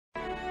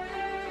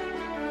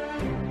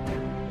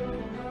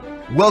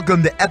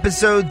Welcome to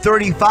episode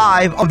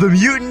 35 of the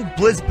Mutant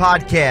Blitz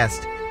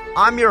Podcast.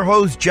 I'm your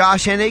host,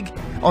 Josh Hennig.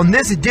 On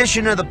this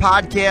edition of the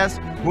podcast,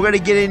 we're going to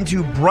get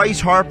into Bryce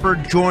Harper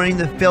joining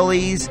the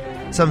Phillies,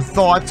 some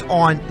thoughts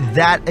on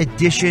that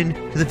addition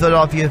to the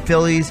Philadelphia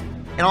Phillies,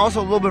 and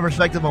also a little bit of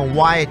perspective on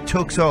why it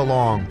took so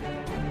long.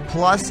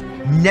 Plus,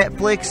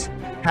 Netflix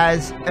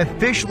has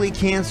officially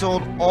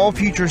canceled all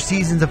future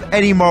seasons of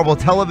any Marvel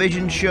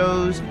television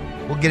shows.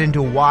 We'll get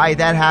into why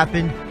that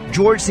happened.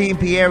 George St.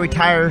 Pierre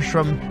retires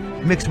from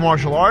mixed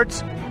martial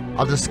arts.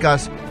 I'll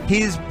discuss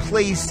his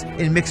place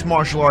in mixed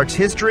martial arts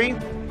history,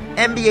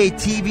 NBA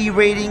TV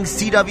ratings,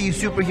 CW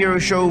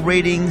superhero show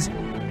ratings,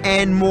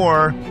 and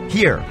more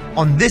here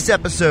on this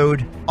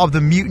episode of the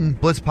Mutant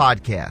Blitz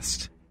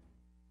Podcast.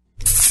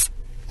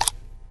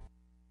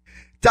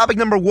 Topic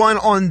number one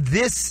on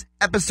this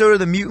episode of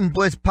the Mutant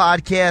Blitz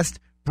Podcast,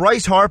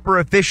 Bryce Harper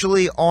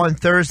officially on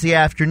Thursday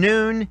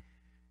afternoon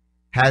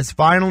has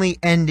finally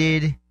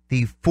ended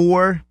the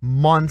 4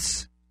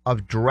 months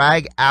of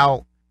drag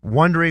out,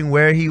 wondering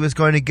where he was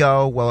going to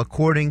go. Well,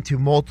 according to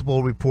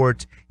multiple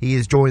reports, he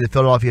is joining the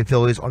Philadelphia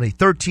Phillies on a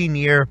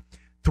 13-year,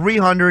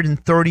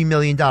 $330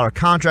 million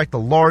contract, the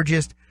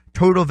largest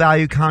total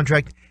value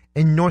contract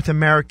in North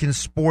American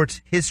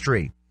sports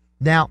history.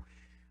 Now,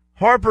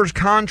 Harper's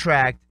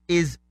contract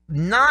is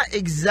not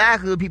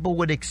exactly what people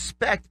would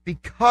expect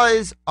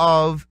because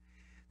of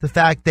the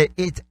fact that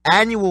its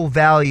annual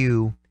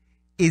value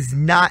is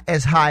not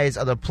as high as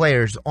other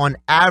players. On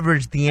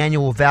average, the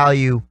annual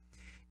value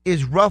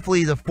is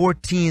roughly the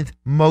 14th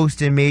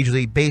most in Major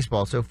League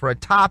Baseball. So for a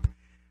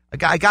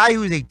guy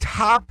who is a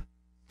top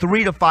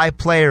 3 to 5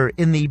 player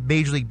in the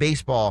Major League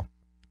Baseball,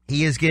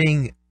 he is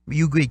getting,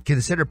 you could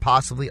consider,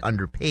 possibly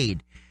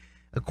underpaid.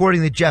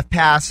 According to Jeff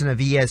Passan of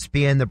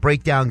ESPN, the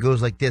breakdown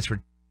goes like this. For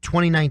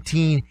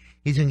 2019,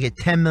 he's going to get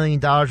 $10 million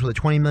with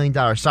a $20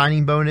 million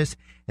signing bonus.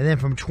 And then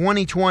from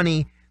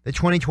 2020 to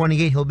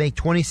 2028, he'll make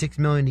 $26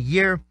 million a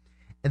year.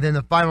 And then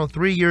the final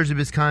 3 years of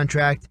his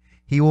contract,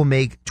 he will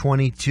make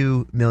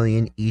 $22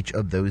 million each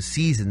of those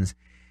seasons.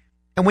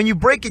 And when you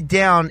break it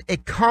down,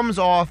 it comes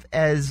off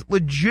as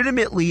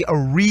legitimately a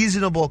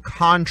reasonable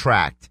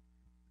contract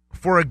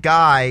for a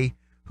guy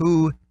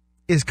who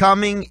is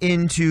coming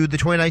into the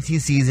 2019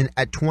 season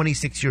at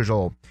 26 years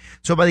old.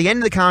 So by the end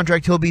of the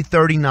contract, he'll be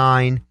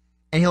 39,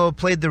 and he'll have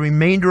played the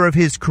remainder of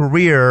his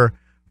career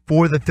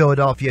for the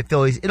Philadelphia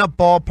Phillies in a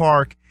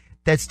ballpark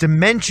that's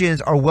dimensions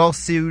are well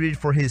suited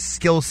for his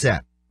skill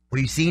set.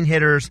 We've seen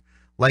hitters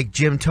like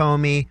Jim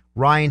Thome,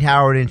 Ryan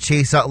Howard, and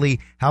Chase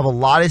Utley have a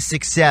lot of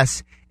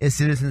success in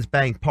Citizens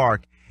Bank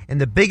Park. And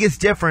the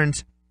biggest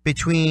difference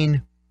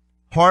between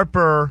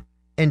Harper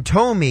and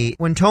Thome,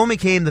 when Thome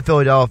came to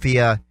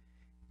Philadelphia,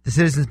 the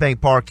Citizens Bank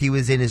Park, he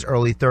was in his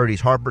early 30s.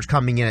 Harper's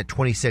coming in at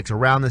 26,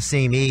 around the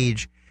same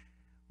age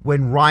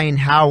when Ryan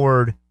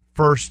Howard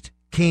first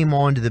came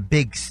on the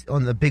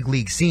big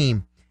league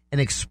scene and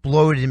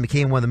exploded and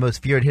became one of the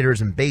most feared hitters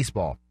in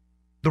baseball.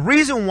 The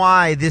reason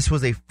why this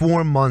was a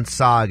 4-month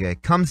saga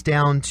comes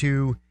down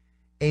to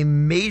a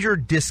major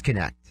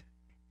disconnect.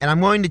 And I'm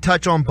going to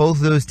touch on both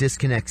of those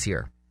disconnects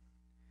here.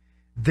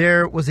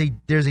 There's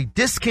a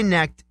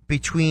disconnect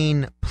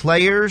between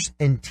players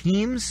and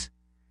teams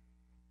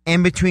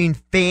and between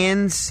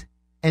fans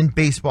and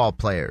baseball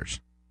players.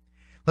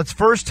 Let's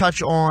first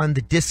touch on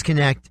the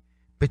disconnect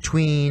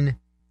between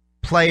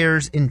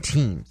players and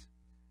teams.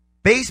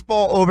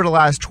 Baseball over the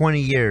last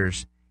 20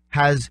 years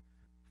has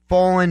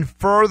fallen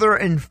further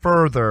and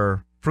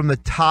further from the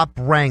top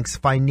ranks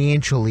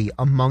financially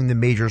among the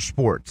major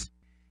sports.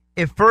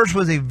 It first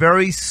was a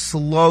very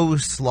slow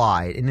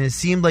slide, and it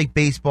seemed like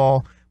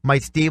baseball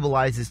might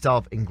stabilize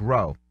itself and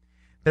grow.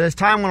 But as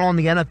time went on,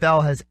 the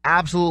NFL has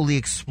absolutely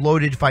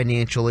exploded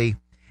financially,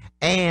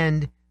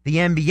 and the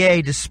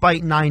NBA,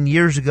 despite 9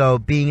 years ago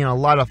being in a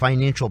lot of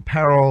financial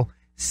peril,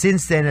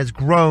 since then has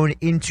grown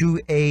into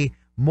a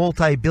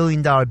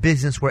multi-billion-dollar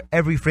business where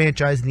every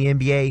franchise in the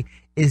NBA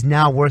is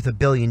now worth $1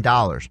 billion.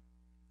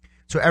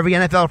 So every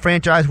NFL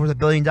franchise worth $1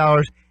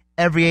 billion,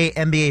 every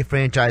NBA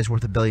franchise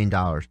worth $1 billion.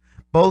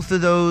 Both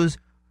of those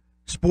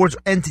sports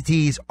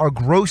entities are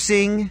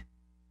grossing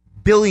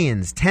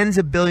billions, tens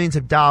of billions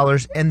of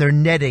dollars, and they're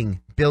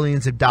netting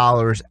billions of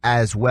dollars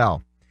as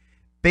well.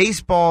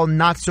 Baseball,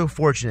 not so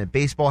fortunate.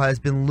 Baseball has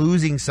been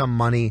losing some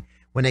money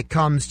when it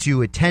comes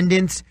to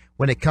attendance,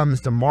 when it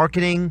comes to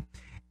marketing,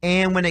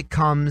 and when it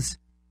comes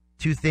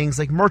to things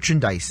like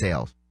merchandise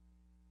sales.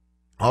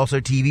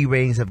 Also, TV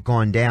ratings have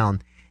gone down,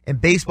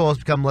 and baseball has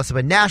become less of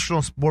a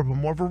national sport, but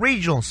more of a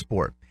regional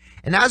sport.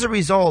 And as a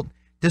result,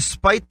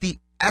 despite the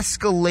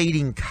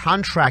escalating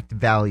contract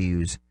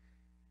values,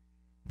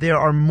 there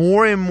are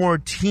more and more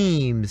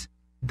teams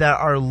that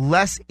are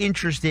less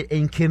interested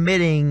in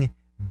committing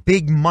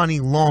big money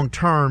long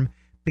term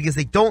because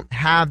they don't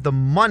have the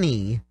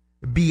money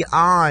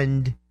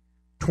beyond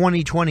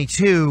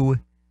 2022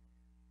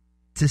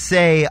 to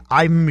say,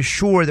 I'm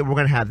sure that we're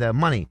going to have that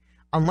money.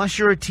 Unless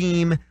you're a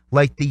team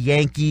like the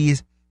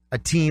Yankees, a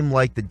team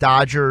like the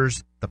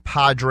Dodgers, the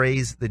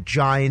Padres, the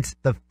Giants,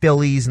 the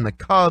Phillies, and the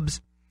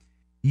Cubs,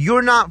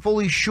 you're not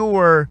fully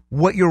sure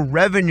what your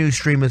revenue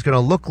stream is going to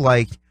look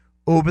like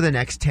over the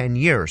next 10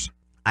 years.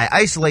 I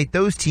isolate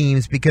those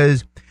teams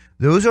because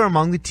those are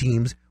among the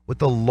teams with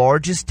the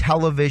largest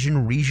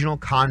television regional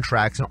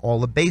contracts in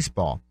all of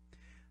baseball.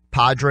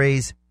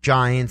 Padres,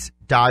 Giants,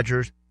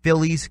 Dodgers,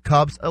 Phillies,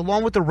 Cubs,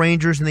 along with the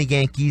Rangers and the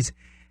Yankees,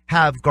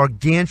 have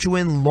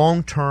gargantuan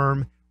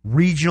long-term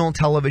regional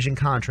television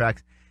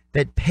contracts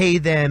that pay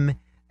them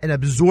an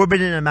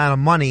exorbitant amount of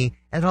money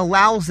and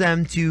allows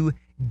them to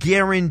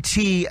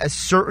guarantee a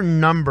certain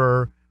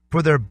number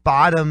for their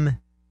bottom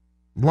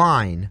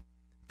line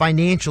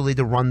financially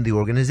to run the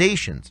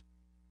organizations.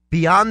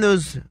 Beyond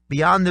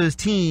those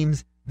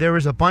teams, there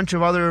is a bunch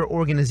of other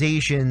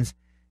organizations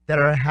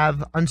that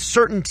have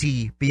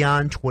uncertainty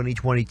beyond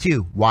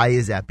 2022. Why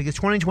is that? Because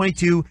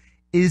 2022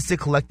 is the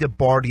collective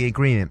bargaining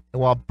agreement.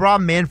 And while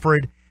Bob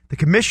Manfred, the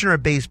commissioner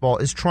of baseball,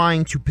 is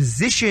trying to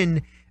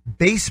position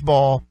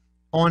baseball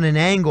on an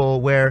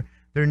angle where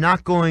they're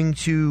not going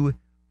to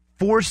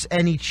force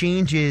any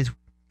changes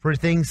for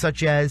things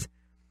such as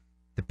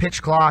the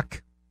pitch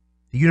clock,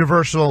 the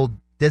universal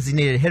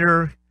designated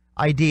hitter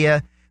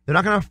idea. They're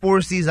not going to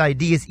force these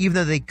ideas, even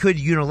though they could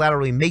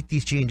unilaterally make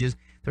these changes.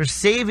 They're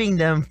saving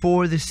them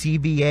for the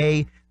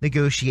CBA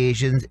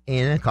negotiations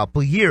in a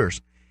couple of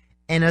years.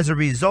 And as a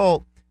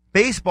result,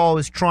 baseball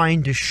is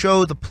trying to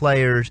show the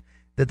players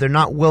that they're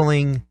not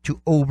willing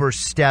to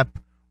overstep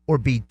or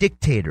be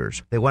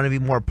dictators. They want to be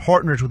more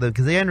partners with them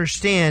because they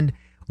understand,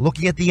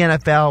 looking at the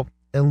NFL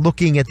and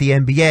looking at the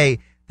NBA,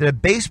 that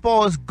if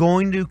baseball is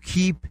going to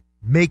keep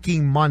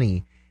making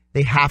money,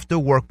 they have to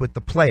work with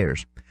the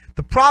players.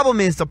 The problem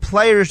is the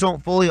players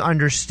don't fully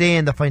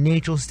understand the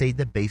financial state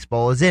that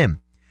baseball is in.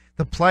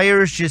 The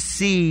players just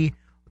see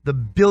the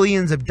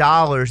billions of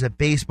dollars that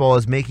baseball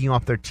is making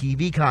off their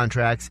TV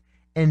contracts,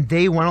 and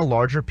they want a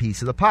larger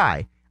piece of the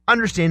pie.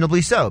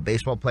 Understandably so.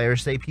 Baseball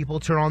players say people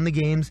turn on the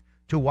games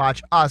to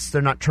watch us.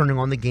 They're not turning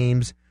on the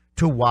games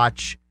to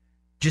watch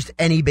just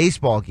any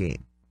baseball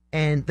game.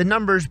 And the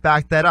numbers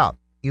back that up.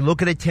 You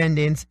look at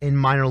attendance in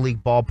minor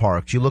league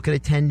ballparks. You look at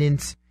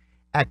attendance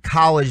at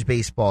college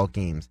baseball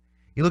games.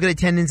 You look at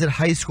attendance at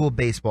high school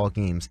baseball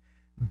games.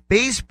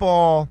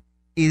 Baseball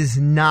is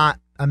not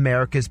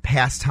America's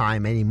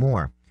pastime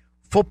anymore.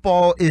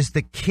 Football is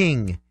the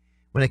king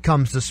when it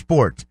comes to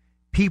sports.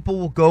 People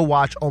will go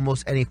watch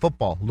almost any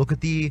football. Look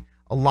at the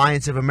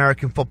Alliance of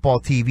American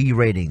Football TV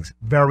ratings.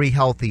 Very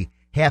healthy.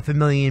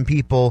 500,000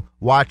 people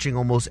watching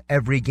almost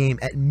every game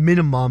at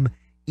minimum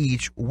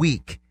each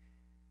week.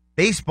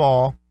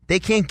 Baseball, they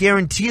can't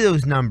guarantee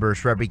those numbers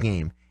for every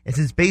game. And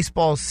since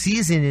baseball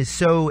season is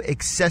so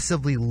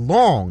excessively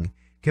long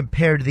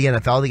compared to the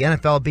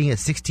NFL being a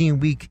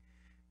 16-week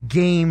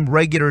game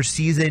regular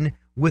season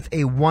with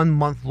a 1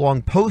 month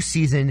long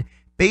postseason,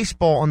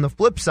 baseball on the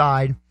flip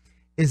side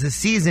is a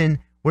season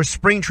where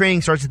spring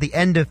training starts at the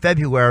end of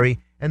February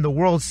and the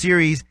World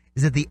Series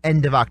is at the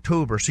end of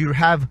October. So you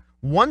have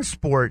one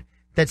sport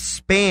that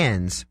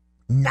spans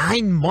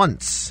 9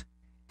 months,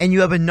 and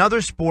you have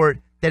another sport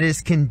that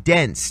is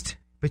condensed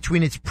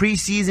between its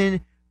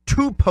preseason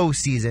to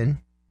postseason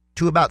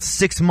to about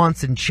 6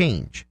 months and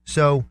change.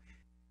 So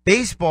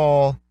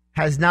baseball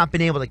has not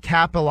been able to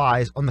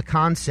capitalize on the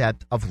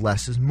concept of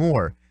less is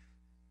more.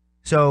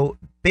 So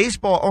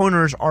baseball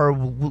owners are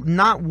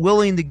not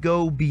willing to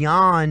go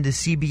beyond the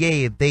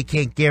CBA if they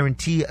can't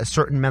guarantee a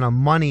certain amount of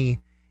money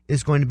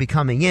is going to be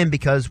coming in,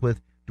 because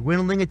with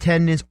dwindling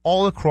attendance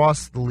all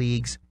across the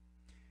leagues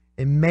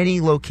in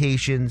many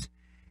locations,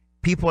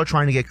 people are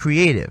trying to get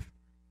creative.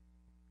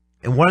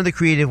 And one of the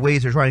creative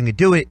ways they're trying to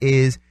do it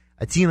is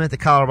a team like the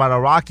Colorado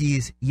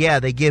Rockies. Yeah,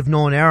 they give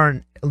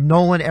Nolan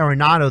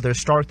Arenado, their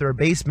star third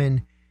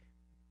baseman,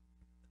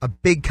 a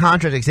big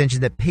contract extension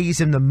that pays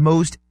him the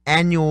most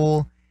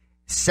annual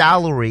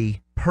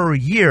salary per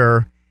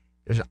year.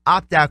 There's an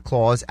opt-out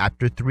clause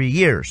after 3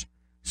 years.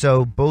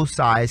 So both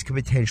sides could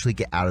potentially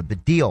get out of the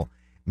deal.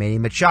 Manny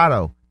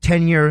Machado,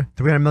 10-year,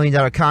 $300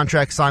 million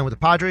contract signed with the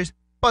Padres,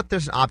 but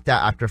there's an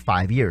opt-out after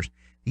 5 years.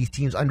 These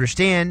teams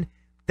understand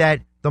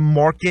that the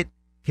market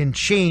can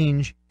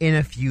change in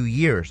a few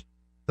years.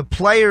 The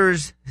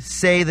players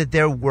say that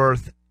they're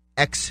worth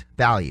X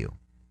value.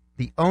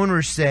 The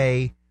owners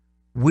say,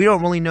 we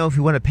don't really know if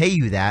we want to pay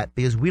you that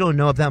because we don't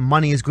know if that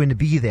money is going to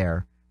be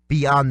there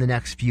beyond the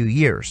next few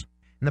years.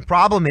 And the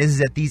problem is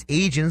that these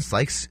agents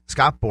like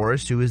Scott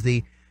Boras, who is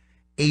the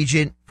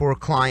agent for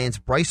clients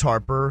Bryce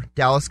Harper,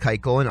 Dallas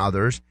Keuchel, and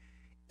others,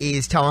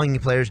 is telling the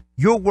players,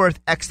 you're worth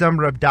X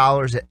number of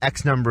dollars at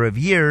X number of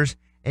years.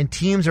 And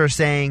teams are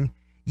saying,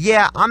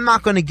 yeah, I'm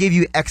not going to give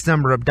you X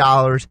number of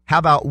dollars. How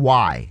about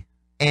Y?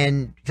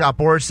 And Scott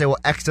Boras say, well,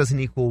 X doesn't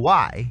equal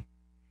Y.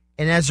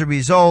 And as a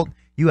result,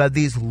 you have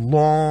these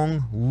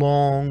long,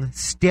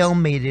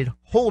 stalemated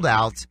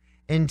holdouts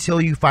until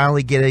you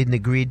finally get an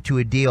agreed to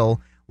a deal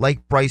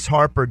like Bryce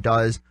Harper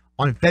does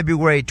on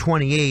February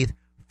 28th,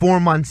 4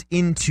 months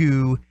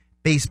into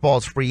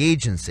baseball's free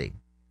agency.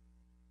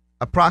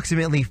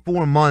 Approximately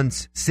 4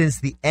 months since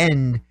the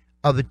end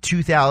of the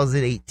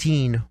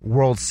 2018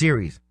 World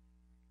Series.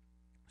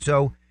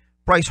 So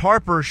Bryce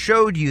Harper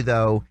showed you,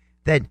 though,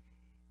 that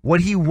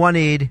what he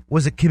wanted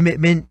was a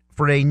commitment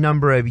for a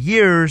number of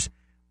years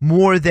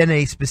more than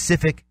a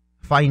specific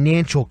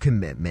financial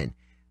commitment.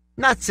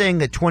 Not saying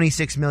that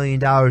 $26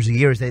 million a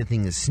year is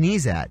anything to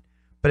sneeze at,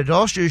 but it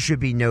also should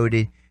be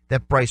noted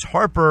that Bryce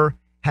Harper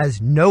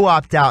has no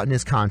opt-out in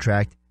his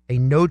contract, a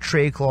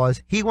no-trade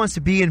clause. He wants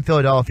to be in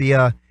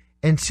Philadelphia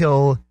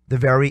until the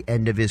very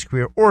end of his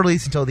career, or at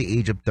least until the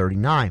age of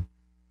 39.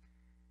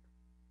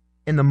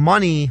 And the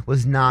money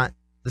was not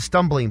the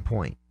stumbling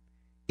point.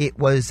 It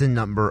was the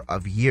number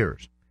of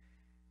years.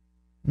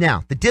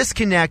 Now, the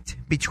disconnect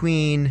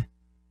between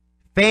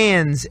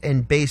fans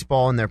and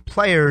baseball and their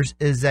players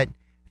is that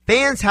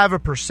fans have a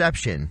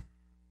perception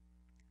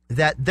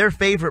that their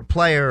favorite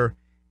player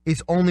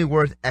is only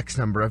worth X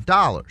number of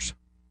dollars.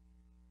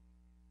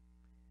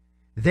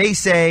 They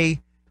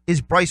say,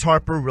 is Bryce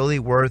Harper really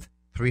worth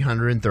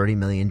 $330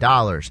 million?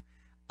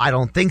 I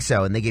don't think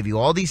so. And they give you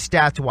all these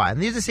stats why.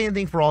 And these are the same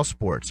thing for all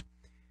sports.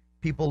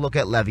 People look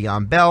at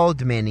Le'Veon Bell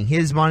demanding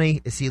his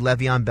money. Is he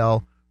Le'Veon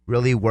Bell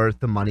really worth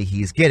the money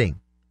he's getting?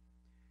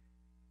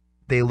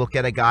 They look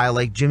at a guy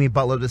like Jimmy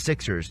Butler of the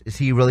Sixers. Is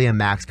he really a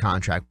max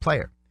contract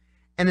player?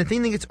 And the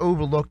thing that gets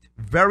overlooked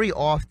very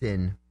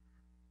often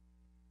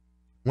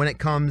when it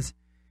comes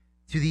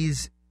to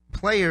these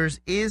players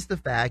is the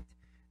fact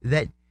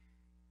that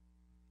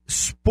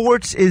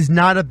sports is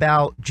not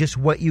about just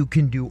what you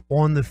can do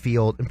on the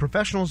field. In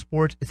professional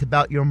sports, it's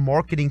about your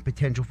marketing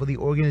potential for the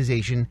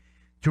organization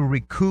to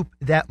recoup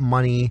that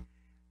money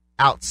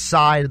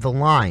outside of the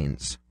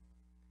lines.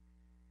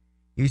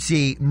 You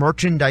see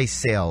merchandise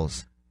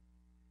sales,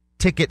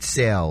 ticket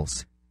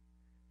sales,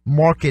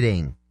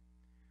 marketing,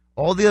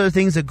 all the other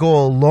things that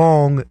go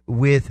along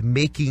with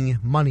making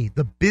money.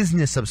 The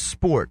business of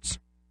sports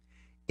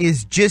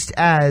is just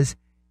as,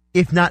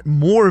 if not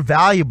more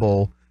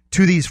valuable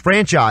to these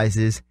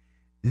franchises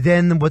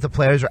than what the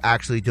players are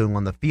actually doing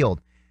on the field.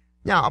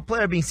 Now, a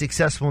player being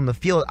successful in the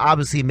field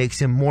obviously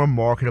makes him more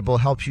marketable,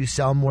 helps you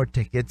sell more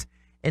tickets,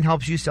 and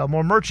helps you sell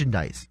more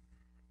merchandise.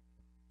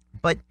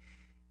 But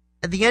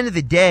at the end of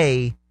the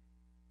day,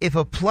 if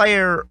a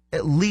player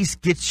at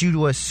least gets you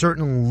to a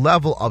certain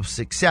level of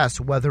success,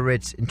 whether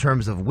it's in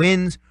terms of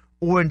wins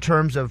or in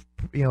terms of,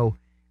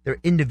 their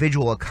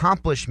individual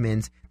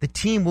accomplishments, the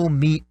team will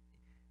meet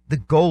the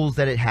goals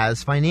that it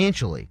has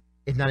financially,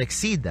 if not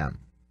exceed them.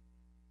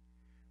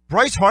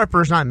 Bryce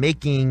Harper is not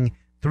making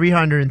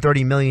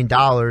 $330 million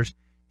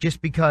just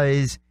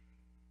because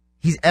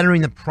he's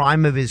entering the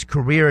prime of his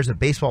career as a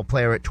baseball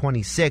player at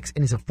 26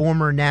 and he's a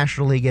former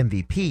National League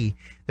MVP.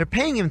 They're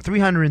paying him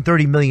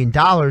 $330 million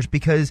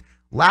because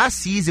last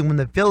season when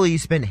the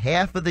Phillies spent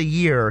half of the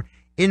year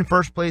in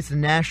first place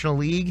in the National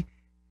League,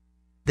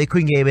 they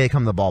couldn't get anybody to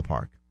come to the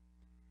ballpark.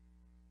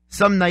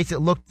 Some days it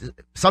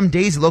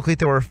looked like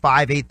there were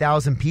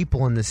 8,000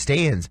 people in the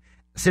stands.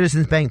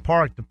 Citizens Bank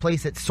Park, the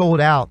place that sold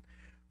out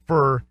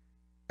for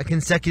a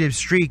consecutive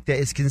streak that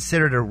is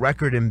considered a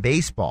record in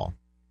baseball.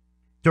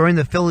 During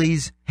the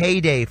Phillies'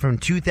 heyday from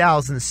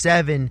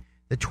 2007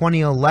 to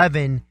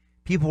 2011,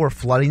 people were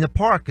flooding the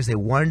park because they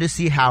wanted to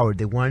see Howard,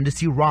 they wanted to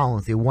see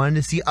Rollins, they wanted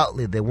to see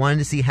Utley, they wanted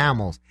to see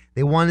Hamels,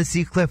 they wanted to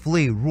see Cliff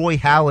Lee, Roy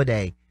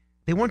Halladay.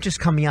 They weren't just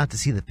coming out to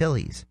see the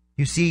Phillies.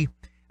 You see,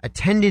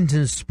 attendance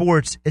in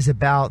sports is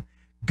about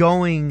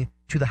going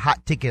to the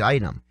hot ticket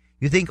item.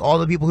 You think all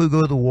the people who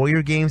go to the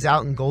Warrior games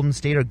out in Golden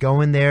State are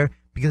going there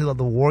because of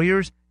the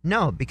Warriors?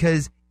 No,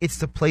 because it's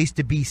the place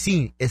to be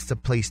seen. It's the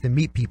place to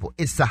meet people.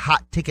 It's the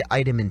hot ticket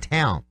item in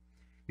town.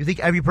 You think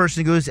every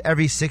person who goes to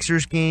every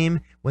Sixers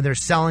game when they're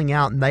selling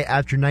out night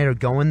after night are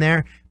going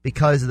there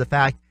because of the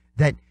fact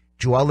that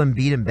Joel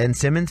Embiid and Ben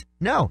Simmons?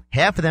 No,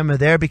 half of them are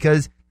there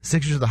because the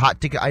Sixers are the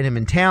hot ticket item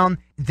in town.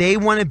 They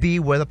want to be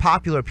where the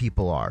popular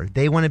people are.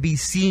 They want to be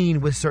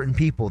seen with certain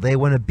people. They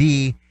want to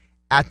be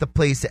at the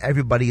place that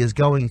everybody is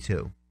going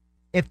to.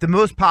 If the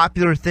most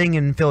popular thing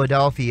in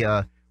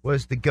Philadelphia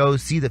was to go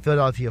see the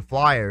Philadelphia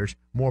Flyers,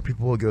 more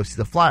people will go see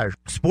the Flyers.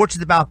 Sports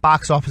is about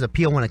box office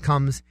appeal when it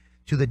comes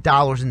to the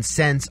dollars and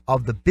cents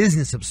of the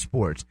business of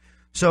sports.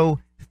 So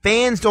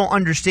fans don't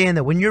understand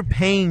that when you're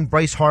paying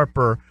Bryce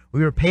Harper or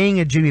you're paying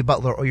a Jimmy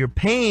Butler or you're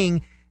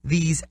paying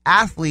these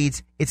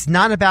athletes, it's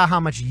not about how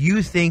much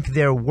you think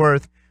they're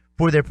worth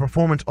for their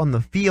performance on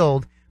the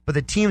field, but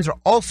the teams are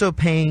also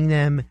paying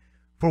them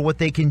for what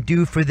they can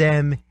do for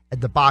them at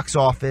the box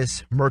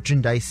office,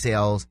 merchandise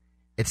sales,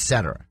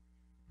 etc.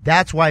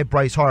 That's why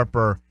Bryce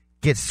Harper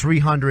gets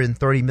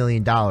 $330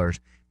 million,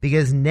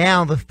 because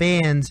now the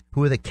fans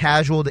who are the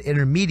casual to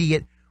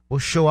intermediate will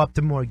show up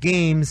to more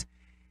games,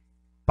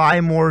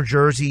 buy more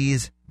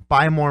jerseys,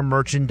 buy more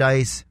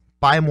merchandise,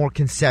 buy more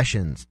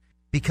concessions,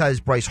 because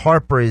Bryce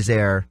Harper is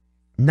there.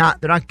 They're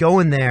not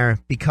going there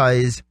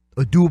because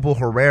Odubel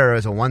Herrera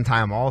is a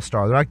one-time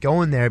All-Star. They're not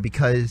going there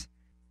because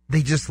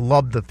they just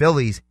love the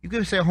Phillies. You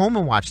can stay at home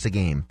and watch the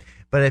game.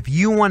 But if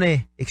you want to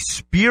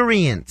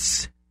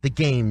experience the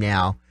game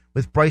now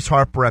with Bryce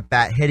Harper at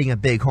bat hitting a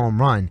big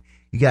home run,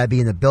 you got to be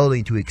in the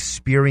building to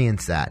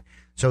experience that.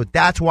 So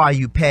that's why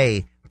you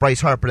pay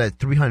Bryce Harper that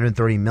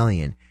 $330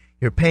 million.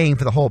 You're paying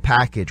for the whole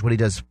package, what he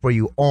does for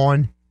you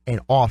on and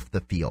off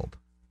the field.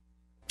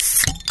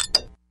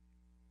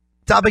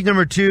 Topic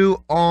number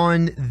 2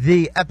 on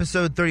the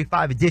episode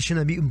 35 edition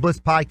of the Mutant Blitz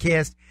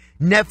Podcast.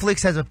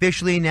 Netflix has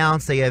officially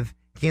announced they have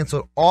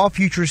canceled all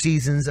future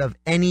seasons of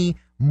any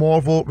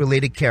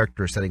Marvel-related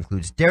characters. That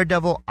includes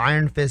Daredevil,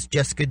 Iron Fist,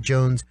 Jessica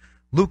Jones,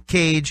 Luke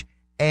Cage,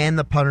 and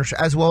the Punisher,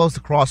 as well as the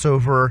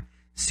crossover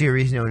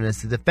series known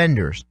as The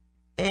Defenders.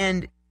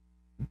 And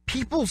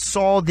people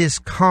saw this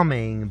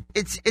coming.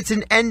 It's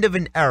an end of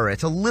an era.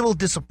 It's a little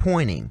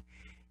disappointing.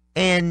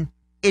 And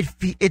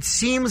it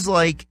seems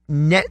like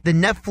the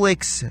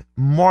Netflix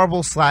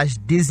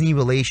Marvel/Disney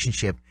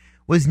relationship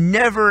was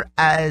never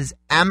as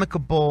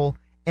amicable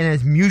and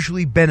as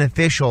mutually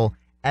beneficial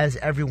as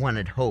everyone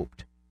had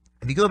hoped.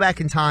 If you go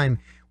back in time,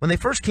 when they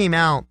first came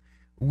out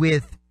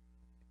with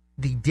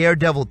the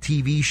Daredevil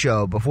TV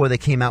show, before they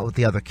came out with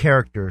the other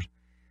characters,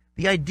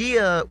 the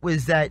idea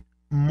was that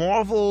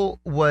Marvel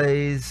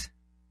was,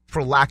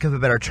 for lack of a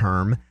better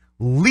term,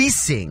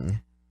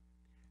 leasing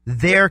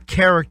their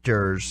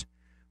characters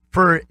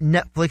for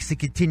Netflix to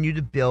continue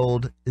to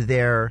build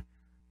their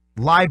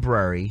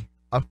library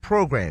of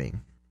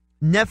programming.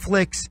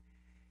 Netflix,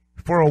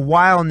 for a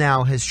while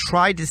now, has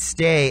tried to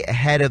stay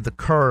ahead of the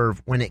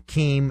curve when it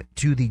came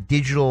to the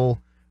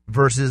digital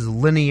versus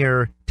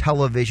linear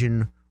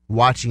television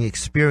watching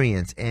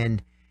experience.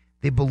 And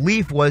the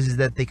belief was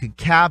that they could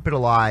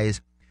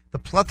capitalize the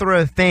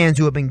plethora of fans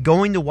who have been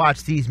going to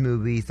watch these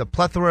movies, the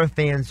plethora of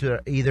fans who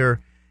either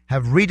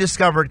have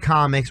rediscovered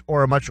comics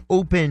or are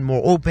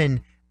more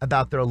open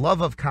about their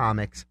love of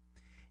comics.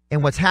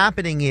 And what's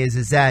happening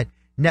is that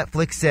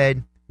Netflix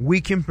said,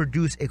 we can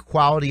produce a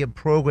quality of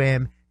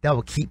program that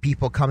will keep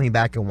people coming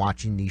back and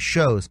watching these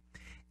shows.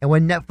 And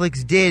what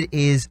Netflix did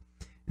is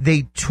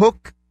they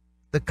took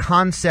the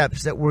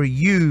concepts that were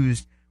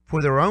used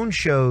for their own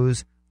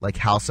shows like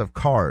House of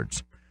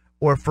Cards,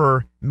 or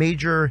for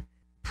major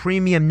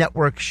premium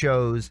network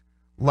shows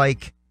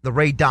like The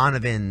Ray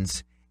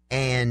Donovans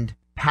and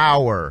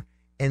Power,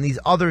 and these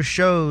other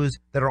shows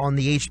that are on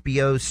the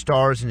HBO,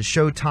 Stars, and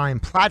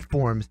Showtime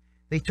platforms.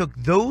 They took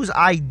those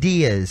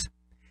ideas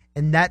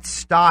and that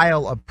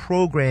style of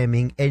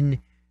programming and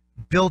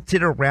built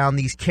it around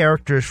these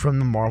characters from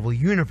the Marvel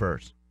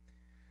Universe.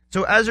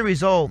 So as a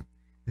result,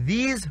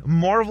 these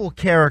Marvel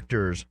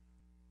characters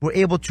were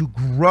able to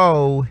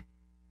grow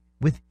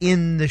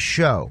within the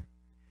show,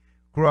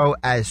 grow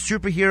as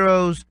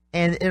superheroes,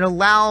 and it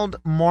allowed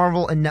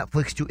Marvel and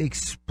Netflix to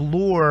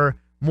explore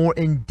more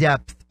in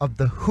depth of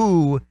the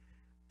who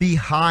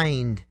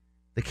behind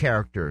the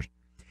characters.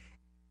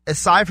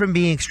 Aside from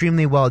being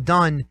extremely well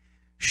done,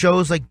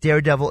 shows like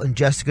Daredevil and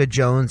Jessica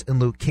Jones and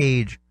Luke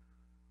Cage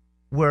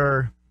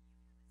were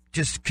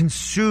just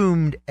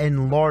consumed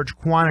in large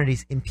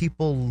quantities, and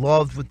people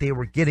loved what they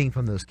were getting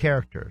from those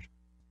characters.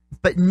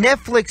 But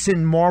Netflix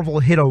and Marvel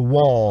hit a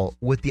wall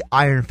with the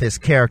Iron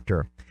Fist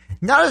character.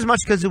 Not as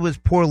much because it was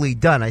poorly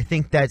done. I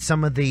think that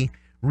some of the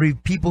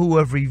people who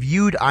have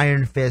reviewed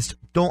Iron Fist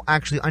don't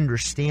actually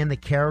understand the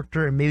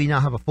character and maybe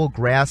not have a full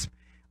grasp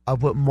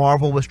of what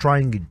Marvel was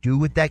trying to do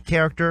with that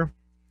character.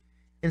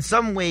 In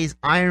some ways,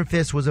 Iron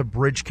Fist was a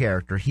bridge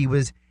character. He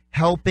was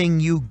helping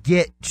you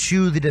get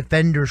to the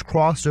Defenders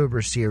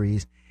crossover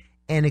series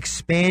and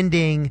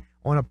expanding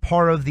on a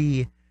part of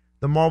the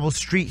Marvel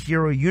Street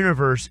Hero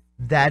universe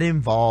that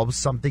involves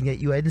something that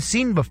you hadn't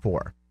seen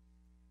before.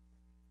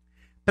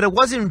 But it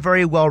wasn't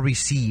very well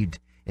received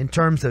in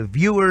terms of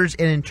viewers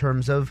and in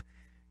terms of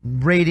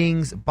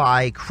ratings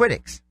by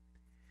critics.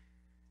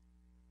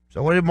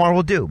 So what did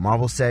Marvel do?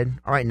 Marvel said,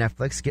 all right,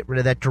 Netflix, get rid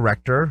of that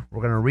director.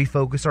 We're going to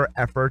refocus our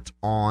efforts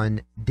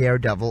on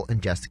Daredevil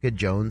and Jessica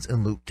Jones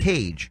and Luke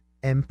Cage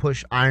and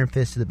push Iron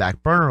Fist to the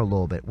back burner a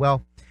little bit.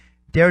 Well,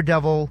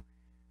 Daredevil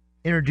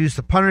introduced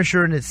the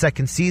Punisher in its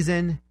second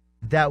season.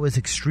 That was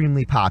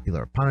extremely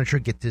popular. Punisher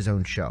gets his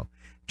own show.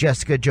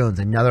 Jessica Jones,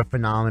 another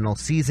phenomenal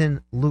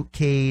season. Luke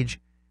Cage,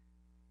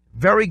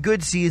 very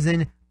good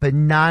season, but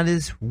not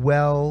as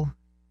well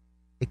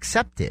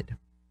accepted.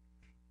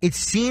 It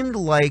seemed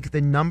like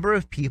the number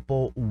of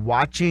people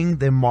watching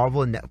the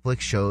Marvel and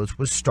Netflix shows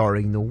was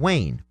starting to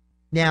wane.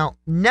 Now,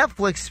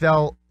 Netflix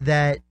felt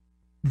that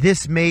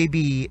this may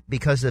be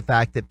because of the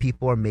fact that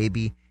people are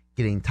maybe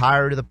getting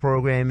tired of the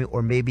programming,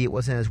 or maybe it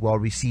wasn't as well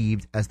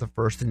received as the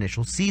first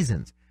initial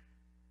seasons.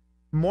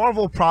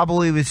 Marvel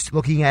probably was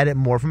looking at it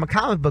more from a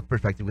comic book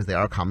perspective because they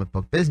are a comic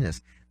book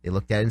business. They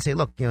looked at it and say,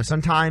 look,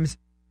 sometimes,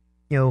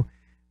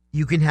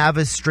 you can have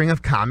a string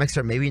of comics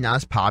that are maybe not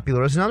as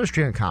popular as another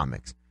string of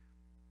comics.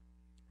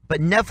 But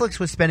Netflix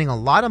was spending a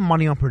lot of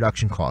money on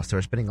production costs. They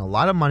were spending a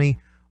lot of money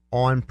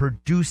on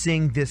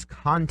producing this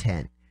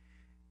content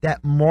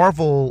that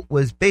Marvel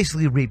was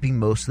basically reaping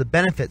most of the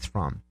benefits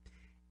from.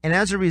 And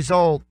as a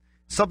result,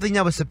 something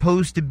that was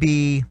supposed to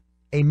be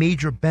a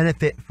major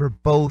benefit for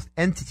both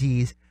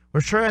entities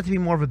was turning out to be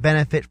more of a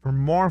benefit for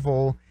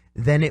Marvel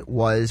than it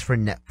was for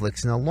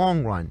Netflix in the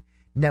long run.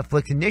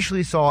 Netflix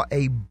initially saw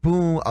a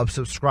boom of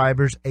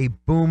subscribers, a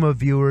boom of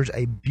viewers,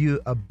 a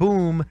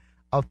boom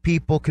of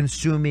people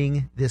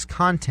consuming this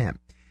content.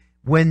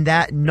 When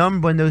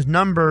those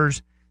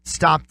numbers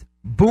stopped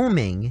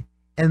booming,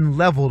 and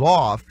leveled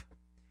off,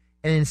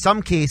 and in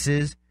some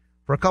cases,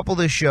 for a couple of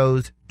the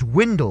shows,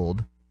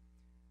 dwindled,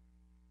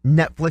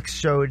 Netflix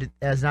showed it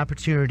as an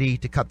opportunity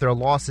to cut their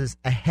losses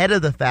ahead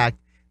of the fact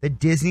that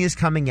Disney is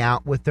coming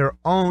out with their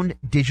own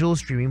digital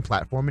streaming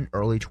platform in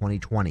early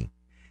 2020.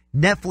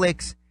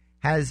 Netflix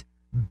has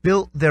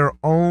built their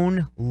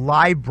own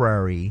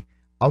library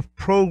of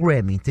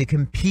programming to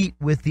compete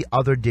with the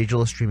other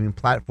digital streaming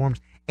platforms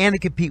and to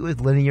compete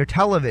with linear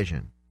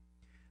television.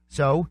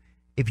 So,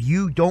 if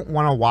you don't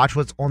want to watch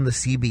what's on the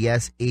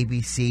CBS,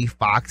 ABC,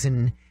 Fox,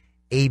 and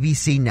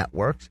ABC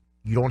networks,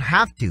 you don't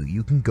have to.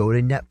 You can go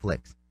to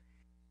Netflix.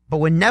 But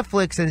what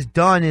Netflix has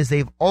done is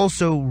they've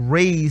also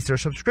raised their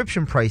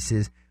subscription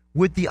prices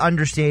with the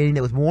understanding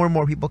that with more and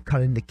more people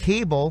cutting the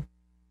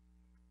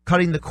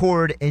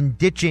cord and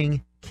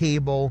ditching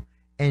cable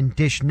and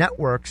dish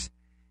networks,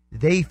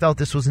 they felt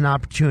this was an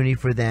opportunity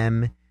for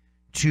them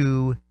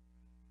to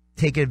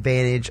take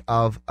advantage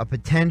of a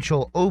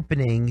potential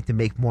opening to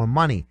make more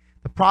money.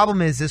 The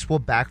problem is this will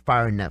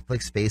backfire in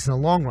Netflix's face in the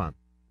long run.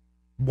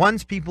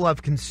 Once people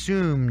have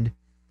consumed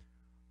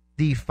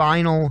the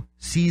final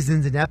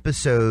seasons and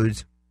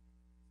episodes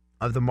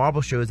of the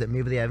Marvel shows that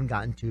maybe they haven't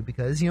gotten to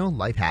because,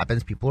 life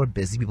happens, people are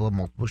busy, people have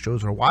multiple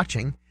shows they're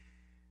watching.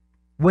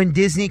 When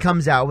Disney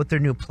comes out with their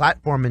new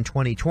platform in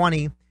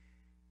 2020,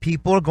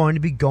 people are going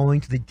to be going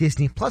to the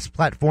Disney Plus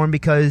platform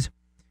because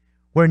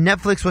where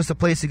Netflix was the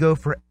place to go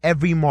for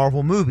every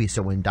Marvel movie.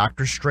 So when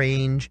Doctor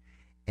Strange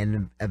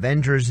and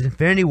Avengers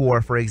Infinity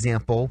War, for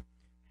example,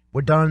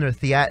 were done on their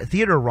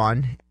theater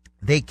run,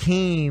 they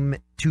came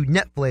to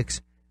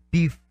Netflix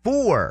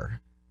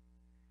before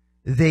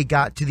they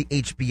got to the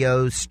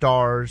HBO,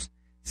 Starz,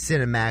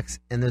 Cinemax,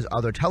 and those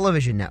other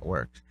television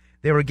networks.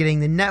 They were getting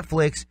the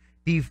Netflix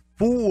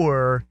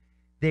before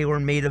they were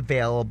made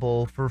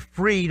available for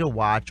free to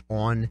watch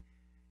on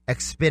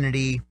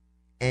Xfinity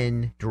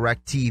and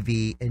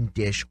DirecTV and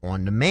Dish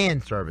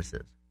on-demand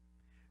services.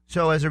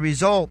 So as a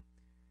result,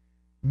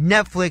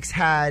 Netflix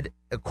had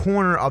a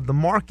corner of the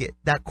market.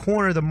 That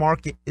corner of the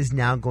market is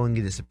now going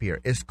to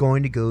disappear. It's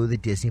going to go to the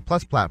Disney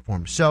Plus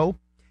platform. So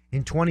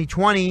in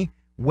 2020,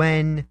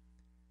 when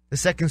the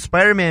second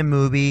Spider-Man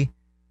movie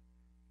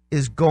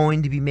is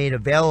going to be made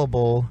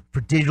available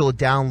for digital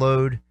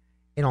download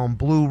and on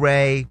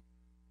Blu-ray,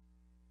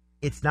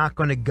 it's not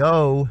going to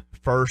go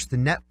first to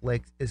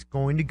Netflix. It's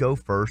going to go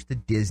first to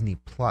Disney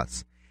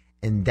Plus.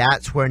 And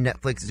that's where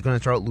Netflix is going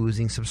to start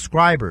losing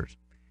subscribers.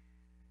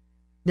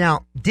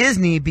 Now,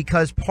 Disney,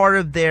 because part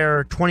of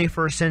their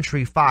 21st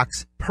Century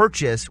Fox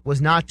purchase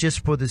was not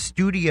just for the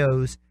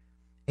studios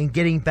and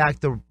getting back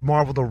the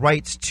Marvel the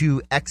rights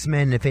to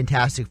X-Men and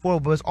Fantastic Four,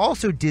 but it was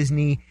also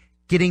Disney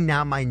getting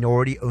now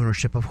minority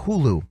ownership of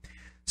Hulu.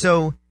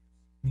 So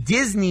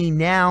Disney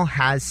now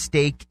has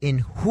stake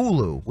in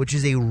Hulu, which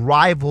is a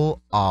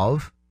rival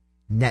of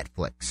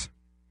Netflix.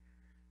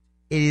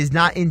 It is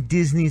not in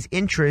Disney's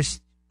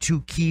interest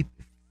to keep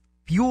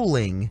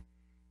fueling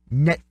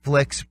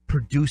Netflix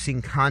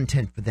producing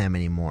content for them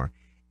anymore.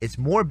 It's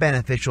more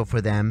beneficial for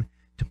them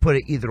to put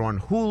it either on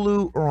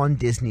Hulu or on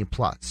Disney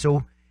Plus.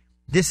 So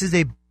this is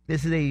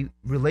a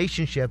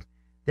relationship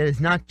that is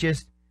not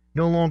just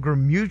no longer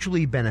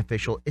mutually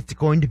beneficial. It's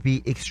going to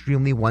be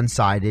extremely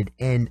one-sided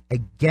and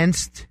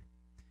against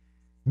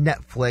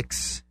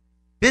Netflix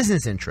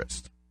business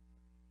interest.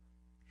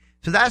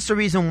 So that's the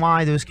reason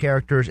why those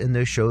characters in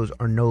those shows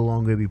are no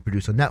longer going to be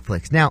produced on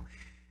Netflix. Now,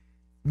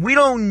 we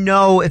don't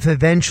know if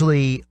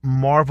eventually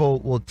Marvel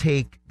will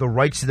take the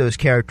rights to those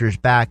characters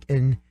back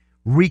and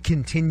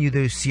recontinue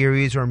those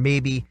series, or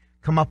maybe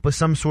come up with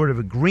some sort of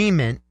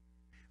agreement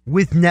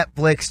with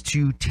Netflix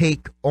to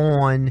take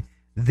on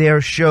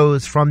their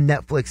shows from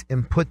Netflix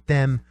and put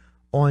them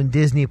on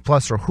Disney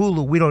Plus or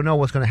Hulu. We don't know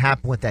what's going to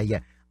happen with that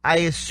yet. I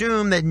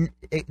assume that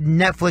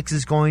Netflix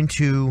is going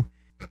to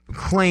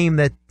claim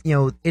that,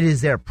 it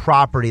is their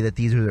property, that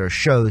these are their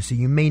shows. So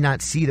you may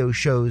not see those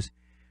shows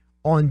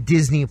on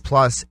Disney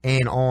Plus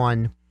and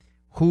on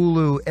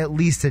Hulu, at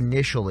least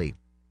initially.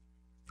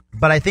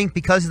 But I think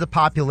because of the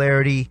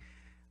popularity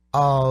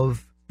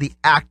of the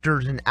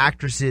actors and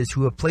actresses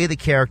who have played the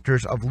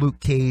characters of Luke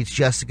Cage,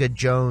 Jessica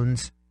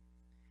Jones,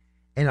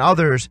 and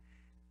others,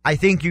 I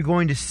think you're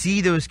going to see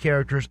those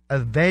characters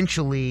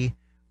eventually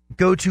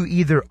go to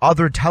either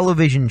other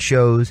television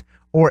shows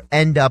or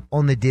end up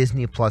on the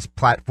Disney Plus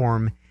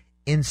platform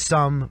in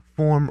some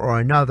form or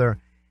another.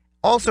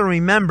 Also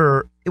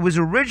remember, it was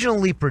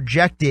originally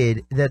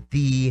projected that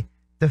the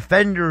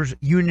Defenders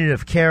unit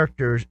of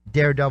characters,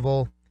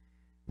 Daredevil,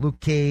 Luke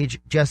Cage,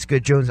 Jessica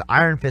Jones,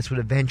 Iron Fist, would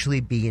eventually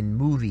be in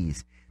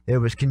movies. There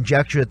was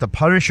conjecture that the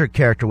Punisher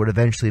character would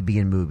eventually be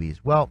in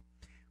movies. Well,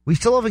 we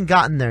still haven't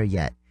gotten there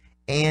yet.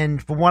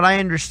 And from what I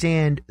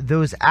understand,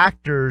 those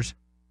actors,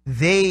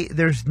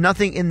 there's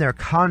nothing in their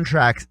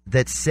contracts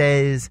that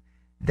says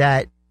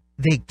that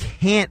they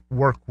can't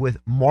work with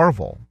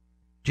Marvel.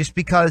 Just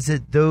because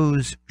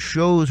those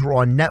shows were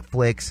on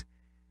Netflix,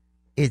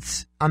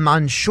 I'm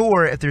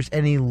unsure if there's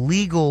any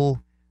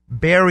legal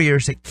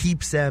barriers that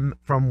keeps them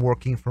from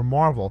working for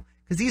Marvel.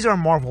 Because these are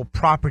Marvel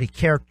property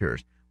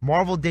characters.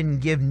 Marvel didn't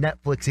give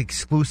Netflix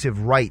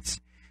exclusive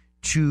rights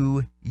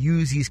to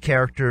use these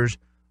characters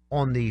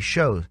on these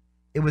shows.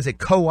 It was a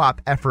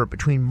co-op effort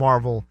between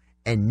Marvel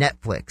and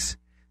Netflix.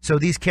 So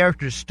these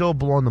characters still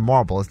belong to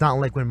Marvel. It's not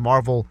like when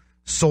Marvel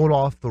sold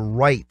off the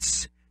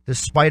rights to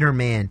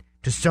Spider-Man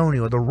to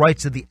Sony, or the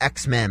rights of the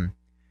X-Men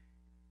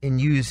in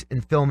use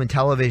in film and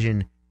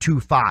television to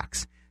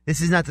Fox.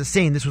 This is not the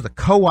same. This was a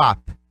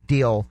co-op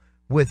deal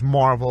with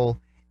Marvel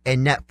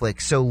and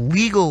Netflix. So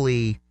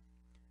legally,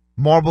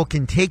 Marvel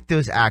can take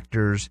those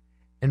actors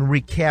and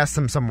recast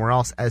them somewhere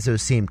else as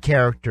those same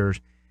characters.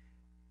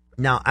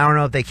 Now, I don't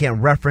know if they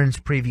can reference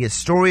previous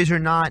stories or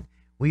not.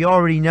 We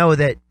already know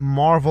that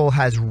Marvel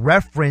has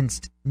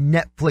referenced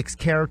Netflix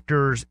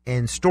characters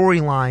and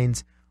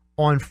storylines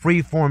on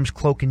Freeform's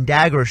Cloak and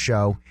Dagger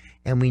show,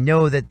 and we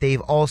know that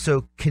they've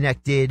also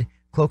connected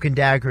Cloak and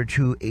Dagger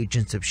to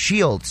Agents of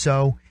S.H.I.E.L.D.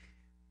 So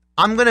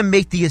I'm going to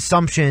make the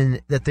assumption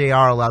that they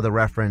are allowed to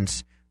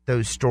reference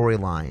those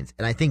storylines,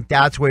 and I think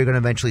that's where you're going to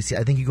eventually see.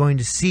 I think you're going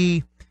to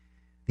see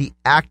the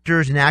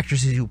actors and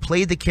actresses who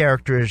played the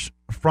characters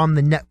from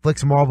the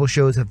Netflix Marvel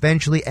shows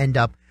eventually end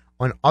up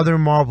on other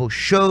Marvel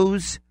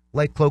shows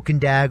like Cloak and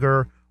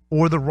Dagger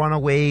or The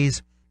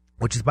Runaways,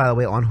 which is, by the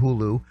way, on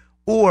Hulu,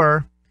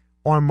 or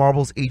on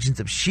Marvel's Agents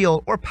of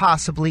S.H.I.E.L.D., or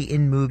possibly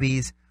in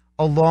movies,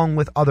 along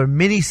with other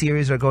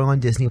miniseries that are going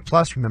on Disney+.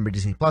 Remember,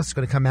 Disney+ is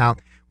going to come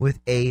out with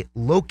a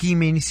Loki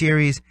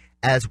miniseries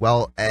as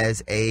well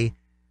as a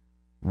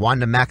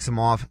Wanda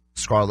Maximoff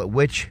Scarlet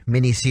Witch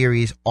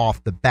miniseries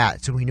off the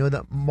bat. So we know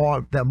that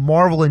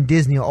Marvel and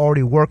Disney are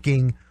already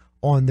working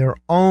on their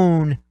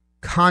own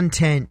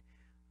content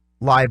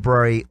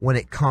library when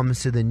it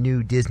comes to the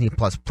new Disney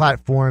Plus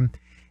platform.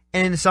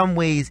 And in some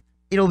ways,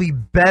 it'll be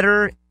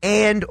better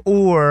and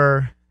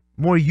or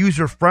more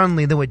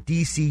user-friendly than what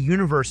DC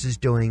Universe is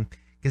doing.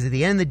 Because at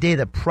the end of the day,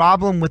 the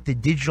problem with the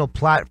digital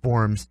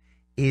platforms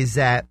is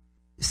that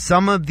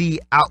some of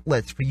the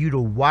outlets for you to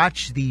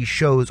watch these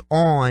shows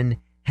on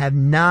have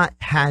not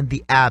had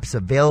the apps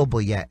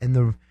available yet. And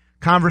the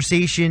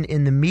conversation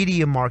in the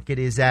media market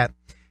is that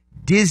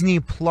Disney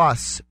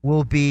Plus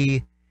will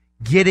be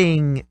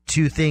getting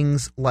to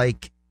things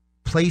like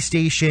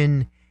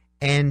PlayStation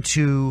and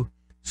to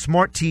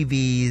smart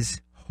TVs,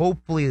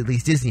 hopefully, at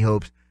least Disney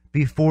hopes,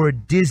 before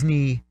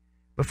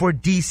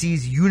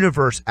DC's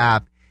Universe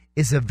app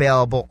is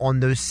available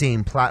on those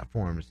same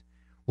platforms.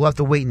 We'll have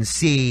to wait and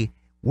see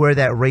where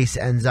that race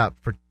ends up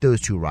for those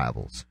two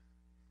rivals.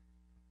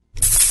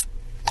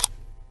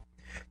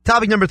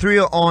 Topic number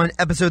 3 on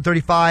episode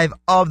 35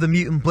 of the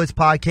Mutant Blitz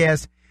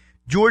Podcast.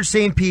 George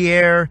St.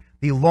 Pierre,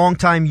 the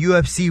longtime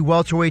UFC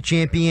welterweight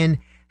champion,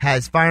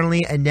 has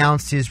finally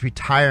announced his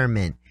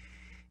retirement.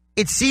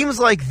 It seems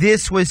like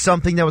this was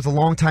something that was a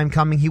long time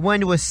coming. He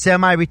went into a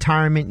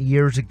semi-retirement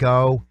years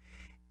ago,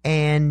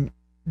 and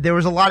there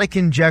was a lot of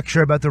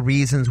conjecture about the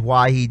reasons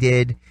why he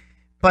did.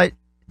 But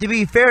to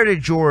be fair to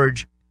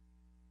George,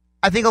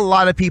 I think a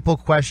lot of people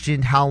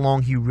questioned how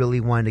long he really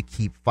wanted to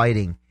keep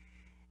fighting.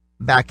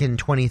 Back in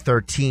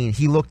 2013,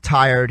 he looked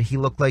tired. He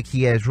looked like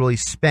he has really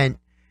spent,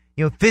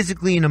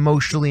 physically and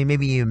emotionally, and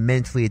maybe even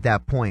mentally at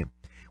that point.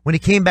 When he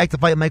came back to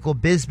fight Michael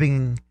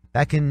Bisping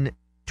back in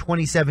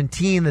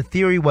 2017, the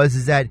theory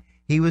was that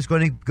he was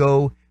going to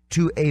go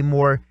to a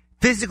more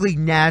physically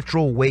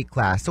natural weight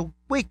class. So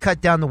weight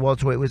cut down to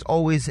welterweight was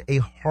always a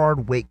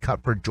hard weight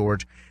cut for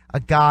George,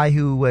 a guy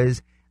who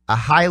was a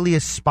highly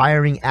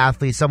aspiring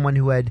athlete, someone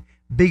who had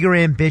bigger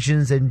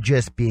ambitions than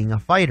just being a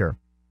fighter.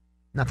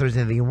 Not that there's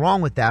anything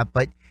wrong with that,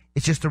 but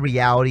it's just the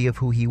reality of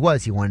who he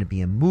was. He wanted to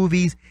be in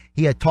movies.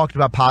 He had talked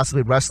about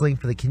possibly wrestling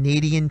for the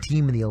Canadian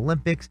team in the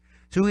Olympics.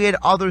 So he had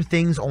other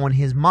things on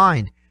his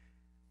mind.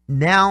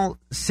 Now,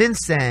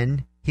 since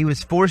then, he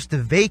was forced to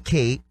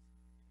vacate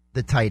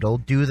the title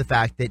due to the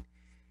fact that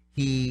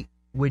he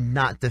would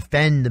not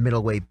defend the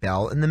middleweight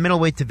belt. And the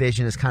middleweight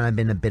division has kind of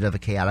been a bit of a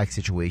chaotic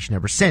situation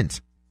ever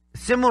since.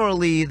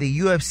 Similarly, the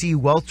UFC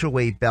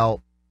welterweight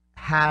belt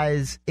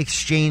has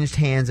exchanged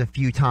hands a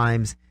few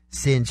times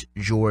since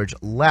George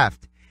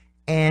left.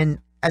 And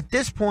at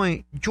this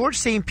point, George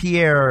St.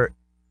 Pierre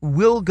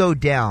will go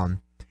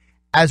down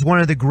as one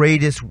of the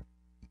greatest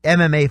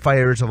MMA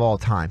fighters of all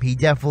time. He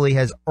definitely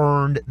has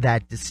earned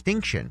that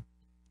distinction.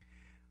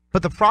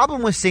 But the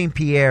problem with St.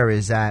 Pierre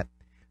is that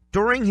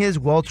during his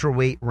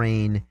welterweight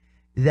reign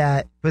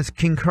that was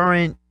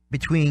concurrent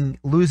between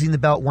losing the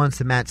belt once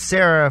to Matt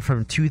Serra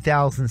from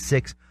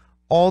 2006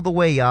 all the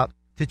way up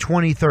to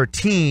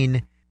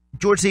 2013,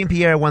 George St.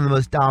 Pierre had one of the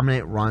most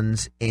dominant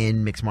runs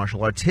in mixed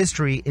martial arts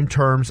history in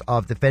terms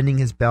of defending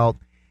his belt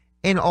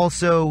and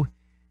also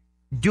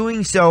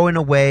doing so in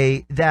a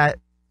way that,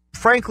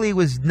 frankly,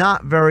 was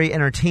not very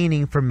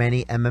entertaining for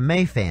many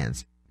MMA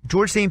fans.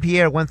 George St.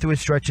 Pierre went through a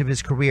stretch of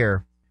his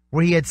career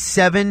where he had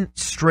 7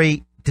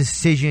 straight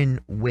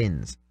decision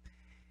wins.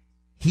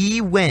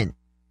 He went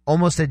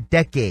almost a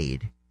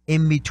decade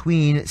in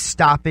between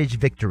stoppage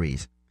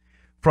victories,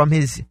 from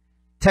his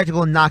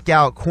technical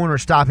knockout corner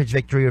stoppage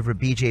victory over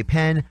BJ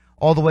Penn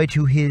all the way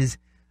to his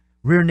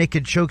rear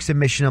naked choke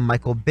submission of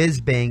Michael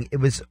Bisping. It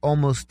was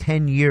almost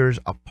 10 years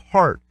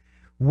apart,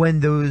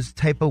 when those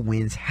type of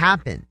wins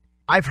happen.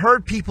 I've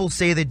heard people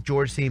say that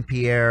George St.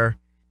 Pierre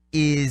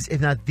is, if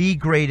not the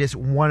greatest,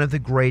 one of the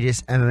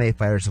greatest MMA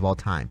fighters of all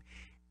time.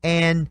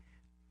 And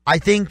I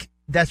think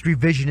that's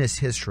revisionist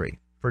history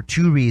for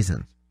two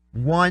reasons.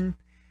 One,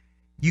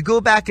 you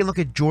go back and look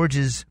at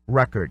George's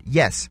record.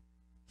 Yes,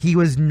 he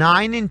was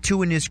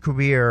 9-2 in his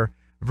career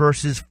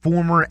versus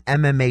former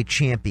MMA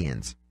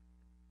champions.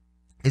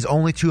 His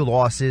only two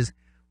losses,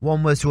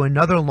 one was to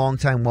another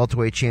longtime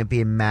welterweight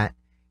champion, Matt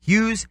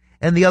Hughes,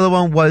 and the other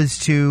one was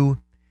to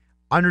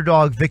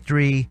underdog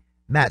victory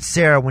Matt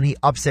Serra when he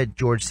upset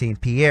George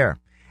St. Pierre.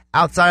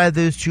 Outside of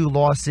those two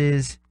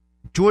losses,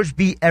 George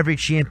beat every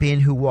champion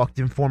who walked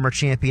in, former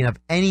champion of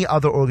any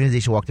other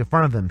organization walked in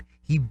front of him.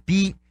 He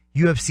beat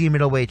UFC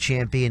middleweight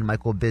champion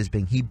Michael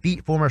Bisping. He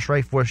beat former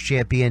Strikeforce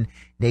champion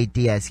Nate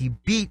Diaz. He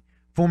beat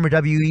former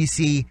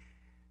WEC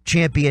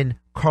champion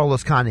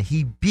Carlos Condit.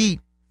 He beat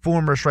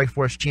former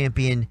Strikeforce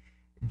champion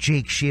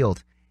Jake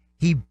Shield.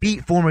 He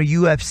beat former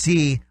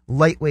UFC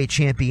lightweight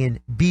champion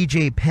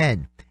BJ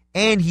Penn.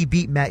 And he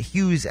beat Matt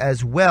Hughes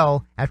as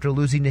well after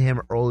losing to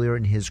him earlier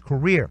in his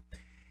career.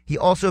 He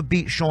also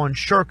beat Sean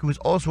Shirk, who was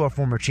also a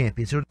former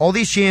champion. So all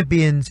these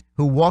champions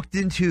who walked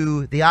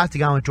into the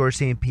octagon with George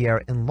St.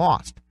 Pierre and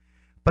lost.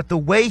 But the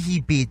way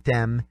he beat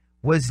them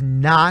was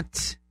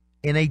not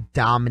in a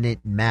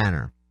dominant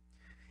manner.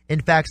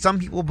 In fact, some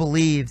people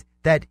believe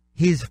that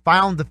his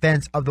final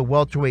defense of the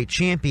welterweight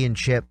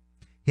championship,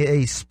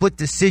 a split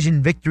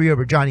decision victory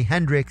over Johnny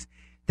Hendricks,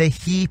 that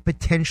he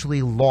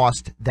potentially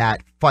lost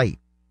that fight.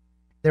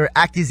 There were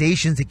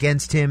accusations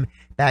against him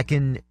back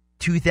in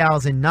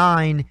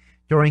 2009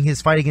 during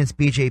his fight against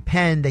BJ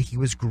Penn that he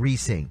was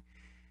greasing.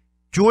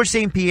 George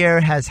St.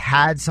 Pierre has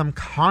had some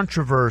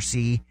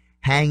controversy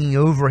hanging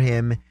over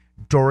him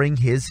during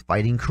his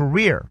fighting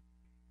career.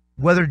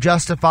 Whether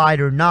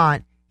justified or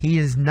not, he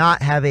does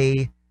not have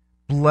a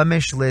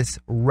blemishless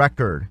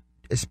record,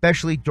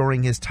 especially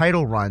during his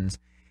title runs,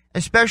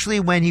 especially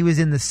when he was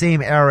in the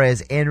same era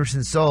as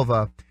Anderson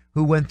Silva,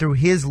 who went through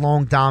his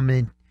long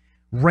dominant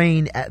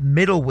reign at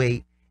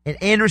middleweight.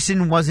 And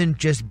Anderson wasn't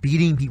just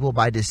beating people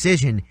by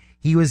decision.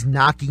 He was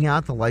knocking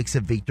out the likes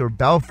of Victor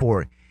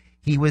Belfort.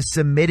 He was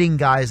submitting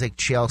guys like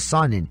Chael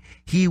Sonnen.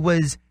 He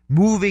was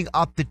moving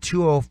up to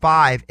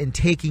 205 and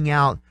taking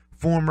out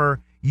former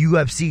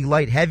UFC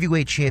light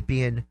heavyweight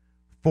champion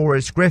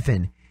Forrest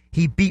Griffin.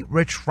 He beat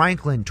Rich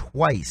Franklin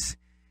twice.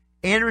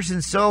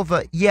 Anderson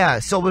Silva,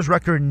 Silva's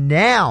record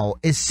now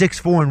is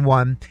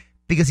 6-4-1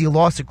 because he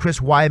lost to Chris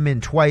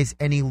Weidman twice,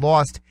 and he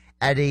lost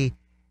at a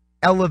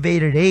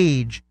elevated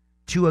age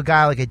to a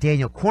guy like a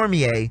Daniel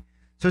Cormier.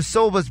 So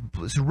Silva's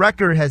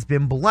record has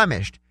been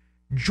blemished.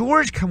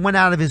 George went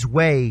out of his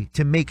way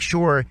to make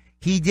sure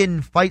he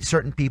didn't fight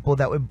certain people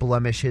that would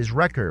blemish his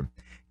record.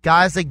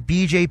 Guys like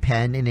BJ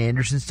Penn and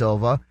Anderson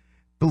Silva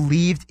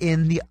believed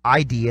in the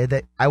idea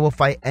that I will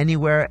fight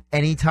anywhere,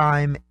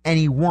 anytime,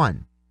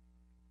 anyone.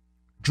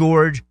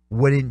 George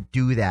wouldn't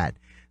do that.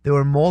 There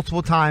were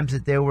multiple times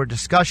that there were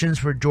discussions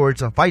for George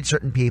to fight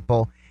certain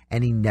people,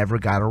 and he never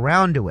got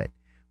around to it.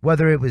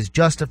 Whether it was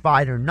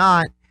justified or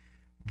not,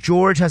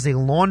 George has a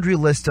laundry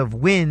list of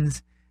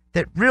wins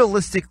that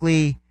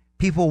realistically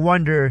people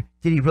wonder,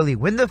 did he really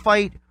win the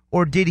fight,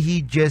 or did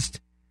he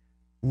just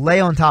lay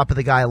on top of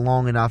the guy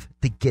long enough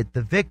to get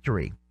the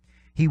victory?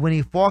 When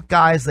he fought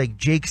guys like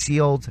Jake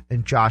Shield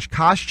and Josh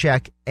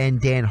Koscheck and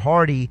Dan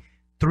Hardy,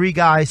 three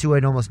guys who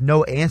had almost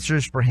no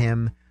answers for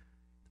him,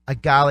 a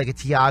guy like a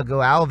Thiago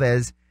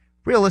Alves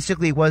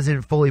realistically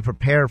wasn't fully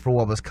prepared for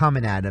what was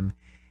coming at him,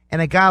 and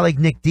a guy like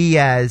Nick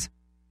Diaz,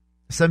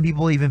 some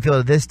people even feel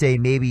to this day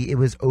maybe it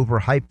was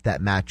overhyped,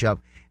 that matchup,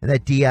 and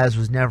that Diaz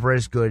was never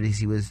as good as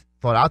he was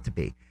thought out to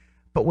be.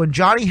 But when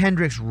Johnny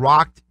Hendricks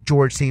rocked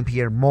George St.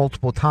 Pierre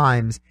multiple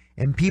times,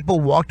 and people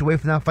walked away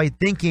from that fight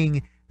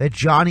thinking that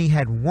Johnny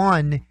had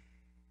won,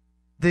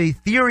 the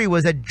theory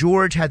was that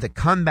George had to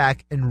come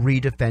back and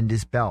redefend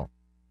his belt.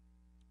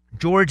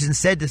 George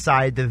instead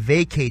decided to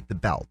vacate the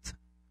belt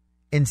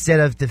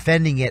instead of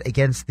defending it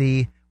against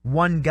the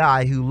one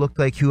guy who looked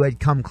like who had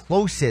come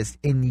closest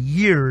in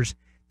years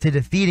to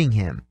defeating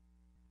him.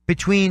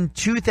 Between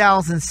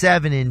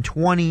 2007 and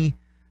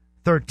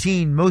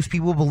 2013, most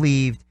people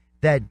believed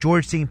that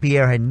George St.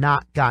 Pierre had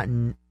not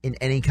gotten in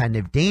any kind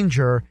of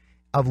danger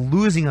of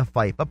losing a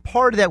fight, but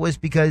part of that was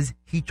because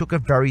he took a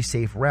very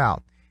safe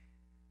route.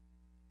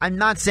 I'm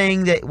not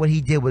saying that what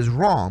he did was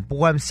wrong, but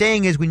what I'm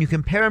saying is when you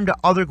compare him to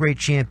other great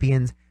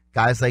champions,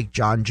 guys like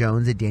John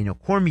Jones and Daniel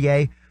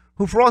Cormier,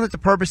 who for all intents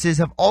and purposes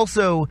have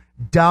also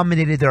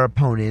dominated their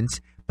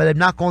opponents, but have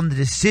not gone the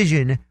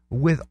decision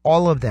with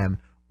all of them,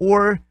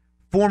 or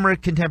former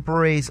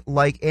contemporaries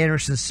like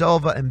Anderson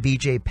Silva and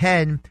BJ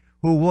Penn,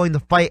 who are willing to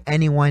fight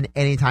anyone,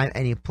 anytime,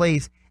 any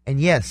place. And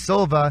yes,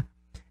 Silva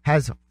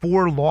has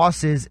 4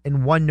 losses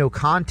and 1 no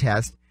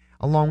contest,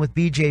 along with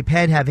BJ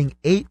Penn having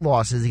 8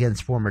 losses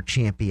against former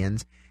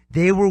champions.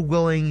 They were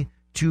willing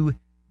to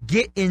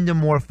get into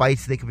more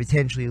fights they could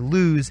potentially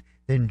lose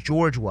than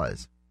George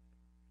was.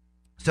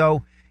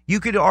 So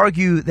you could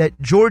argue that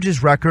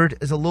George's record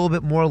is a little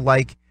bit more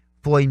like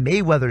Floyd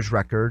Mayweather's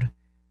record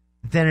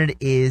than it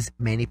is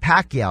Manny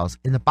Pacquiao's.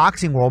 In the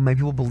boxing world, many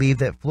people believe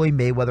that Floyd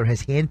Mayweather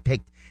has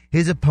handpicked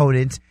his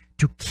opponents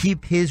to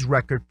keep his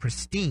record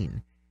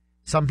pristine.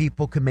 Some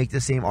people could make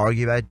the same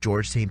argument about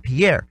George St.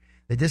 Pierre,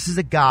 that this is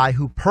a guy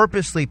who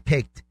purposely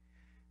picked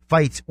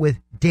fights with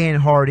Dan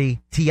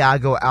Hardy,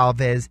 Thiago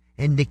Alves,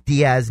 and Nick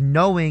Diaz,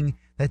 knowing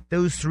that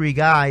those three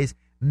guys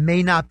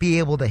may not be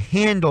able to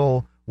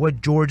handle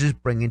what George is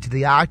bringing to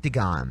the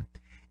octagon.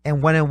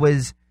 And when it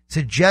was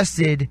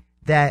suggested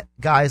that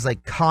guys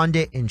like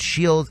Condit and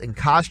Shields and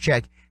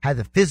Koscheck had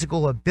the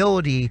physical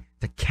ability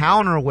to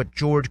counter what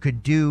George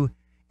could do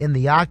in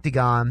the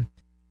octagon,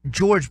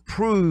 George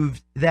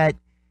proved that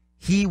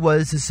he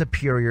was a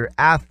superior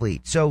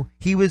athlete. So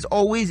he was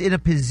always in a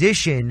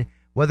position,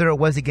 whether it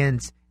was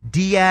against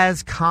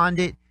Diaz,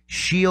 Condit,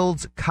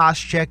 Shields,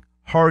 Koscheck,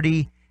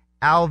 Hardy,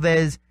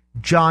 Alves,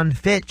 John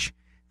Fitch,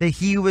 that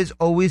he was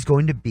always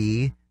going to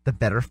be the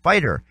better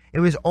fighter. It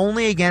was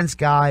only against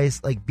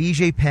guys like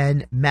BJ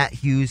Penn, Matt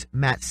Hughes,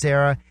 Matt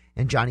Serra,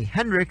 and Johnny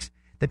Hendricks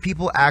that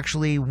people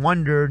actually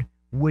wondered,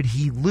 would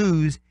he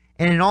lose?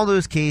 And in all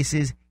those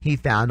cases, he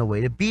found a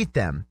way to beat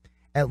them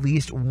at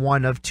least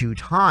one of two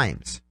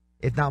times,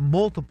 if not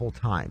multiple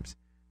times.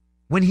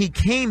 When he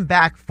came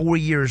back 4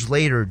 years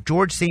later,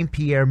 George St.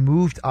 Pierre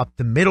moved up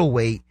to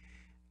middleweight,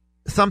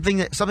 something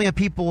that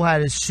people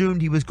had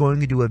assumed he was going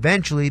to do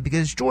eventually,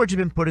 because George had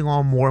been putting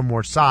on more and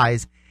more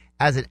size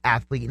as an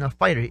athlete and a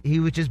fighter. He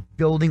was just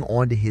building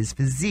onto his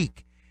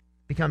physique,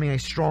 becoming a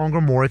stronger,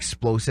 more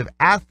explosive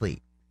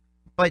athlete.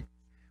 But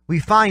we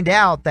find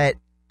out that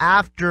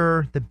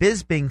after the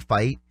Bisping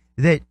fight,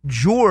 that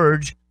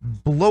George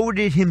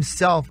bloated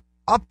himself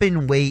up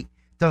in weight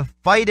to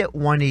fight at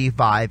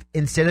 185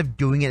 instead of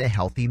doing it in a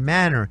healthy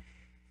manner.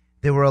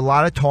 There were a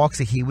lot of talks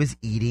that he was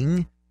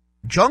eating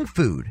junk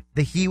food,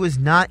 that he was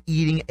not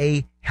eating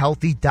a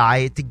healthy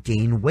diet to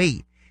gain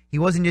weight. He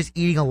wasn't just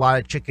eating a lot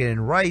of chicken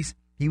and rice.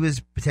 He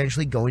was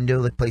potentially going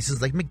to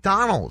places like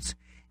McDonald's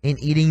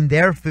and eating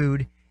their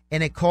food,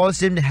 and it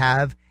caused him to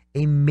have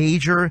a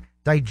major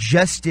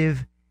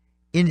digestive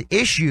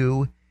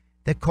issue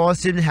that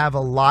caused him to have a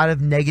lot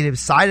of negative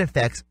side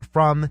effects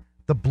from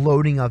the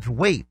bloating of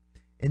weight.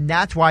 And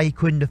that's why he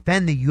couldn't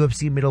defend the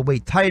UFC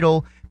middleweight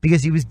title,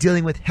 because he was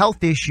dealing with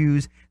health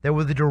issues that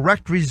were the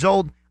direct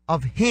result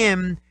of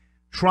him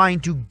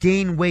trying to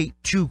gain weight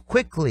too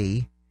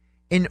quickly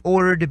in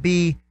order to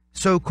be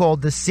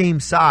so-called the same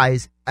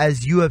size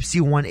as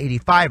UFC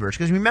 185ers.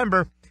 Because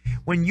remember,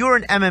 when you're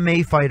an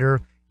MMA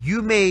fighter,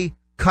 you may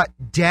cut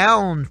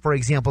down, for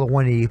example, to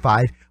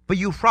 185, but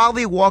you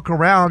probably walk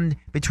around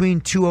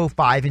between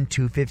 205 and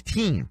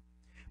 215.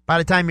 By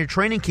the time your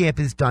training camp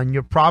is done,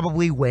 you're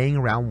probably weighing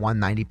around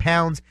 190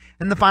 pounds,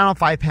 and the final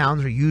 5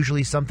 pounds are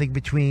usually something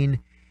between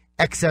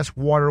excess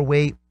water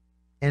weight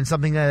and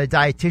something that a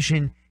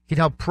dietitian can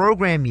help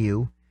program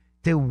you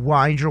to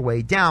wind your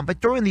way down.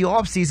 But during the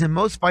off season,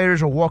 most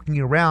fighters are walking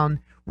around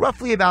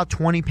roughly about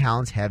 20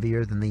 pounds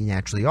heavier than they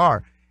naturally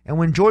are. And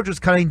when George was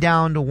cutting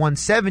down to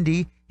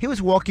 170, he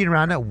was walking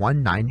around at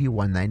 190,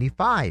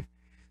 195.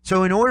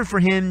 So in order for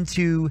him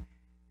to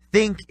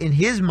think, in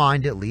his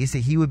mind at least, that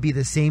he would be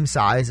the same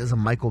size as a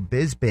Michael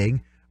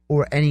Bisping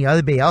or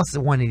anybody else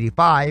at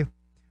 185,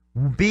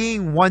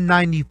 being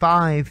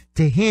 195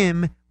 to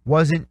him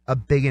wasn't a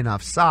big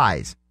enough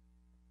size.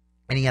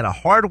 And he had a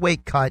hard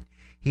weight cut.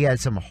 He had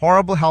some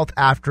horrible health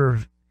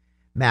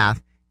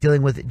aftermath,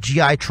 dealing with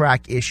GI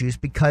tract issues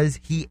because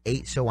he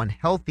ate so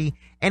unhealthy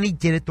and he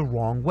did it the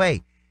wrong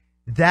way.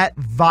 That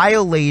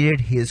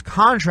violated his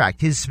contract.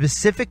 His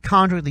specific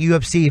contract with the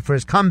UFC for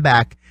his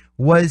comeback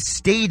was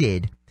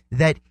stated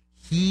that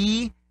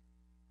he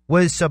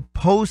was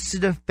supposed to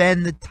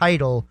defend the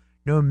title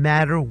no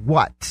matter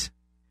what.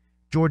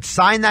 George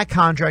signed that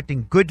contract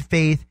in good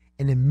faith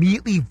and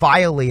immediately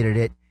violated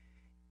it,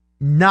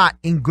 not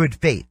in good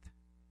faith.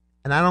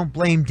 And I don't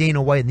blame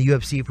Dana White and the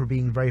UFC for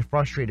being very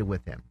frustrated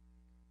with him.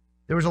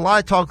 There was a lot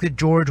of talk that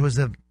George was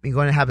going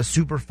to have a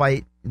super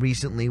fight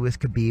recently with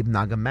Khabib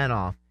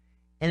Nurmagomedov.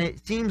 And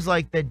it seems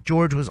like that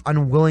George was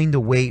unwilling to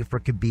wait for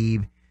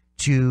Khabib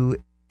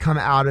to come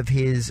out of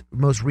his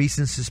most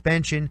recent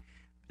suspension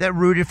that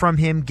rooted from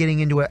him getting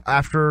into an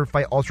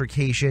after-fight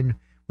altercation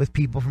with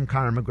people from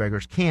Conor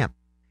McGregor's camp.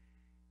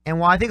 And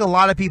while I think a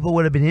lot of people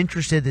would have been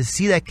interested to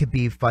see that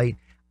Khabib fight,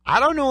 I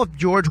don't know if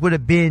George would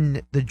have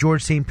been the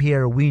George St.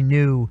 Pierre we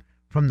knew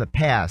from the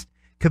past.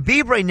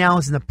 Khabib right now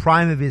is in the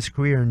prime of his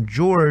career, and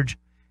George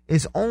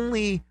is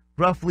only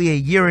roughly a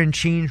year and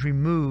change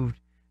removed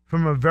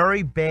from a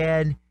very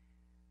bad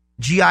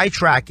GI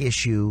tract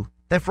issue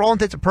that for all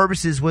intents and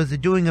purposes was the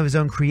doing of his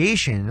own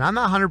creation. And I'm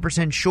not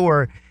 100%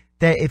 sure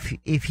that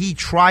if he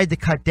tried to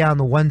cut down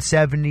the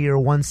 170 or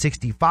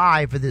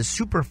 165 for this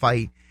super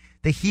fight,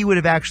 that he would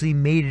have actually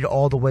made it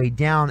all the way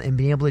down and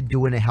been able to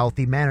do it in a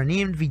healthy manner. And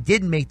even if he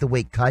didn't make the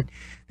weight cut,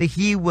 that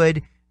he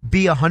would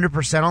be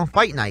 100% on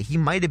fight night. He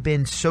might have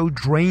been so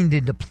drained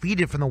and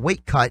depleted from the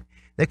weight cut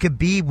that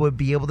Khabib would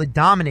be able to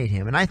dominate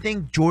him. And I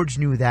think George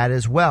knew that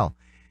as well.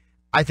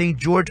 I think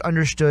George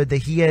understood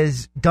that he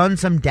has done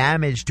some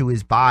damage to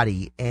his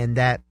body and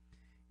that,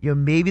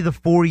 maybe the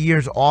 4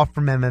 years off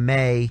from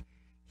MMA,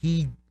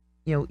 he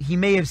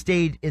may have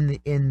stayed in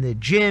the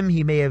gym.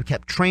 He may have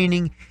kept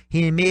training.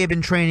 He may have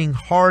been training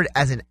hard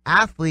as an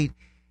athlete.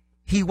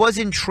 He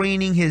wasn't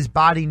training his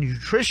body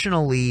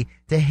nutritionally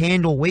to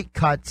handle weight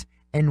cuts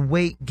and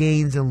weight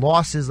gains and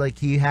losses like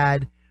he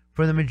had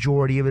for the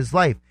majority of his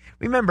life.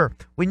 Remember,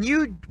 when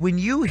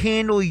you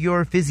handle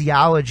your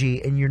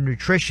physiology and your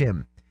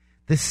nutrition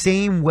the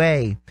same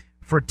way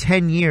for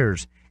 10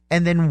 years,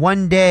 and then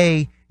one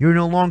day you're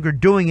no longer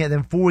doing it,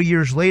 then 4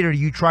 years later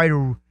you try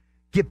to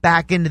get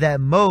back into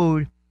that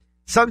mode,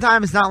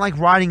 sometimes it's not like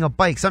riding a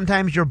bike.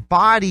 Sometimes your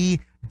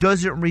body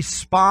doesn't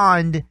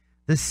respond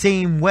the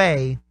same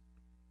way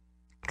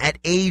at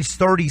age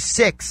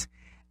 36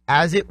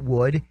 as it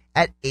would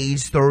at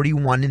age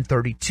 31 and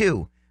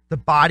 32. The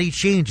body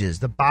changes,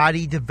 the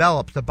body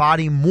develops, the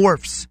body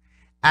morphs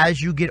as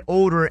you get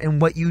older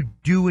and what you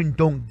do and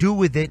don't do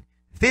with it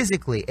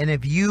physically. And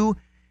if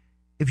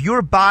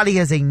your body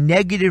has a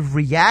negative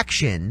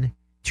reaction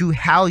to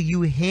how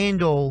you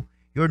handle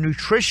your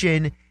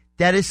nutrition,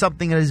 that is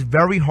something that is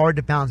very hard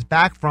to bounce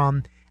back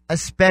from,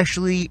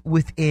 especially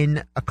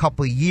within a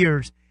couple of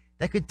years.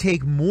 That could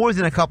take more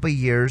than a couple of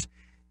years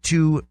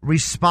to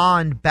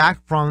respond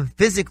back from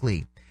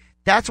physically.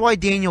 That's why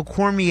Daniel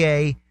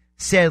Cormier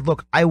said,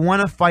 look, I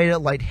want to fight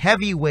at light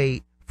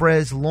heavyweight for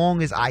as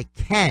long as I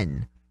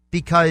can,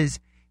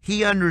 because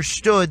he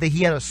understood that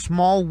he had a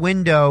small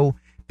window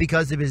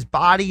because of his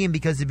body and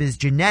because of his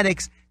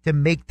genetics to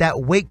make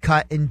that weight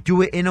cut and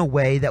do it in a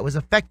way that was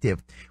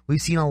effective. We've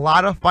seen a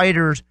lot of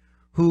fighters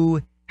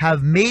who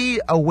have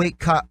made a weight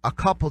cut a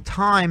couple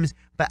times,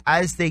 but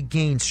as they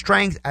gain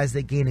strength, as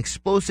they gain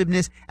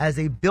explosiveness, as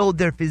they build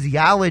their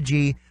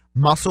physiology,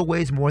 muscle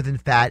weighs more than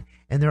fat,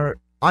 and they're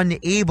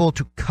unable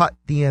to cut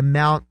the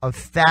amount of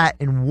fat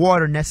and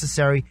water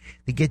necessary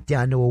to get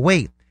down to a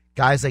weight.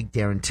 Guys like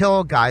Darren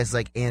Till, guys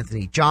like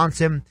Anthony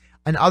Johnson,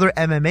 and other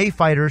MMA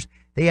fighters,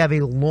 they have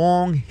a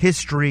long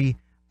history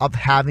of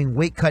having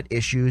weight cut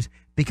issues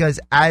because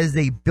as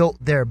they built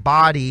their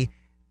body,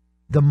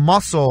 the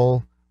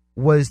muscle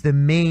was the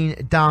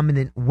main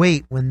dominant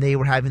weight when they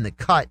were having the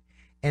cut.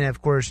 And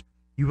of course,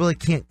 you really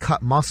can't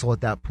cut muscle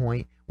at that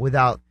point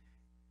without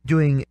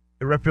doing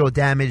irreparable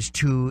damage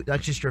to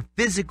not just your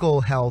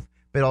physical health,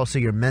 but also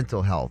your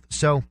mental health.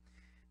 So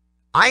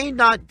I'm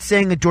not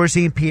saying that George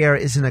St. Pierre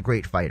isn't a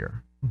great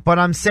fighter, but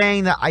I'm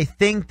saying that I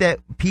think that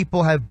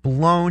people have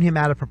blown him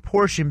out of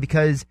proportion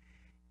because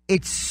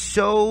it's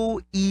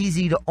so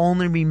easy to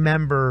only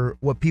remember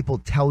what people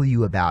tell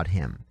you about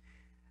him.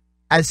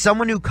 As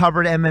someone who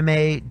covered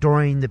MMA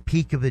during the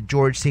peak of the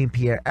George St.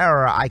 Pierre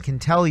era, I can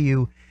tell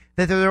you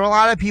that there were a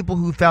lot of people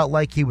who felt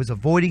like he was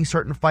avoiding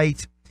certain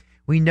fights.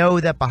 We know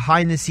that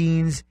behind the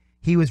scenes,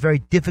 he was very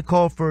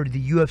difficult for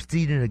the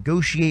UFC to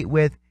negotiate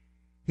with.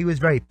 He was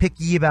very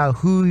picky about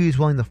who he was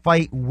willing to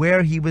fight,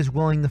 where he was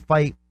willing to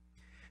fight.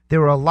 There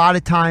were a lot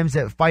of times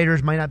that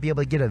fighters might not be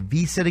able to get a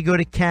visa to go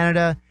to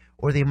Canada,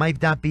 or they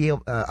might not be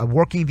able, a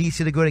working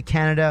visa to go to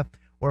Canada,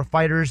 or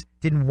fighters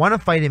didn't want to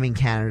fight him in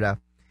Canada,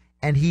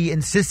 and he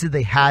insisted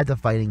they had to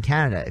fight in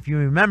Canada. If you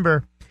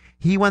remember,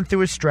 he went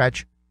through a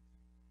stretch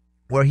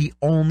where he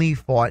only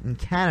fought in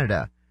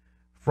Canada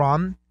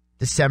from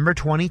December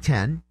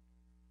 2010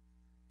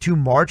 to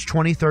March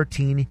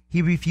 2013.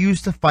 He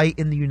refused to fight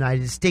in the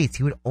United States.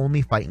 He would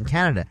only fight in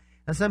Canada.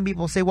 Now, some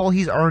people say, well,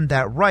 he's earned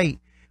that right.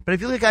 But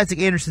if you look at guys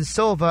like Anderson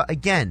Silva,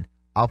 again,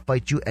 I'll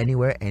fight you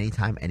anywhere,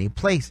 anytime, any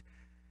place.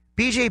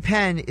 BJ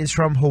Penn is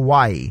from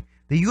Hawaii.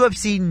 The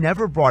UFC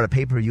never brought a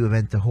pay-per-view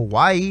event to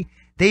Hawaii.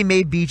 They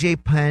made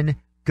BJ Penn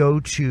go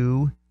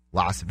to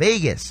Las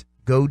Vegas,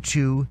 go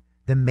to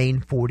the main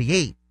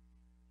 48.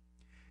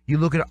 You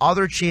look at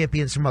other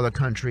champions from other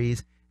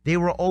countries, they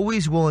were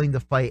always willing to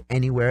fight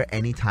anywhere,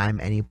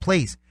 anytime, any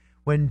place.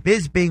 When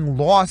Bisping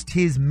lost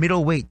his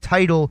middleweight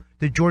title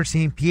to George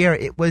St. Pierre,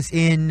 it was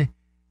in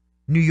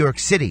New York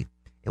City.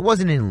 It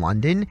wasn't in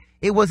London.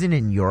 It wasn't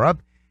in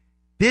Europe.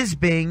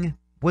 Bisping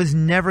was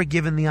never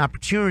given the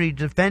opportunity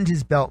to defend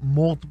his belt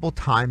multiple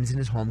times in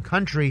his home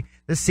country,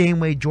 the same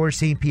way George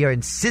St. Pierre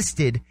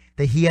insisted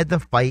that he had to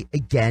fight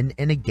again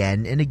and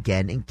again and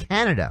again in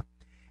Canada.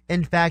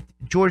 In fact,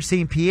 George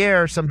St.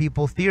 Pierre, some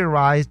people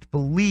theorized,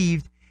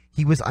 believed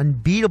he was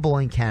unbeatable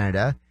in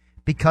Canada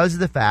because of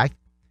the fact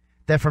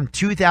that from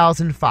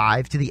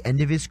 2005 to the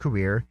end of his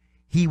career,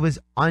 he was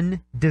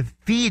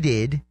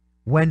undefeated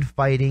when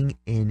fighting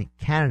in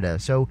Canada.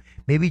 So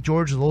maybe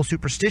George is a little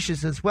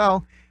superstitious as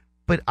well,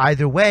 but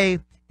either way,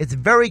 it's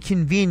very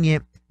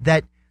convenient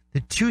that the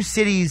two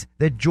cities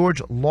that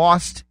George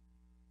lost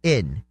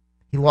in,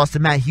 he lost to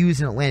Matt Hughes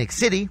in Atlantic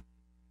City,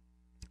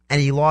 and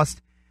he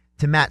lost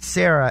to Matt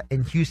Serra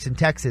in Houston,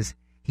 Texas.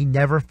 He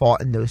never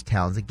fought in those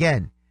towns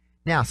again.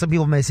 Now, some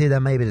people may say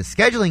that may be a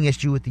scheduling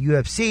issue with the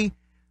UFC,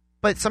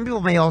 but some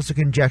people may also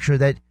conjecture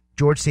that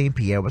George St.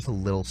 Pierre was a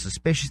little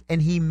suspicious,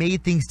 and he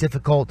made things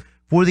difficult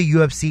for the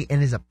UFC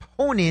and his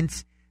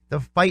opponents to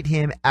fight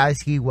him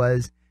as he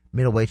was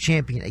middleweight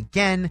champion.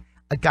 Again,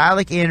 a guy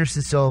like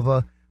Anderson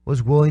Silva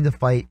was willing to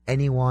fight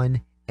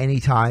anyone,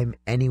 anytime,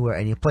 anywhere,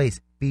 any place.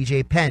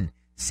 BJ Penn,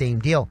 same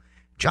deal.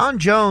 John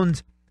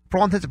Jones, for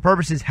all intents and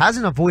purposes,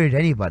 hasn't avoided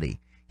anybody.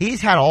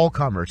 He's had all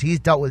comers. He's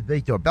dealt with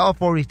Victor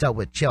Belfort. He's dealt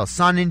with Chael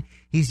Sonnen.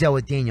 He's dealt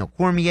with Daniel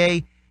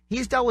Cormier.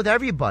 He's dealt with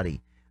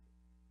everybody.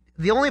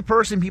 The only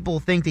person people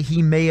think that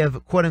he may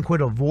have,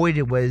 quote-unquote,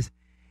 avoided was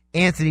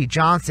Anthony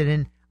Johnson.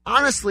 And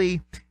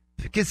honestly,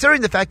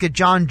 considering the fact that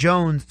John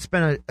Jones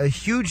spent a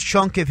huge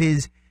chunk of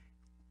his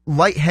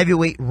light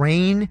heavyweight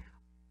reign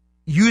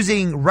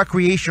using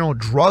recreational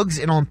drugs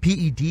and on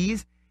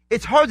PEDs,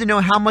 it's hard to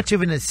know how much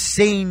of an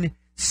insane,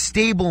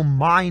 stable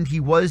mind he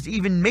was to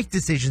even make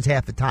decisions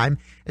half the time,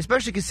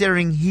 especially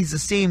considering he's the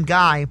same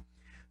guy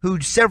who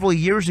several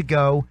years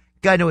ago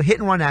got into a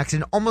hit-and-run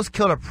accident, almost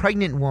killed a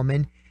pregnant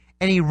woman,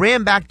 and he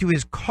ran back to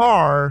his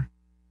car,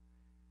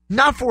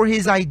 not for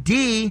his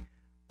ID,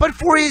 but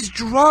for his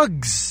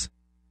drugs.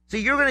 So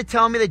you're going to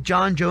tell me that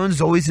John Jones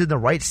is always in the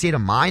right state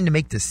of mind to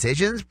make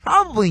decisions?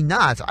 Probably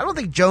not. So I don't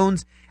think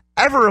Jones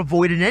ever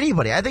avoided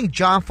anybody. I think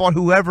John fought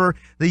whoever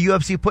the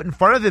UFC put in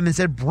front of him and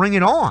said, bring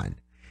it on.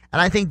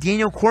 And I think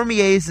Daniel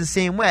Cormier is the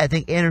same way. I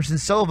think Anderson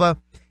Silva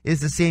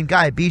is the same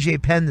guy.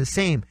 BJ Penn the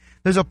same.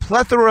 There's a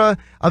plethora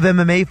of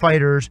MMA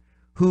fighters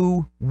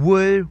who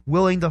were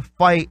willing to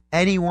fight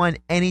anyone,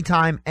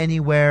 anytime,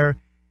 anywhere.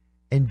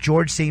 And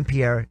George St.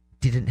 Pierre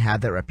didn't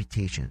have that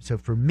reputation. So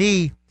for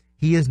me,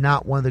 he is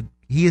not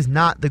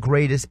the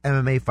greatest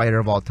MMA fighter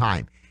of all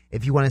time.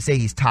 If you want to say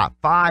he's top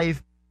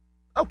 5,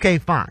 okay,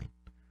 fine.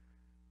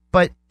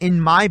 But in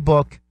my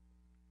book,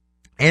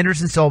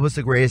 Anderson Silva is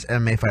the greatest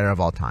MMA fighter of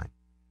all time.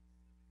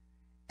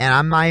 And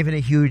I'm not even a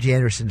huge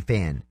Anderson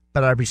fan,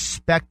 but I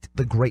respect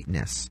the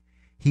greatness.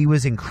 He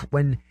was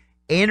when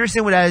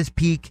Anderson was at his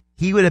peak,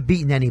 he would have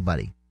beaten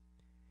anybody.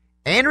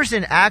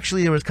 Anderson,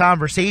 actually, there was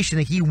conversation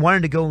that he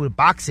wanted to go into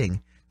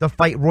boxing to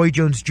fight Roy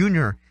Jones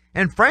Jr.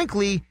 And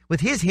frankly, with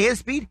his hand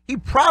speed, he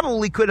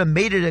probably could have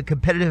made it a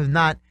competitive,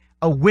 not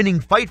a winning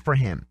fight for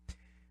him.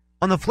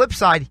 On the flip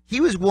side, he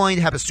was willing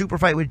to have a super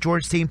fight with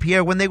George St.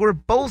 Pierre when they were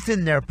both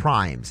in their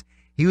primes.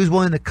 He was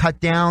willing to cut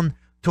down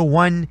to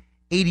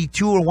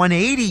 182 or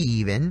 180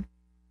 even,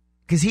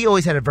 because he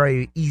always had a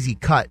very easy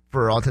cut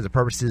for all intents and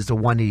purposes to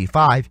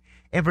 185.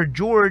 And for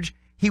George,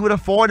 he would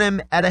have fought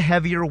him at a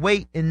heavier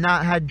weight and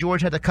not had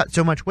George had to cut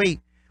so much weight.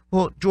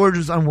 Well, George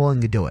was unwilling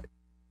to do it.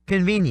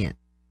 Convenient.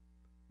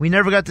 We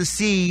never got to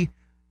see,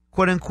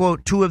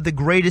 quote-unquote, 2 of the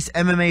greatest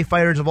MMA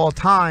fighters of all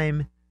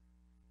time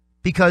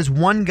because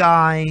one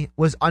guy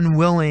was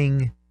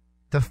unwilling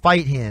to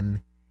fight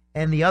him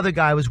and the other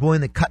guy was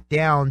willing to cut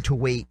down to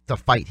weight to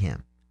fight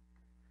him.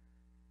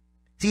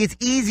 See, it's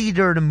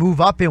easier to move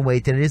up in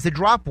weight than it is to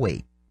drop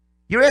weight.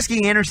 You're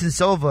asking Anderson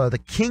Silva, the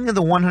king of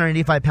the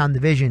 185-pound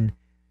division,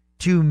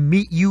 to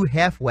meet you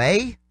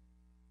halfway,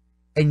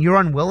 and you're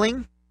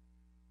unwilling?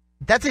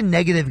 That's a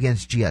negative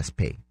against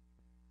GSP.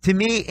 To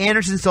me,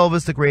 Anderson Silva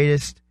is the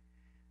greatest.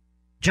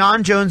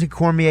 John Jones and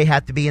Cormier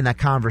have to be in that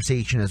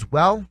conversation as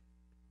well.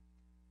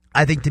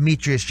 I think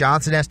Demetrius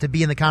Johnson has to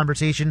be in the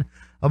conversation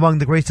among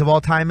the greats of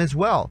all time as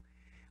well.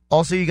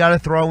 Also, you got to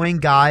throw in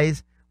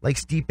guys like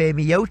Stipe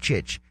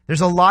Miocic. There's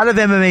a lot of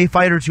MMA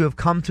fighters who have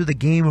come through the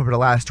game over the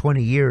last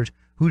 20 years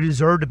who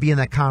deserve to be in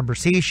that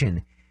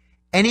conversation.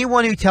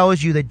 Anyone who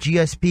tells you that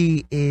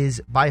GSP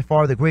is by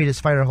far the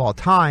greatest fighter of all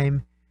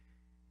time,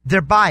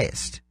 they're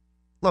biased.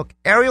 Look,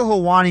 Ariel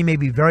Helwani may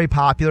be very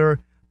popular,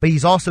 but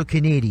he's also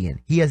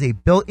Canadian. He has a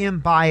built-in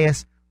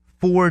bias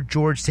for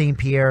George St.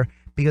 Pierre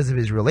because of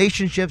his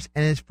relationships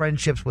and his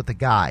friendships with the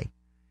guy.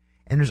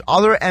 And there's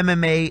other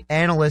MMA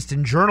analysts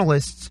and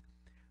journalists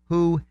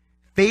who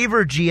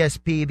favor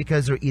GSP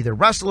because they're either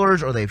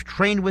wrestlers or they've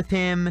trained with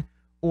him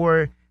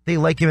or they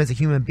like him as a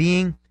human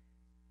being.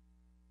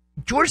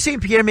 George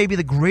St. Pierre may be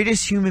the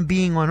greatest human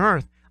being on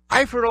earth.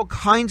 I've heard all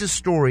kinds of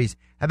stories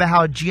about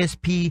how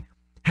GSP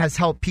has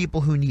helped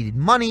people who needed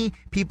money,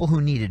 people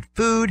who needed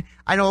food.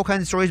 I know all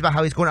kinds of stories about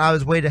how he's going out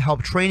of his way to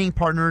help training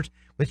partners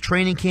with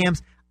training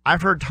camps.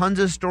 I've heard tons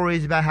of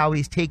stories about how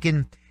he's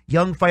taken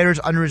young fighters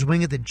under his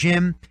wing at the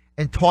gym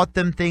and taught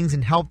them things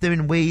and helped them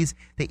in ways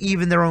that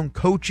even their own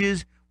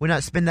coaches would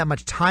not spend that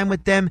much time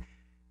with them.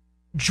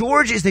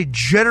 George is a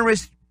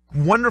generous,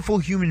 wonderful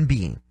human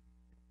being.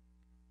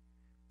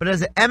 But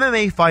as an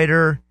MMA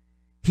fighter,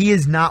 he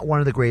is not one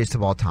of the greatest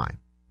of all time.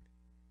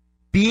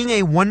 Being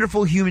a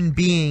wonderful human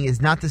being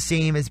is not the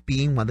same as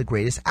being one of the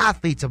greatest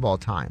athletes of all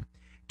time.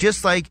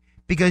 Just like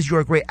because you're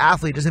a great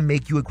athlete doesn't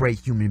make you a great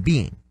human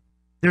being.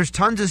 There's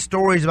tons of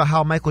stories about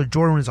how Michael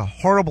Jordan is a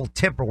horrible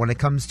tipper when it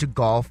comes to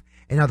golf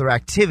and other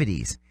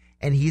activities.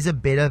 And he's a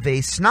bit of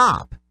a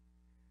snob.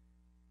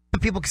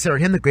 But people consider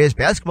him the greatest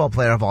basketball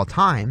player of all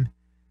time.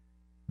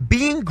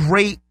 Being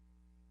great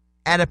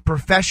at a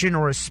profession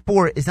or a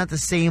sport is not the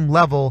same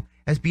level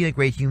as being a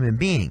great human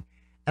being.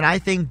 And I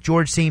think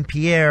George St.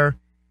 Pierre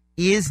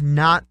is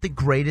not the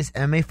greatest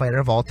MMA fighter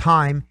of all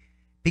time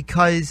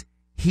because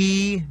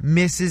he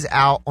misses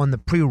out on the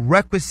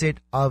prerequisite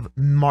of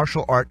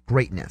martial art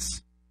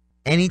greatness.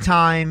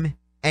 Anytime,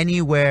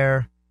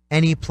 anywhere,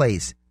 any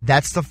place.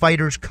 That's the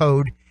fighter's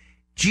code.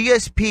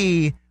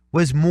 GSP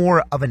was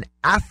more of an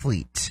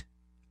athlete,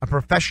 a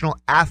professional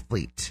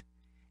athlete,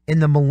 in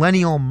the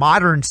millennial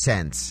modern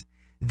sense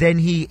than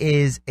he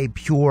is a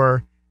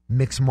pure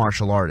mixed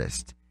martial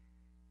artist.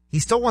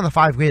 He's still one of the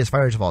 5 greatest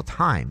fighters of all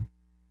time.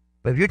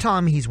 But if you're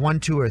telling me he's 1,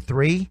 2, or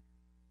 3,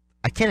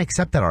 I can't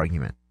accept that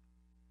argument.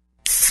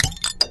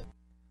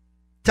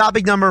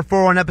 Topic number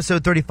 4 on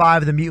episode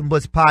 35 of the Mutant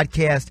Blitz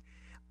Podcast.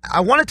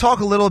 I want to talk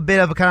a little bit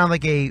of a kind of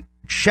like a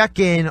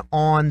check-in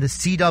on the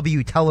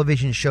CW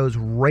television show's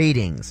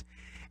ratings.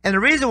 And the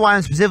reason why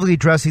I'm specifically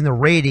addressing the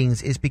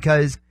ratings is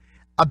because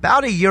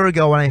about a year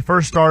ago when I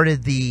first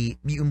started the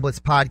Mutant Blitz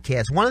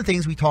Podcast, one of the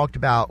things we talked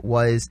about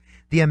was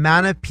the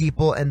amount of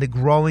people and the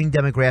growing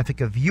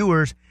demographic of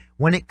viewers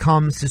when it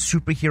comes to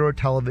superhero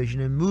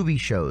television and movie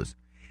shows.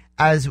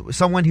 As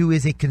someone who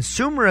is a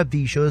consumer of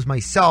these shows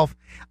myself,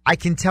 I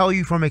can tell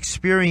you from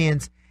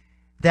experience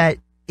that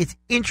it's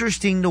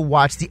interesting to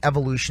watch the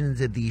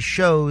evolutions of these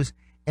shows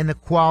and the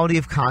quality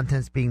of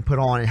contents being put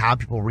on and how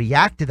people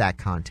react to that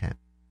content.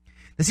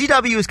 The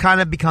CW has kind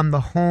of become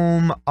the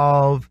home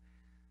of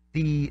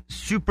the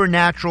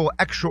supernatural,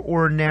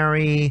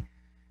 extraordinary,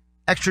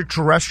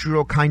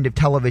 extraterrestrial kind of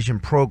television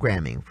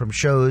programming, from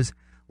shows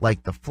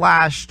like The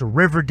Flash to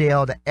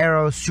Riverdale to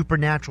Arrow,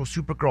 Supernatural,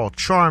 Supergirl,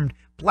 Charmed,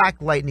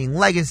 Black Lightning,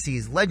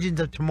 Legacies,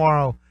 Legends of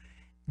Tomorrow,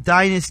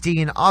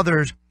 Dynasty, and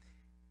others.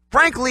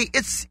 Frankly,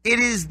 it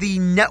is the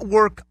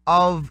network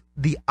of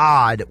the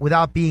odd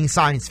without being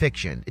science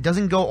fiction. It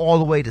doesn't go all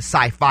the way to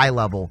sci-fi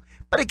level,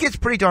 but it gets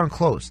pretty darn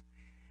close.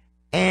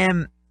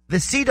 And the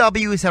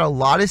CW has had a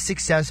lot of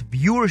success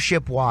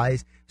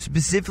viewership-wise,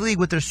 specifically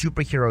with their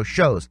superhero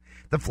shows.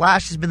 The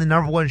Flash has been the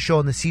 #1 show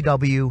on the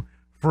CW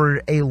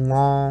for a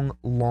long,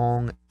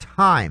 long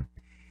time.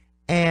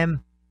 And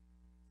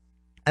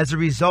as a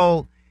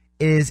result,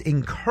 it has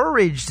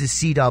encouraged the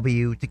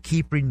CW to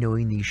keep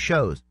renewing these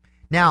shows.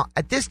 Now,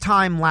 at this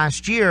time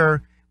last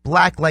year,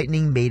 Black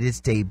Lightning made its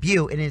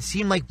debut, and it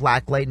seemed like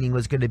Black Lightning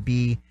was going to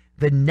be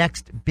the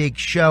next big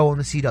show on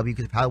the CW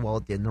because of how well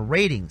it did in the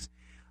ratings.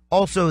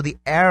 Also, the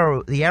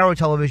Arrow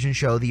television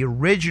show, the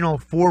original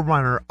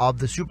forerunner of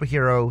the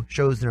superhero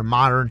shows in their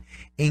modern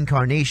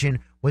incarnation,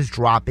 was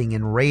dropping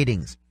in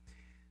ratings.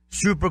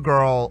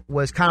 Supergirl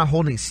was kind of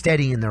holding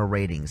steady in their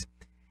ratings.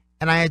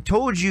 And I had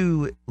told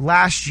you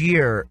last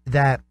year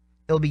that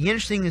it'll be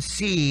interesting to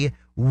see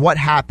what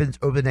happens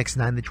over the next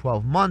 9 to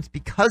 12 months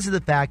because of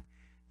the fact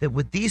that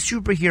with these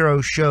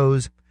superhero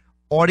shows,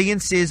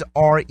 audiences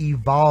are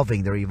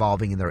evolving. They're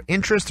evolving in their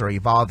interests. They're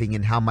evolving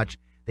in how much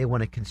they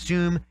want to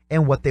consume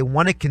and what they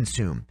want to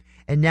consume.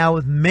 And now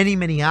with many,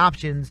 many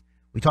options,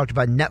 we talked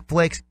about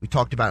Netflix. We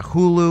talked about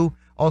Hulu.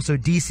 Also,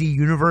 DC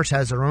Universe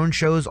has their own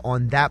shows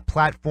on that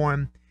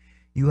platform.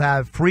 You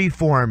have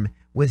Freeform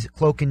with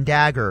Cloak and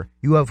Dagger.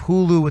 You have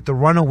Hulu with The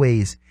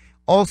Runaways.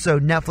 Also,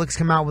 Netflix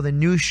come out with a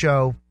new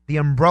show, The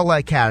Umbrella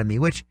Academy,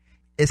 which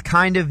is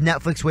kind of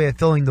Netflix's way of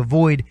filling the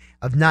void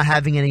of not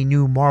having any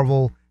new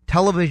Marvel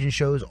television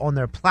shows on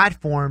their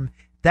platform.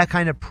 That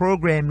kind of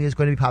programming is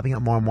going to be popping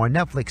up more and more on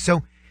Netflix.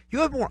 So you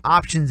have more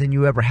options than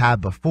you ever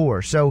had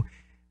before. So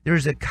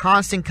there's a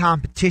constant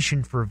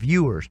competition for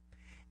viewers.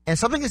 And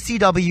something that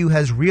CW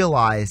has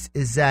realized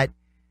is that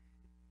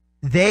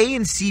they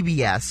and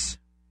CBS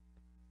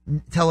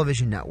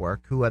television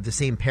network, who have the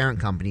same parent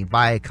company,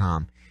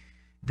 Viacom,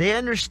 they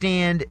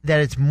understand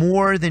that it's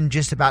more than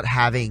just about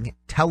having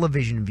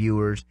television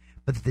viewers,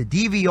 but that the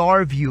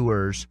DVR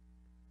viewers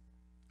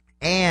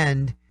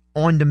and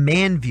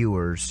on-demand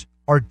viewers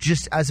are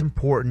just as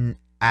important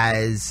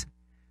as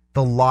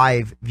the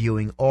live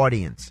viewing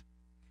audience.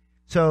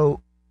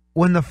 So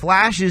when The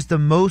Flash is the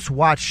most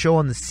watched show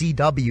on the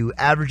CW,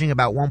 averaging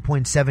about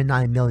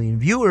 1.79 million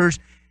viewers,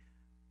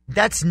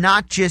 that's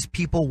not just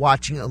people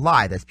watching it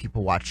live. That's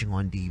people watching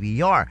on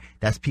DVR.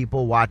 That's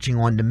people watching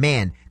on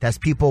demand. That's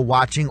people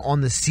watching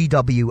on the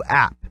CW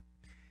app.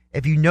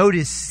 If you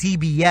notice,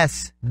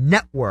 CBS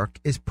Network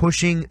is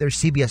pushing their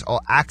CBS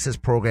All Access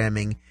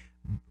programming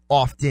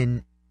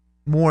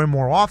more and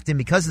more often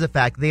because of the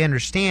fact they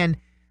understand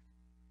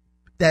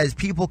that as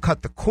people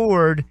cut the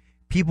cord,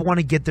 people want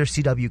to get their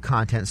CW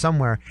content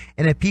somewhere.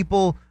 And if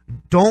people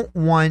don't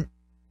want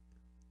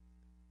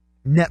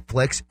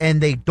Netflix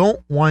and they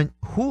don't want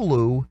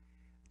Hulu,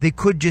 they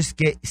could just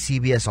get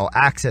CBS All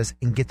Access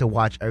and get to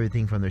watch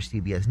everything from their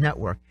CBS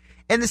network.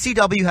 And the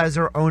CW has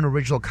their own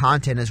original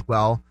content as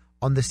well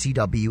on the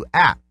CW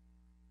app.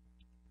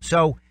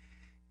 So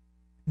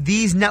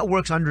these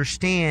networks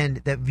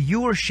understand that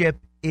viewership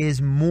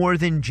is more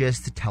than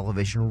just the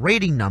television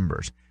rating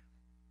numbers.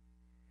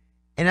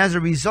 And as a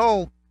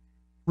result,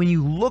 when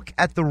you look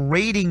at the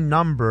rating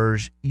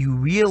numbers, you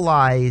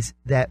realize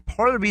that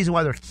part of the reason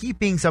why they're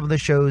keeping some of the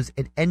shows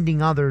and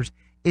ending others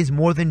is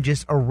more than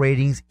just a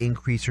ratings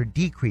increase or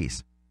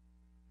decrease.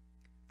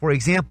 For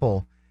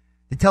example,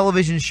 the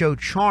television show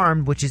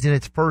Charmed, which is in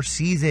its first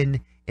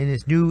season in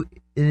its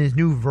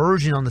new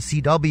version on the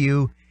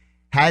CW,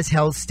 has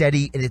held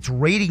steady in its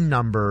rating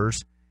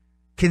numbers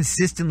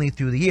consistently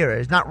through the year.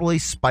 It's not really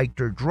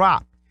spiked or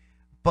dropped,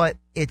 but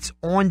its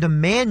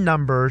on-demand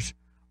numbers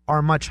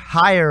are much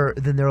higher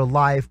than their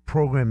live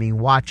programming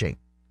watching.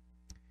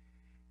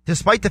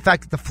 Despite the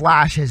fact that The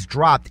Flash has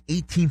dropped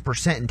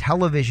 18% in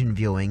television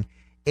viewing,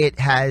 it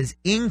has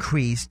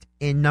increased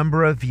in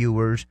number of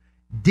viewers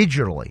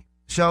digitally.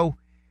 So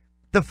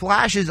The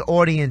Flash's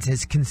audience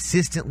has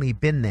consistently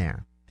been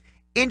there.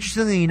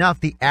 Interestingly enough,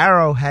 The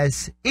Arrow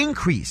has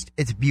increased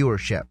its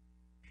viewership.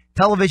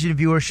 Television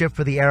viewership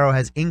for The Arrow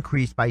has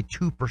increased by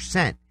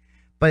 2%,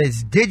 but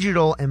its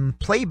digital and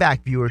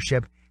playback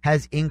viewership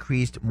has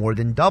increased more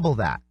than double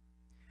that.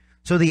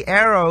 So The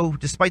Arrow,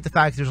 despite the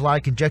fact there's a lot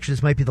of conjecture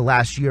this might be the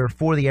last year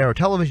for the Arrow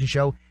television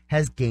show,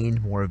 has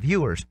gained more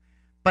viewers.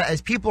 But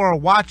as people are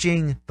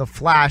watching The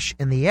Flash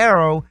and The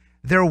Arrow,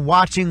 they're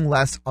watching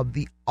less of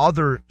the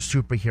other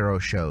superhero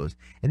shows.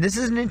 And this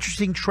is an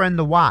interesting trend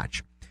to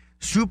watch.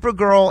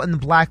 Supergirl and the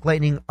Black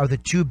Lightning are the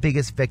two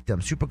biggest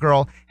victims.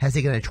 Supergirl has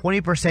taken a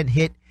 20%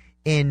 hit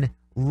in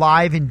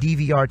live and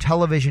DVR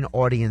television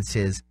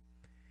audiences.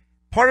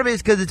 Part of it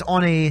is because it's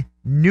on a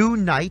new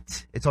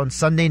night. It's on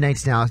Sunday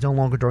nights now. It's no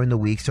longer during the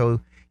week. So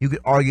you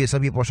could argue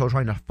some people are still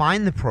trying to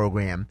find the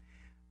program.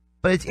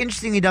 But it's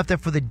interesting enough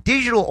that for the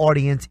digital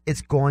audience,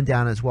 it's gone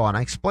down as well. And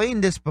I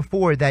explained this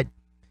before, that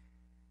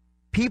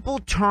people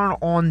turn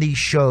on these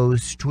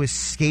shows to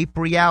escape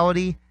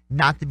reality,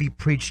 not to be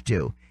preached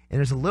to. And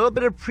there's a little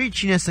bit of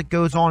preachiness that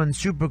goes on in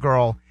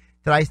Supergirl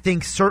that I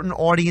think certain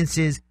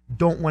audiences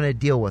don't want to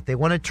deal with. They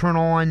want to turn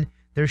on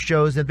their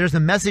shows. If there's a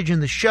message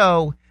in the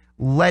show,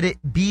 let it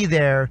be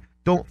there.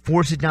 Don't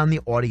force it down the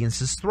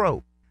audience's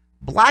throat.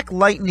 Black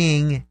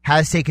Lightning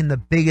has taken the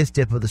biggest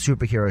dip of the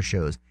superhero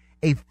shows.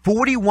 A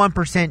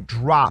 41%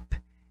 drop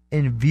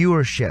in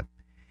viewership.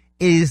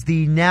 It is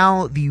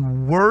now the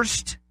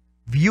worst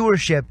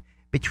viewership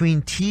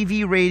between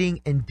TV rating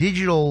and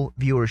digital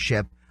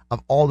viewership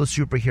of all the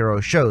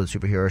superhero shows.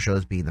 Superhero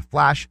shows being The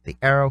Flash, The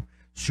Arrow,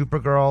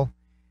 Supergirl,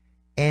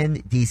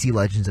 and DC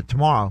Legends of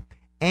Tomorrow.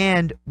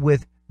 And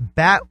with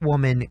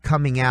Batwoman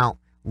coming out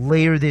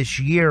later this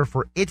year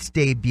for its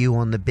debut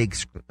on the big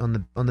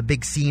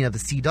scene of the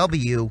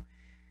CW,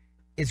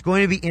 it's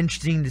going to be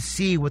interesting to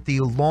see what the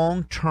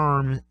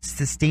long-term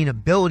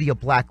sustainability of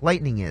Black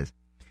Lightning is.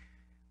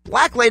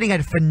 Black Lightning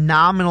had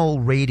phenomenal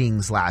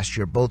ratings last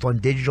year, both on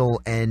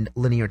digital and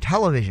linear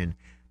television.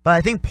 But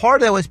I think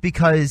part of that was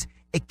because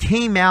it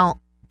came out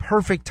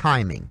perfect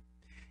timing.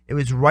 It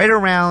was right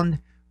around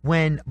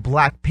when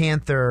Black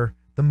Panther,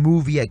 the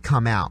movie, had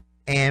come out.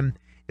 And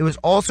it was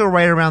also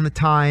right around the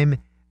time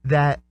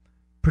that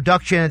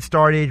production had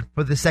started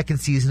for the second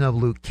season of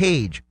Luke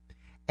Cage.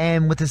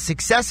 And with the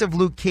success of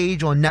Luke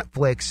Cage on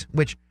Netflix,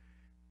 which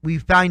we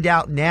find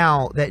out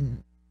now that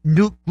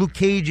Luke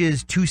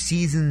Cage's 2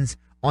 seasons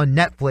on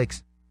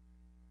Netflix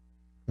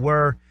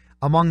were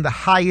among the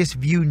highest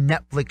viewed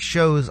Netflix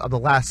shows of the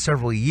last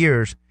several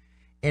years.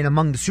 And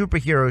among the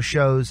superhero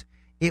shows,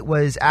 it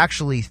was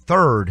actually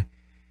third.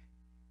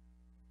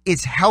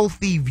 Its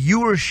healthy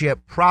viewership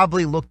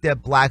probably looked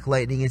at Black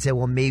Lightning and said,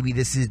 well, maybe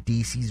this is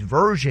DC's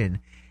version.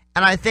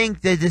 And I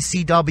think that the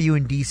CW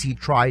and DC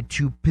tried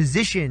to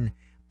position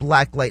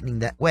Black Lightning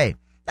that way.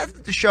 Not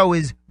that the show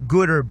is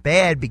good or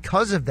bad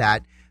because of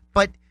that,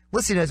 but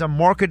listen, as a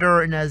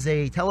marketer and as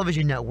a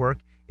television network,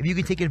 if you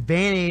can take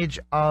advantage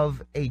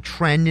of a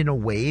trend and a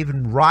wave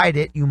and ride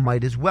it, you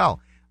might as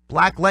well.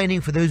 Black Lightning,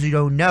 for those who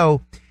don't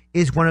know,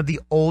 is one of the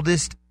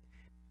oldest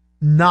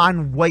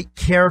non-white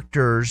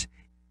characters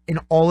in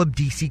all of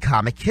DC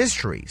comic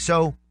history.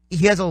 So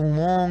he has a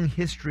long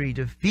history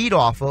to feed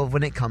off of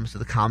when it comes to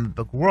the comic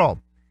book world.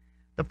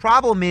 The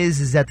problem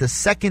is that the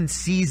second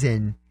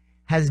season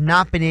has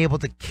not been able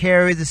to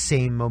carry the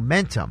same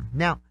momentum.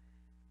 Now,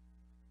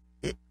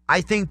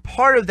 I think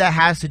part of that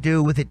has to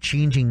do with it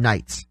changing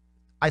nights.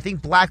 I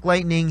think Black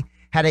Lightning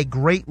had a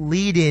great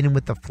lead-in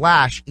with The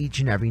Flash each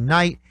and every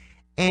night.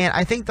 And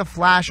I think the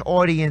Flash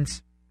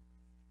audience,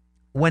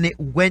 when it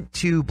went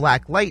to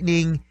Black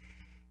Lightning,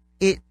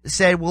 it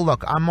said, well,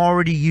 look, I'm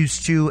already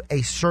used to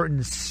a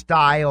certain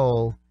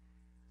style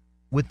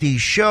with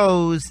these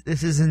shows.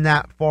 This isn't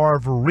that far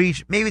of a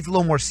reach. Maybe it's a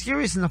little more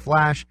serious than The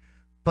Flash,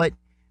 but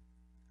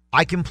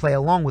I can play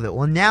along with it.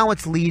 Well, now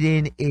its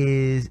lead-in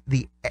is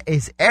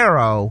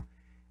Arrow,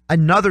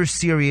 another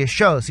serious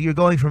show. So you're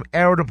going from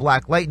Arrow to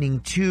Black Lightning,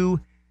 two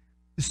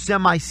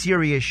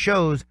semi-serious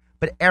shows,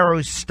 but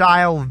Arrow's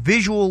style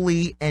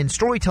visually and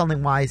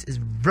storytelling-wise is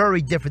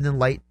very different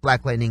than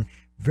Black Lightning,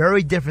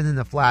 very different than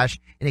The Flash,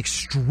 and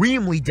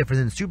extremely different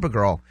than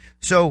Supergirl.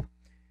 So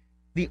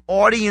the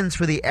audience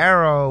for the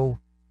Arrow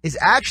is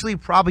actually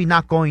probably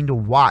not going to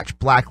watch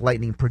Black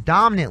Lightning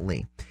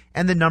predominantly,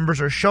 and the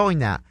numbers are showing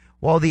that.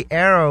 While the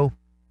Arrow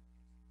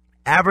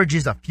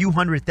averages a few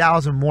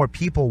 100,000 more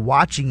people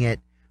watching it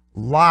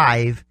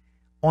live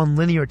on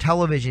linear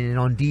television and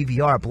on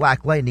DVR,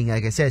 Black Lightning,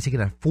 like I said, is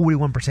taking a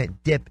 41%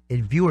 dip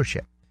in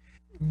viewership.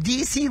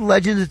 DC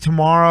Legends of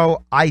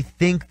Tomorrow, I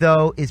think,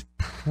 though, is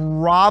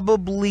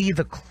probably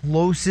the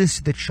closest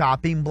to the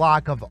chopping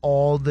block of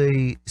all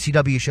the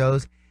CW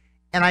shows.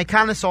 And I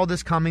kind of saw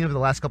this coming over the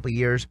last couple of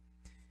years.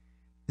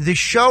 The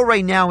show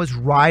right now is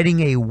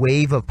riding a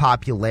wave of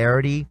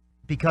popularity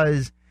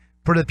because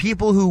for the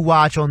people who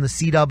watch on the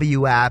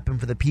CW app and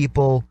for the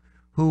people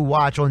who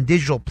watch on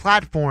digital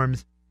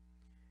platforms,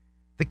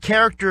 the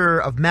character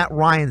of Matt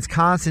Ryan's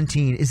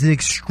Constantine is an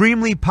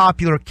extremely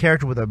popular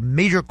character with a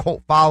major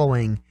cult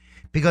following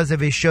because of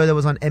his show that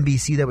was on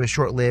NBC that was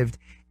short-lived,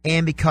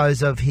 and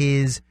because of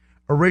his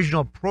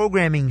original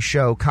programming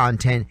show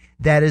content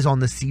that is on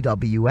the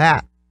CW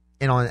app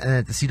and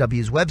at the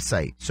CW's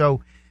website.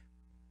 So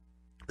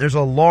there's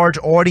a large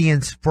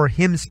audience for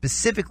him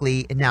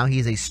specifically, and now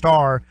he's a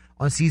star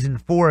on season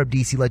 4 of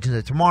DC Legends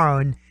of Tomorrow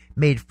and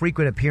made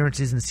frequent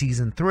appearances in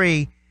season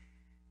 3.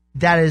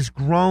 That has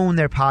grown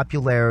their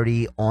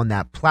popularity on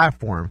that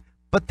platform.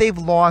 But they've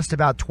lost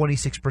about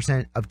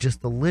 26% of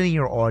just the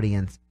linear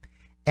audience.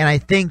 And I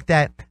think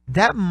that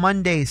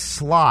Monday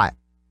slot,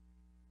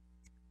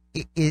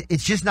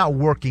 it's just not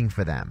working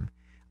for them.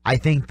 I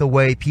think the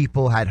way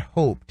people had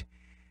hoped.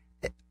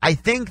 I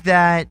think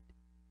that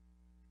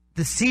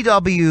the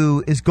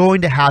CW is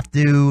going to have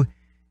to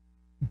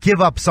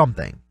give up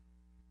something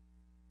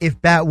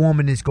if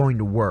Batwoman is going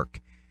to work.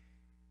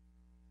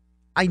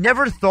 I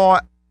never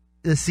thought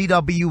the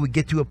CW would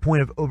get to a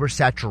point of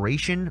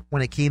oversaturation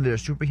when it came to their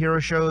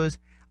superhero shows.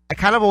 I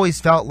kind of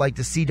always felt like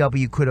the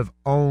CW could have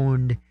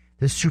owned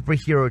the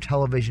superhero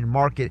television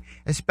market,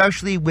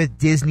 especially with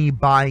Disney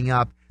buying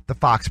up the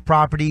Fox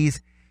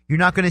properties. You're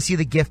not going to see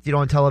The Gifted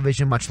on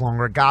television much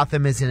longer.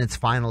 Gotham is in its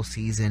final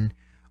season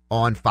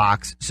on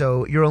Fox.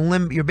 So you're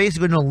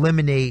basically going to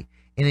eliminate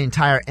an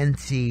entire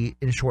entity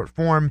in short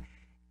form.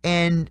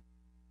 And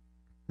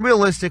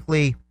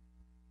realistically,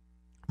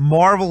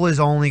 Marvel is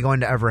only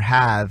going to ever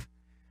have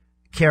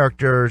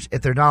characters,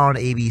 if they're not on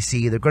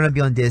ABC, they're going to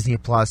be on Disney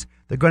Plus,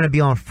 they're going to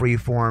be on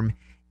Freeform.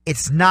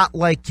 It's not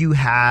like you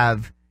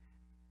have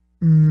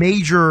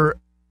major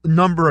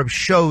number of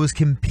shows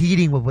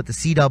competing with what the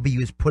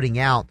CW is putting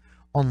out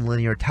on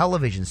linear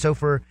television. So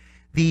for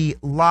the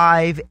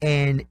live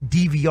and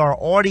DVR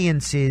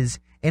audiences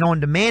and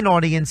on-demand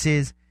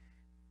audiences,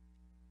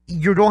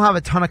 you don't have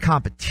a ton of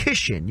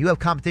competition. You have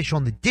competition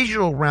on the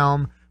digital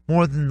realm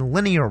more than the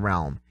linear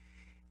realm.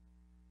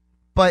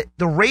 But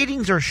the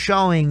ratings are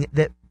showing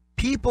that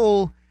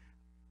people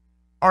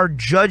are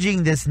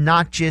judging this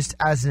not just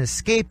as an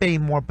escape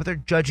anymore, but they're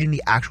judging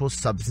the actual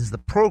substance of the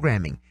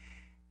programming.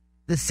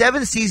 The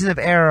 7th season of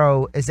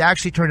Arrow has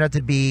actually turned out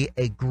to be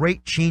a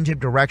great change of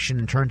direction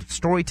in terms of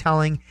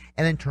storytelling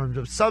and in terms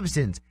of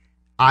substance.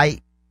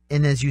 And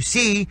as you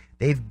see,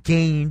 they've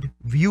gained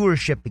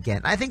viewership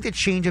again. I think the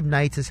change of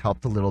nights has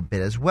helped a little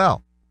bit as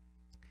well.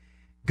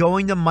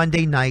 Going to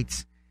Monday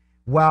nights,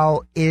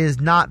 while it has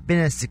not been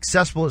as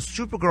successful as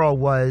Supergirl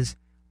was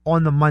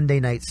on the Monday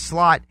night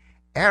slot,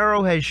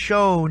 Arrow has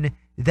shown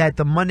that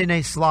the Monday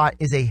night slot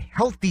is a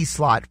healthy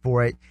slot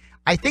for it.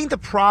 I think the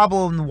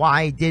problem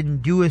why it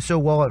didn't do it so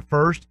well at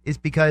first is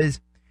because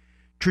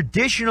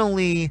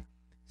traditionally,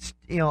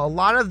 a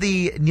lot of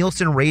the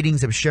Nielsen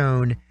ratings have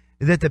shown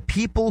that the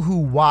people who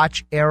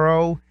watch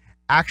Arrow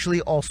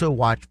actually also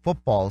watch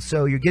football.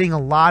 So you're getting a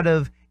lot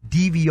of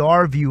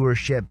DVR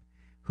viewership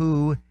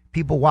who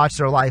people watch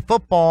their live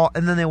football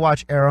and then they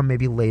watch Arrow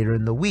maybe later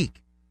in the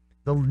week.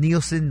 The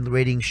Nielsen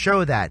ratings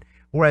show that.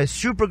 Whereas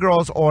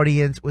Supergirl's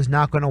audience was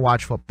not going to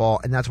watch football,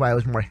 and that's why it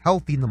was more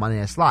healthy in the Monday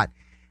night slot.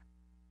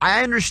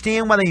 I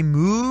understand why they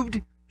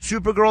moved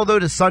Supergirl, though,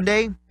 to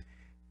Sunday,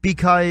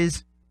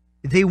 because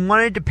they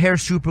wanted to pair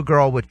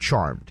Supergirl with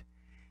Charmed.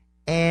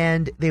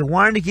 And they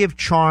wanted to give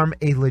Charm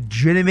a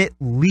legitimate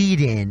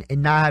lead-in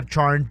and not have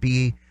Charmed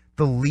be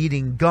the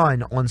leading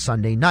gun on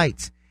Sunday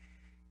nights.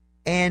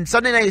 And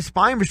Sunday night is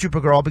fine for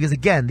Supergirl because,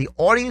 again, the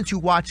audience who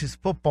watches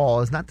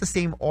football is not the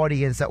same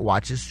audience that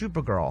watches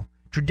Supergirl,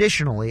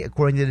 traditionally,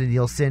 according to the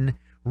Nielsen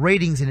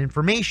ratings and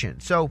information.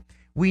 So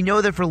we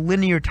know that for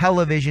linear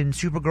television,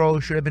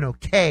 Supergirl should have been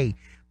okay.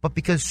 But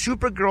because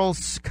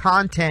Supergirl's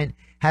content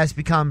has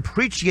become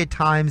preachy at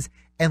times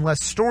and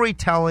less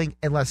storytelling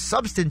and less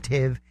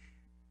substantive,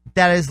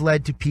 that has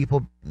led to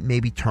people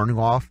maybe turning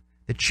off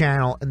the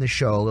channel and the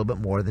show a little bit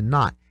more than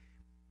not.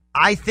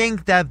 I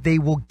think that they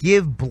will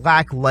give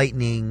Black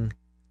Lightning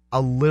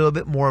a little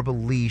bit more of a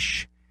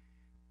leash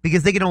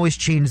because they can always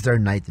change their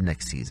night the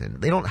next season.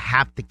 They don't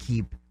have to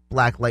keep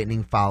Black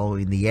Lightning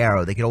following the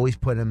Arrow. They can always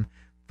put him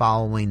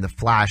following the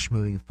Flash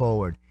moving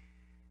forward.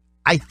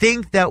 I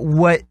think that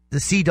what the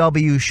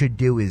CW should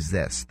do is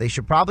this. They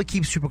should probably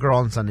keep Supergirl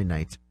on Sunday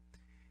nights.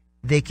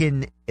 They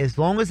can, as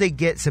long as they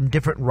get some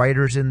different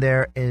writers in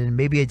there and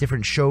maybe a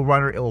different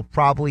showrunner, it will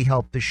probably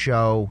help the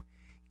show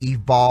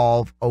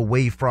evolve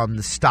away from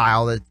the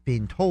style that's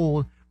being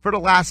told for the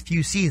last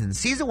few seasons.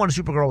 Season 1 of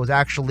Supergirl was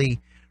actually,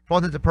 for all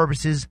intents and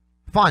purposes,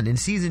 fun. And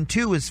Season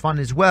 2 is fun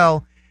as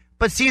well.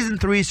 But Season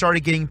 3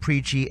 started getting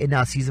preachy, and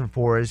now Season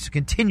 4 has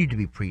continued to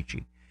be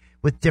preachy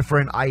with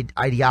different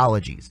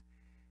ideologies.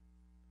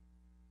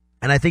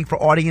 And I think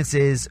for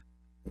audiences,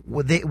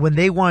 when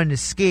they want an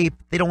escape,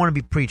 they don't want to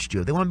be preached to.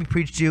 If they want to be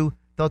preached to,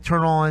 they'll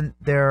turn on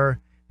their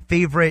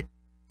favorite,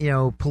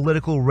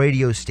 political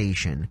radio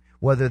station,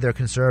 whether they're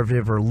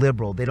conservative or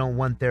liberal. They don't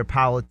want their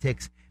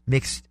politics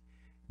mixed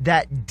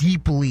that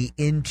deeply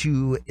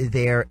into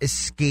their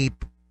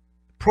escape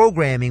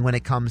programming when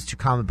it comes to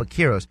comic book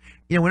heroes.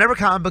 Whenever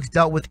comic books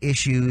dealt with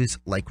issues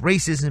like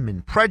racism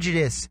and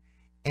prejudice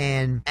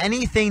and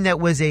anything that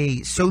was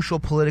a social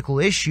political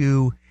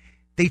issue,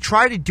 they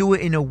tried to do it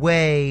in a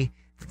way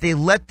that they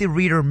let the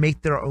reader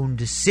make their own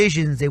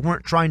decisions. They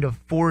weren't trying to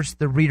force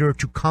the reader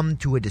to come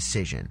to a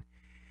decision.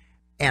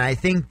 And I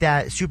think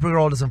that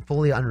Supergirl doesn't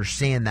fully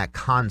understand that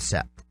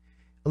concept.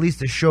 At least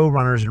the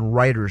showrunners and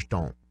writers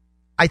don't.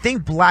 I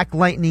think Black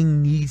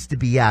Lightning needs to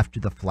be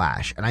after the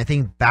Flash, and I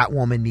think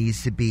Batwoman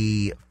needs to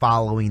be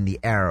following the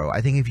Arrow.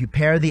 I think if you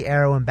pair the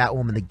Arrow and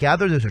Batwoman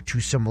together, those are two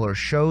similar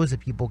shows that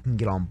people can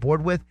get on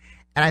board with.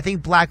 And I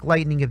think Black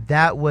Lightning, if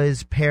that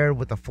was paired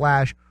with the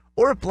Flash,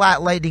 or if Black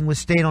Lightning was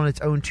staying on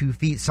its own 2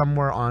 feet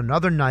somewhere on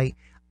another night,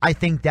 I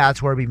think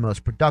that's where it'd be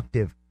most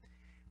productive.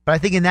 But I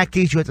think in that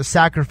case, you have to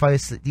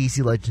sacrifice the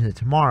DC Legends of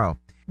Tomorrow.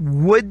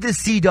 Would the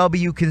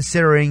CW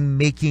considering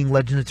making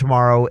Legends of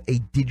Tomorrow a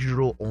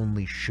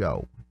digital-only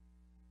show?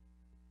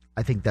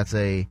 I think that's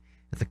a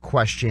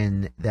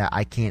question that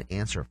I can't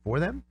answer for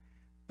them.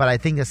 But I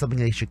think that's something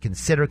they should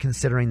consider,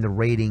 considering the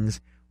ratings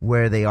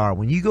where they are.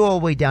 When you go all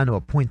the way down to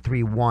a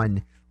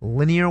 0.31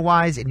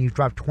 linear-wise and you've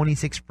dropped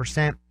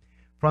 26%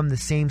 from the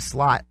same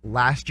slot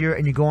last year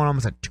and you're going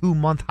almost a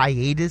 2-month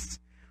hiatus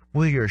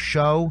with your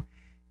show,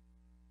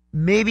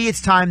 maybe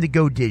it's time to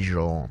go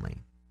digital only.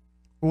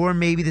 Or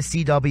maybe the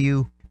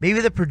CW, maybe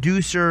the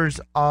producers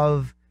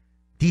of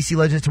DC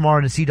Legends Tomorrow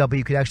and the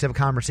CW could actually have a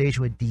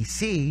conversation with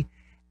DC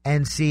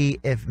and see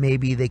if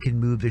maybe they can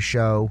move the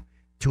show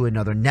to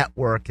another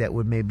network that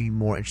would maybe be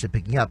more interested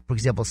in picking up. For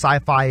example,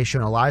 Sci-Fi has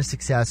shown a lot of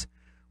success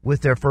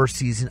with their first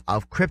season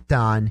of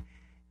Krypton.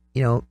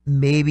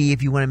 Maybe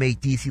if you want to make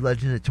DC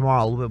Legends of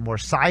Tomorrow a little bit more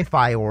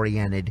sci-fi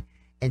oriented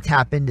and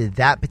tap into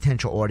that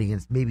potential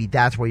audience, maybe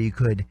that's where you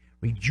could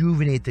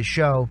rejuvenate the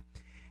show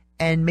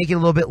and make it a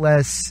little bit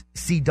less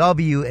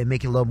CW and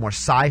make it a little more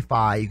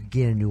sci-fi. You could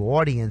gain a new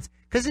audience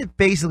because it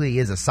basically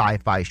is a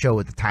sci-fi show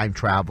with the time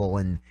travel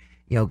and,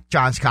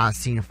 John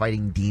Constantine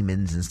fighting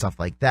demons and stuff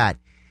like that.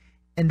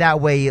 And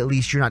that way, at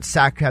least you're not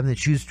having to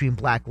choose between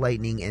Black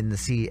Lightning and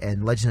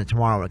and Legends of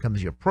Tomorrow when it comes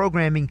to your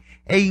programming.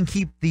 And you can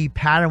keep the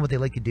pattern what they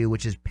like to do,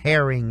 which is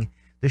pairing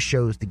the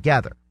shows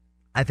together.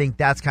 I think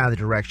that's kind of the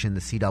direction the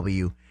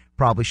CW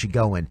probably should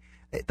go in.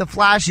 The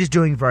Flash is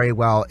doing very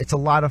well. It's a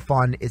lot of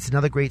fun. It's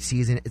another great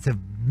season. It's a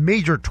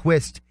major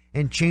twist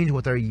and change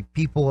what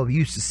people are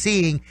used to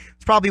seeing.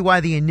 It's probably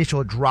why the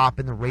initial drop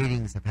in the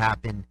ratings have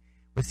happened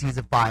with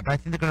season 5. But I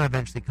think they're going to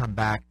eventually come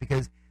back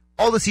because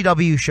all the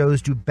CW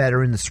shows do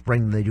better in the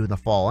spring than they do in the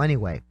fall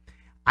anyway.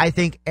 I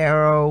think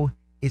Arrow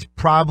is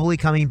probably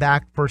coming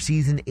back for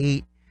season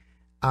 8.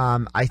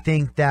 I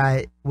think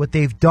that what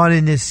they've done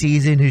in this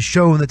season has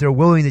shown that they're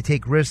willing to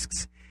take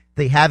risks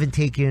they haven't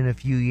taken in a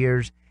few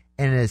years,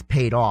 and it has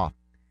paid off.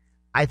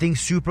 I think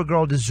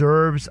Supergirl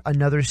deserves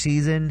another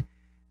season.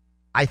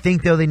 I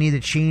think, though, they need to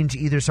change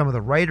either some of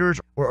the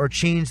writers or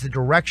change the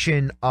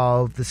direction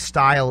of the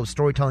style of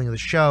storytelling of the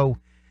show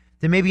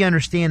to maybe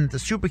understand that the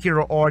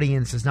superhero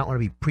audience does not want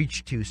to be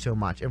preached to so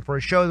much. And for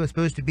a show that was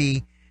supposed to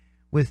be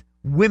with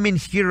women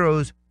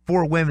heroes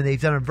for women,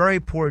 they've done a very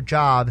poor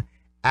job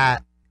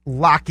at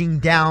locking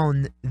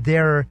down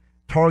their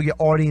target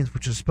audience,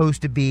 which is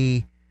supposed to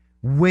be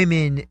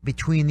women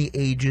between the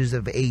ages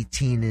of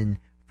 18 and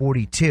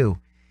 42.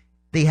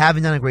 They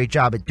haven't done a great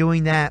job at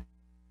doing that.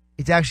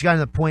 It's actually gotten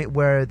to the point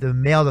where the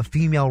male to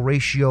female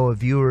ratio of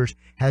viewers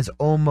has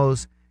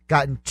almost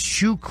gotten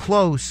too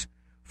close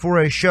for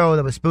a show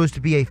that was supposed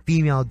to be a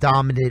female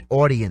dominant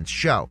audience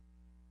show.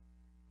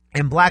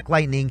 And Black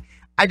Lightning,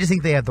 I just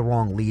think they have the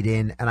wrong lead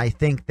in, and I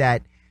think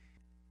that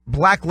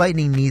Black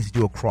Lightning needs to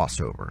do a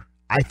crossover.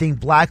 I think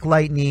Black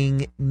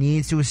Lightning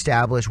needs to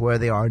establish where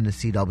they are in the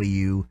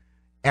CW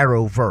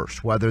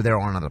Arrowverse, whether they're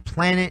on another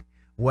planet,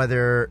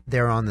 whether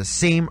they're on the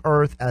same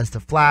Earth as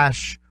the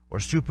Flash or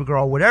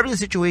Supergirl, whatever the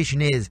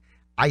situation is.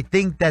 I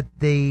think that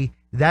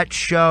that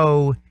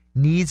show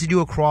needs to do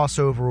a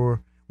crossover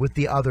with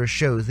the other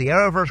shows. The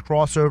Arrowverse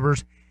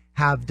crossovers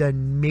have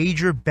done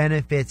major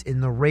benefits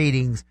in the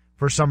ratings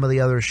for some of the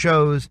other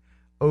shows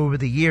over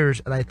the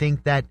years, and I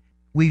think that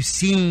we've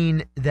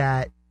seen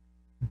that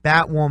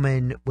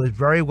Batwoman was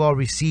very well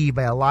received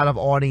by a lot of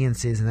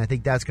audiences, and I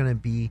think that's going to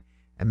be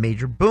a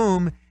major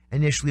boom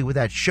initially with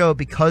that show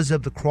because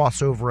of the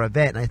crossover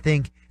event. And I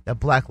think that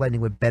Black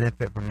Lightning would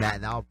benefit from that,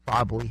 and that'll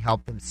probably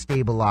help them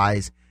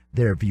stabilize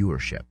their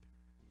viewership.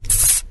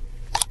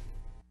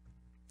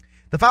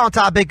 The final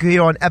topic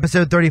here on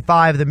episode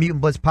 35 of the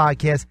Mutant Blitz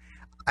Podcast,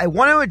 I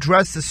want to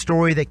address the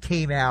story that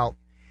came out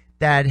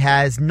that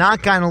has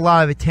not gotten a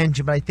lot of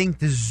attention, but I think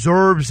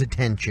deserves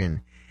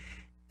attention.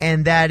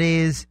 And that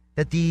is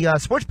that the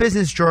Sports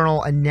Business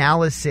Journal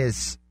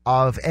analysis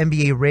of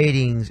NBA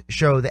ratings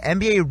show the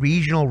NBA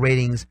regional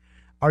ratings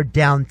are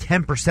down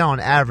 10% on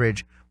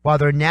average, while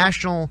their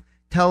national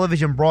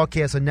television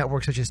broadcasts on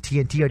networks such as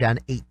TNT are down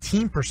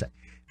 18%.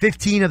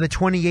 15 of the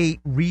 28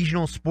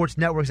 regional sports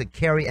networks that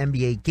carry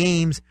NBA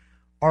games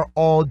are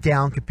all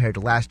down compared to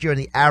last year, and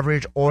the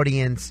average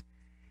audience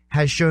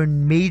has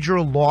shown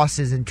major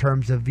losses in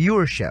terms of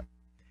viewership.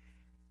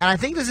 And I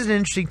think this is an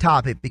interesting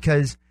topic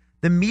because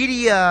the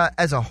media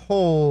as a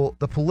whole,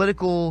 the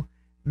political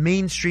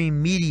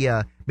mainstream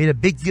media, made a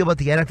big deal about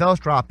the NFL's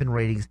drop in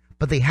ratings,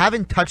 but they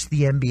haven't touched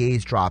the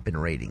NBA's drop in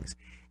ratings.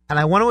 And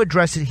I want to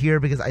address it here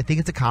because I think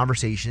it's a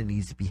conversation that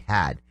needs to be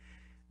had.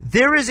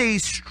 There is a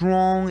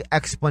strong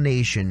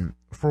explanation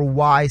for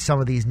why some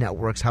of these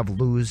networks have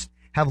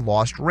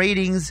lost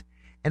ratings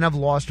and have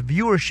lost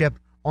viewership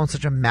on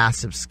such a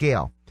massive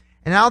scale.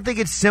 And I don't think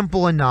it's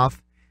simple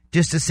enough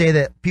just to say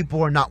that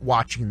people are not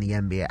watching the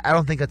NBA. I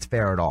don't think that's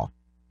fair at all.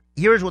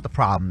 Here's what the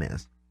problem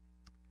is.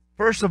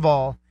 First of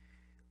all,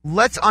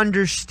 let's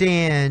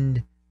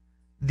understand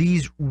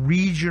these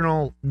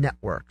regional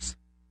networks.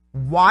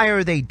 Why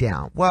are they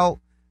down? Well,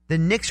 the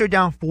Knicks are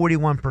down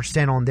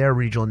 41% on their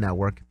regional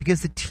network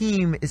because the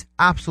team is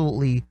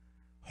absolutely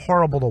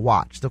horrible to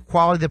watch. The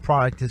quality of the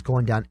product is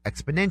going down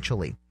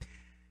exponentially.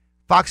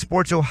 Fox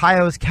Sports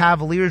Ohio's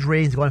Cavaliers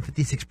ratings going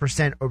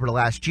 56% over the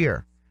last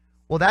year.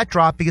 Well, that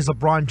dropped because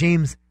LeBron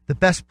James, the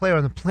best player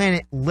on the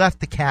planet, left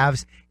the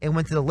Cavs and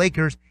went to the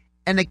Lakers,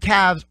 and the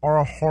Cavs are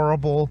a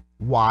horrible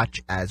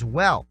watch as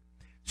well.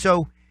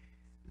 So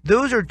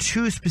those are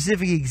two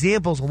specific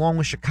examples, along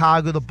with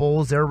Chicago, the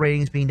Bulls, their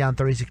ratings being down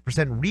 36%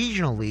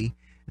 regionally,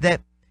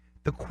 that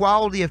the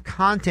quality of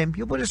content,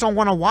 people just don't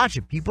want to watch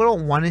it. People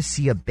don't want to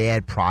see a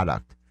bad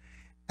product.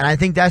 And I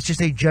think that's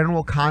just a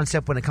general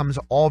concept when it comes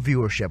to all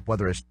viewership,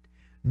 whether it's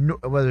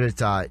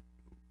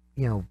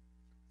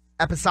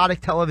episodic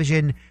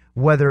television,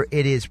 whether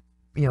it is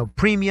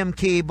premium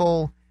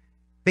cable,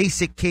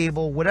 basic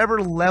cable,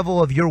 whatever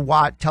level of your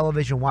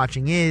television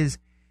watching is,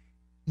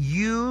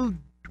 you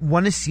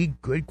want to see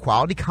good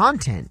quality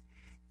content.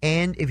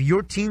 And if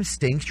your team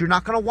stinks, you're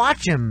not going to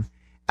watch them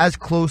as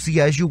closely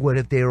as you would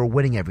if they were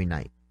winning every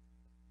night.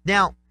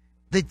 Now,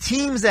 the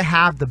teams that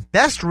have the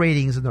best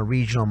ratings in the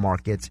regional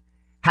markets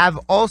have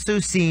also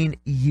seen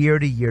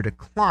year-to-year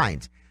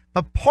declines.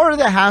 But part of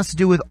that has to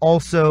do with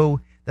also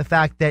the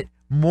fact that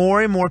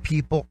more and more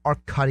people are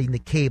cutting the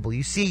cable.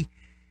 You see,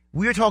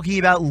 we're talking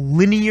about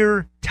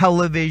linear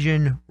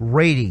television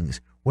ratings.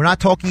 We're not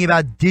talking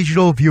about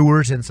digital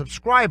viewers and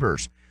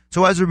subscribers.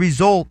 So as a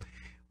result,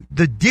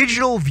 the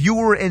digital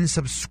viewer and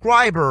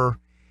subscriber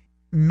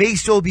may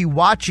still be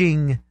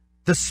watching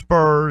the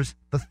Spurs,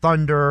 the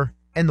Thunder,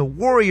 and the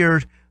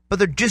Warriors, but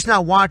they're just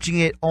not watching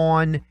it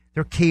on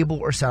their cable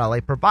or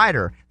satellite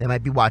provider. They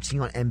might be watching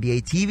on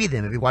NBA TV.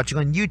 They might be watching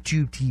on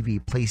YouTube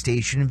TV,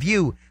 PlayStation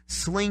View,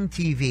 Sling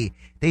TV.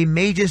 They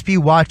may just be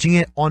watching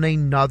it on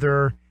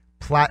another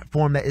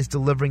platform that is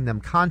delivering them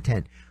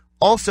content.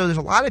 Also, there's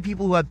a lot of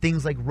people who have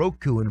things like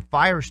Roku and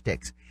Fire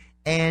Sticks,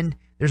 and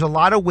there's a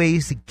lot of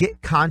ways to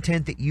get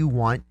content that you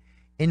want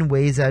in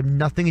ways that have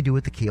nothing to do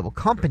with the cable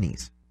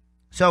companies.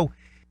 So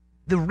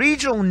the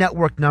regional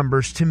network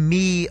numbers, to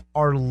me,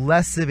 are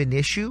less of an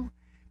issue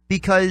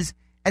because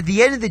at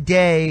the end of the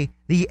day,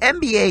 the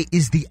NBA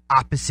is the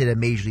opposite of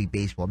Major League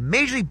Baseball.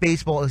 Major League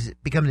Baseball has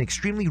become an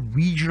extremely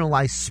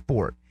regionalized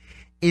sport.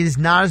 It is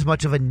not as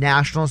much of a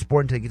national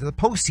sport until you get to the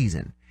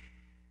postseason.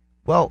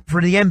 Well,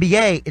 for the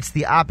NBA, it's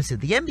the opposite.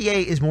 The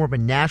NBA is more of a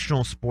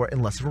national sport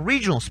and less of a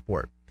regional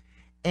sport.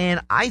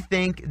 And I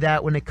think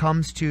that when it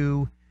comes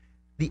to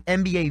the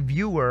NBA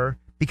viewer,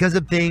 because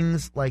of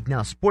things like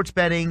now sports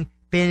betting,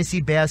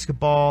 fantasy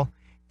basketball,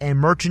 and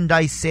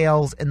merchandise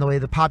sales, and the way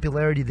the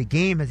popularity of the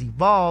game has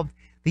evolved,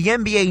 the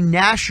NBA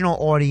national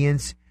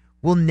audience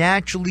will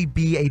naturally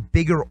be a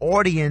bigger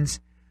audience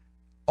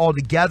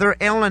altogether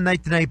and on a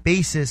night-to-night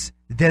basis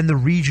than the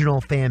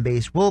regional fan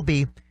base will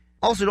be.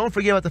 Also, don't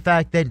forget about the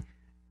fact that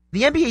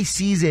the NBA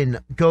season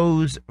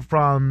goes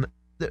from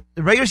the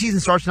regular season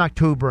starts in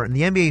October and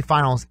the NBA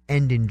finals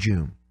end in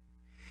June.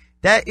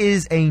 That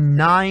is a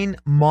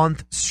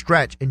 9-month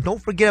stretch. And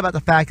don't forget about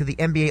the fact that the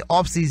NBA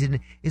offseason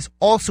is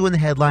also in the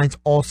headlines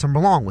all summer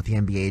long with the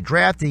NBA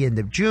draft at the end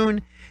of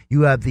June.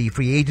 You have the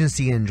free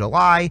agency in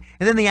July,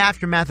 and then the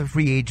aftermath of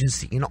free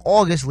agency in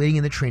August, leading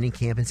into training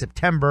camp in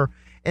September.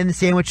 And the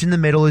sandwich in the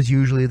middle is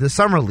usually the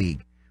summer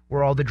league,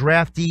 where all the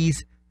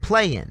draftees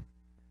play in.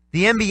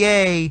 The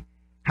NBA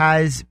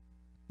has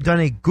done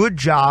a good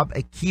job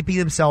at keeping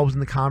themselves in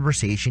the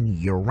conversation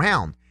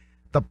year-round.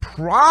 The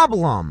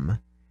problem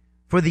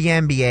for the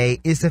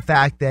NBA is the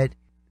fact that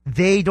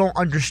they don't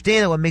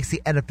understand that what makes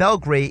the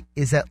NFL great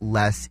is that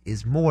less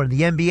is more. And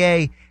the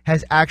NBA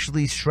has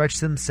actually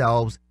stretched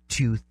themselves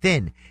too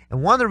thin.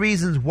 And one of the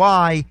reasons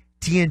why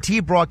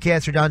TNT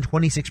broadcasts are down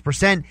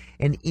 26%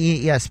 and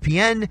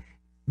ESPN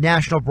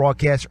national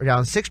broadcasts are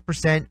down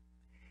 6%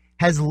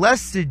 has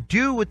less to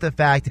do with the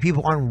fact that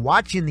people aren't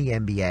watching the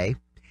NBA.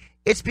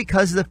 It's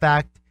because of the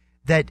fact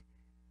that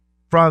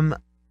from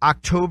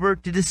October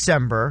to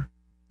December,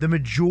 the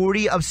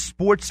majority of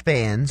sports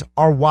fans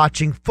are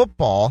watching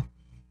football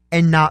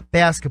and not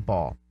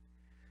basketball.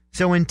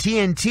 So when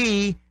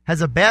TNT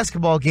has a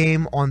basketball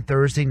game on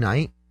Thursday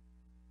night,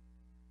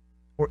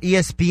 or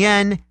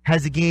ESPN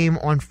has a game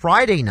on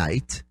Friday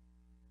night,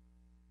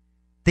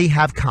 they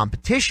have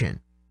competition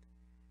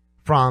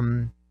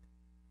from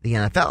the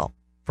NFL,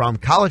 from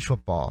college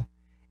football,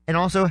 and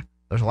also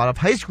There's a lot of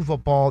high school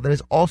football that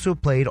is also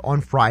played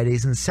on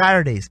Fridays and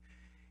Saturdays.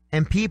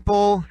 And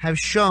people have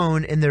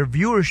shown in their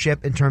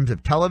viewership in terms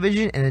of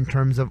television and in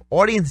terms of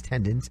audience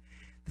attendance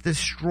that the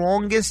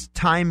strongest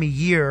time of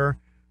year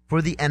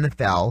for the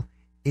NFL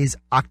is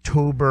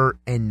October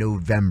and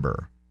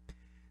November.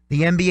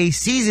 The NBA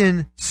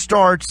season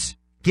starts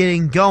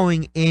getting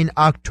going in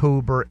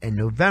October and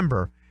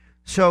November.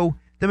 So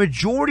the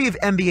majority of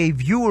NBA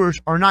viewers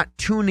are not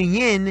tuning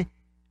in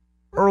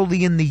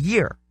early in the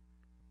year.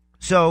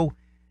 So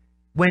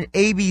when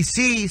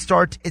ABC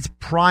starts its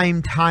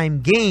prime time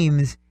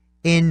games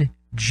in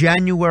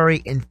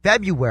January and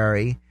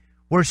February,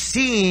 we're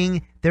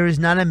seeing there is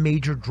not a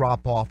major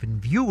drop-off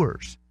in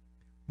viewers.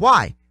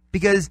 Why?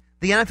 Because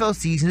the NFL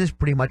season is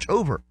pretty much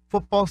over.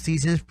 Football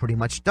season is pretty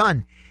much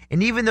done.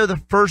 And even though the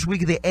first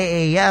week of the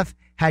AAF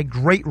had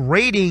great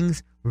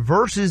ratings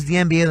versus the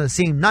NBA on the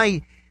same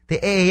night, the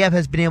AAF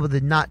has been able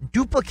to not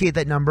duplicate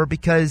that number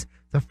because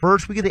the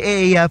first week of the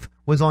AAF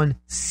was on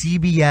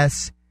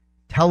CBS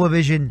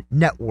television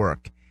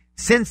network.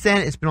 Since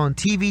then, it's been on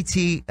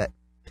TNT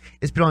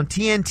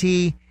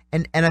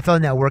and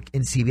NFL Network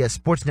and CBS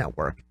Sports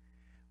Network.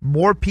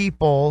 More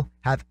people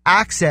have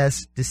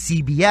access to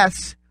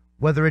CBS,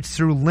 whether it's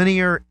through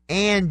linear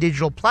and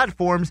digital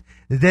platforms,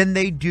 than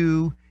they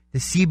do the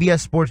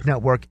CBS Sports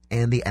Network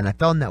and the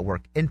NFL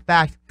Network. In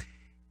fact,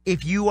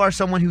 if you are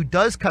someone who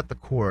does cut the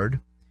cord,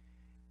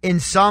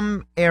 in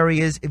some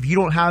areas, if you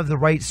don't have the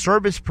right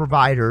service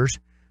providers,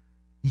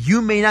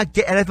 you may not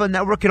get NFL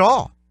Network at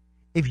all.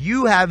 If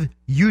you have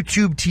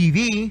YouTube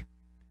TV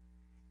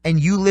and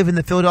you live in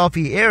the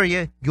Philadelphia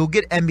area, you'll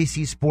get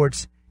NBC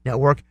Sports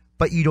Network,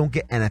 but you don't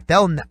get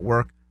NFL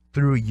Network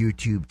through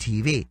YouTube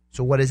TV.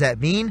 So what does that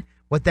mean?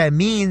 What that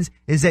means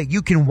is that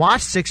you can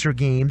watch Sixer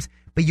games,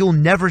 but you'll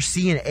never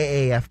see an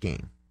AAF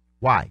game.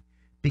 Why?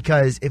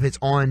 Because if it's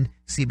on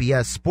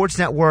CBS Sports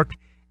Network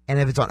and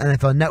if it's on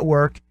NFL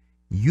Network,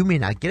 you may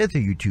not get it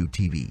through YouTube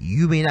TV.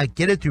 You may not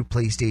get it through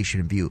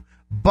PlayStation View.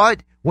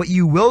 But what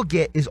you will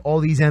get is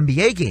all these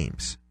NBA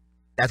games.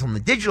 That's on the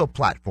digital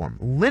platform.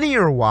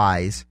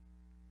 Linear-wise,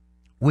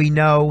 we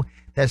know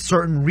that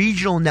certain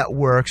regional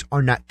networks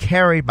are not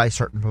carried by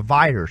certain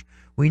providers.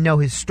 We know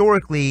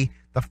historically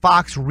the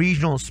Fox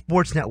regional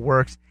sports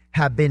networks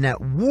have been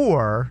at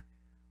war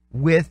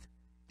with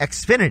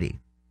Xfinity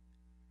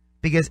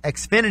because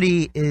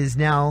Xfinity is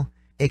now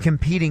a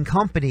competing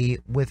company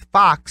with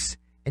Fox,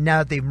 and now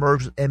that they've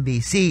merged with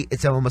NBC,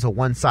 it's almost a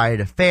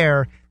one-sided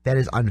affair that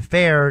is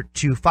unfair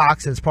to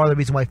Fox, and it's part of the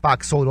reason why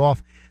Fox sold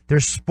off their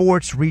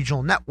sports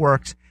regional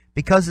networks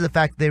because of the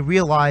fact that they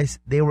realized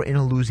they were in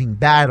a losing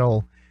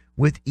battle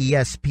with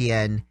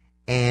ESPN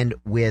and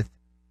with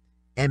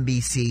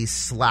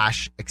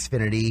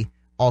NBC/Xfinity,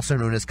 also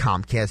known as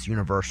Comcast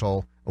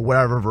Universal, or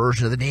whatever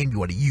version of the name you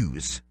want to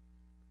use.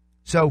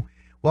 So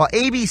while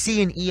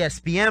ABC and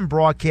ESPN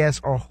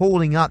broadcasts are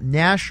holding up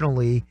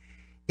nationally,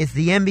 it's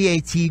the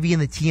NBA TV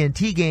and the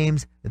TNT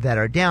games that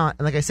are down.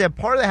 And like I said,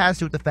 part of that has to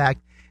do with the fact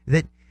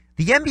that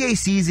the NBA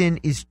season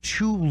is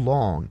too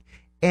long,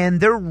 and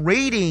their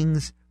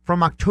ratings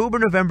from October,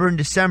 November, and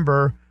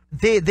December,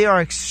 they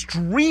are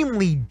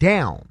extremely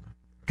down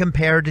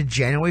compared to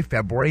January,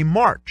 February,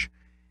 March.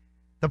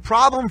 The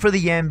problem for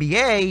the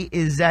NBA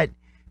is that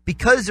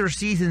because their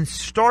season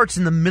starts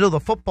in the middle of the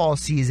football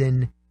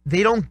season,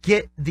 they don't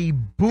get the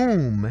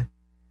boom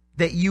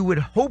that you would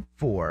hope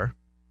for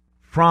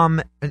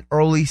from an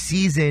early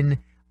season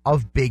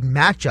of big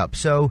matchups.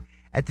 So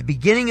at the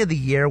beginning of the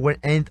year, when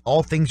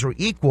all things are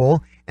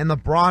equal and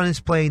LeBron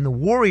is playing the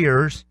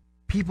Warriors,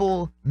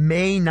 people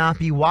may not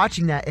be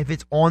watching that if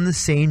it's on the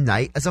same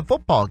night as a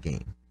football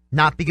game.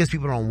 Not because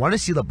people don't want to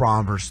see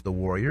LeBron versus the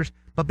Warriors,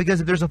 but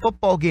because if there's a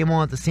football game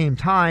on at the same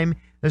time,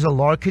 there's a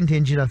large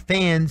contingent of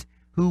fans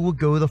who will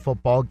go to the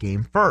football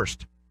game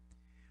first.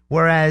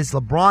 Whereas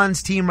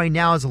LeBron's team right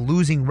now has a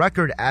losing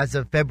record as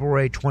of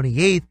February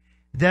 28th,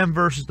 them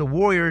versus the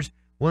Warriors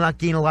will not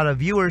gain a lot of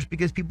viewers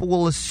because people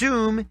will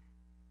assume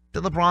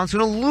that LeBron's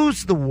going to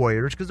lose to the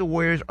Warriors because the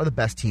Warriors are the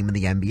best team in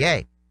the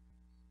NBA.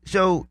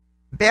 So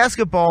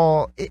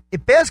basketball,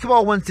 if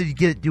basketball wants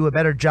to do a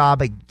better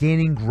job at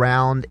gaining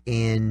ground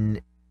in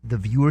the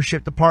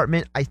viewership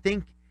department, I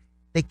think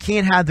they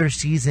can't have their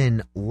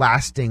season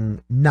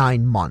lasting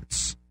 9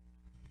 months.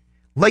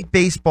 Like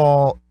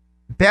baseball,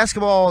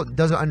 basketball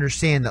doesn't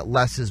understand that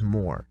less is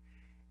more.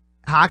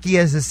 Hockey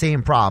has the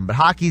same problem, but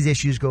hockey's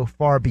issues go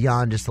far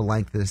beyond just the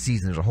length of the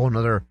season. There's a whole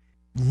other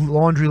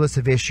laundry list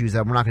of issues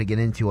that we're not going to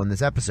get into on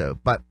this episode.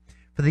 But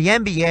for the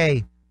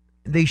NBA,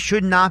 they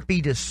should not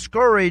be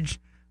discouraged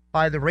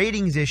by the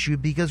ratings issue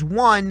because,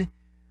 one,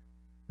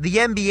 the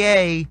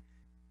NBA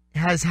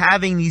has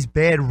having these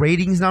bad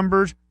ratings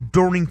numbers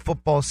during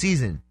football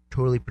season.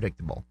 Totally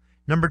predictable.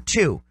 Number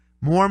two,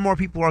 more and more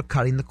people are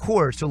cutting the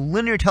cord. So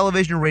linear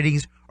television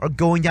ratings are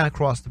going down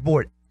across the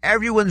board.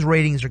 Everyone's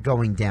ratings are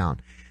going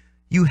down.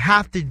 You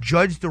have to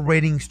judge the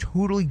ratings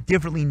totally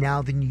differently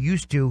now than you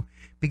used to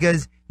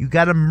because you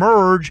got to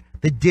merge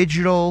the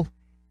digital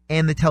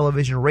and the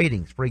television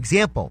ratings. For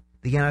example,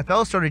 the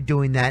NFL started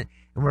doing that,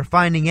 and we're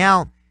finding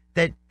out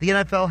that the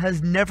NFL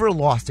has never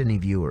lost any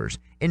viewers.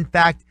 In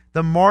fact,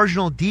 the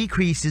marginal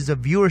decreases of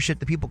viewership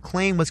that people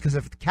claim was because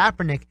of the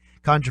Kaepernick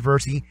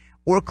controversy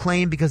or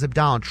claim because of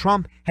Donald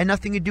Trump had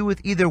nothing to do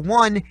with either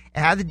one. It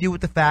had to do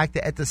with the fact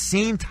that at the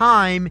same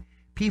time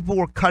people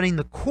were cutting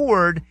the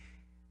cord,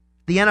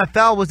 the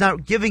NFL was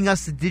not giving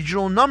us the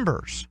digital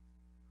numbers.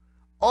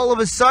 All of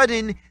a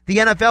sudden, the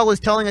NFL is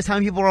telling us how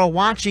many people are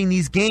watching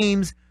these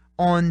games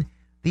on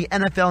the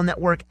NFL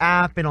Network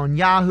app and on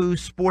Yahoo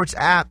Sports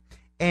app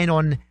and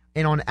on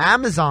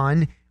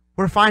Amazon.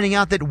 We're finding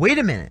out that, wait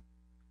a minute,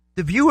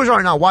 the viewers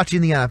are not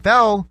watching the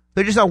NFL.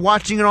 They're just not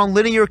watching it on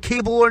linear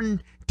cable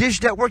and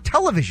dish network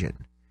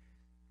television.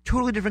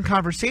 Totally different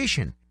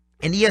conversation.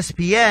 And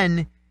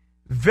ESPN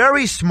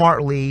very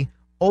smartly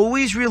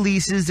always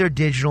releases their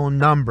digital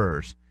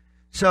numbers.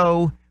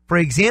 So, for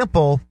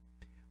example,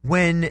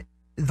 when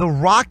the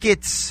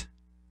Rockets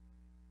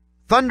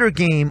Thunder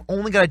game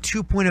only got a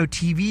 2.0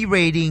 TV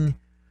rating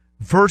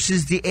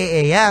versus the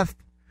AAF,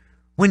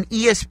 when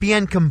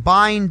ESPN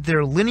combined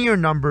their linear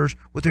numbers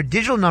with their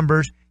digital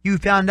numbers, you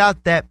found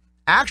out that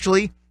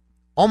actually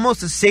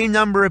almost the same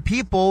number of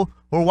people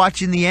were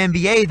watching the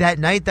NBA that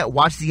night that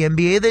watched the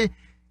NBA the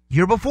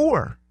year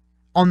before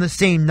on the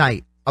same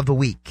night of the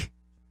week.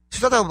 So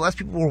it's not that less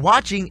people were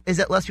watching, is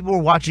that less people were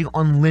watching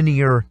on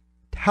linear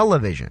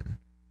television.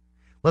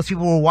 Less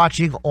people were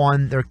watching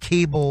on their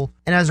cable,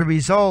 and as a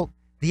result,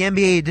 the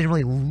NBA didn't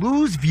really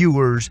lose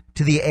viewers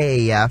to the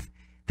AAF.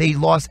 They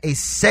lost a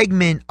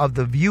segment of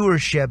the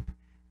viewership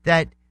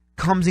that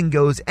comes and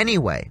goes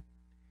anyway.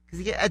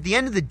 Because at the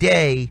end of the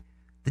day,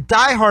 the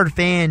diehard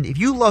fan, if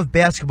you love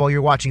basketball,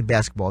 you're watching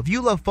basketball. If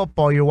you love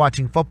football, you're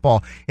watching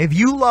football. If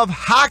you love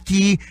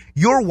hockey,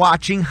 you're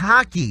watching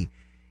hockey.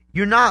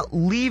 You're not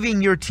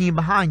leaving your team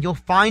behind. You'll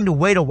find a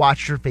way to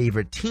watch your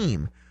favorite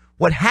team.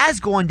 What has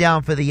gone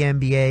down for the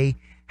NBA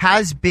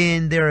has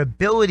been their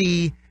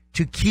ability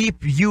to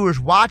keep viewers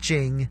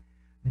watching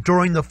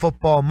during the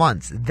football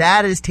months.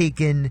 That has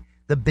taken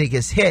the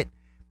biggest hit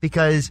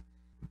because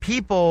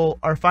people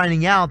are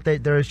finding out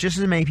that there's just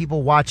as many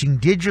people watching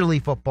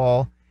digitally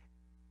football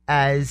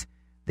as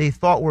they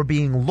thought were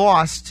being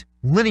lost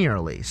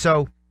linearly.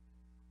 So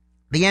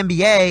the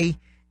NBA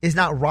is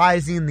not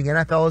rising, the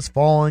NFL is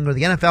falling, or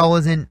the NFL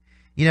isn't,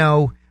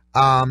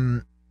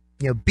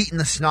 beating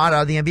the snot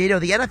out of the NBA. No,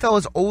 the NFL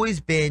has always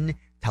been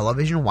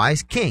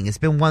television-wise king. It's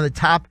been one of the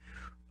top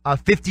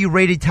 50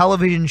 rated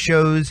television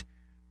shows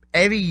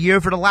every year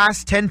for the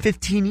last 10,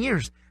 15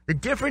 years. The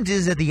difference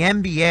is that the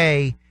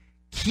NBA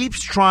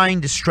keeps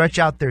trying to stretch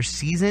out their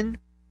season,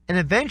 and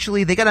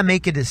eventually they got to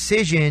make a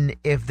decision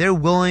if they're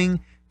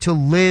willing to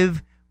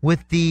live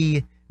with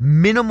the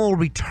minimal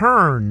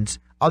returns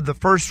of the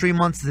first 3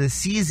 months of the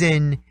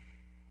season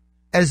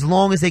as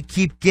long as they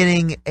keep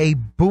getting a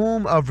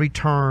boom of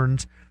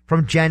returns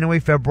from January,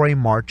 February,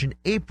 March, and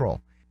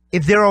April.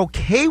 If they're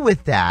okay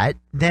with that,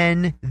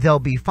 then they'll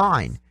be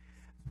fine.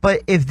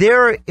 But if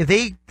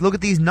they look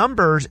at these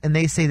numbers and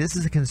they say this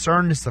is a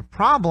concern, this is a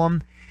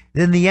problem,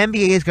 then the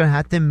NBA is going to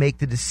have to make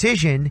the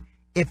decision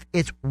if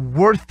it's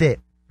worth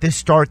it to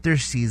start their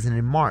season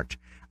in March.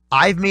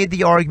 I've made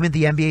the argument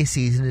the NBA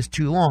season is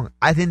too long.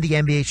 I think the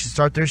NBA should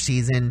start their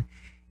season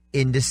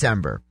in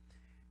December.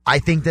 I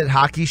think that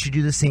hockey should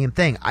do the same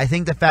thing. I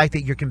think the fact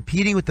that you're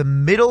competing with the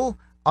middle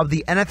of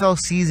the NFL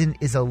season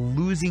is a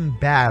losing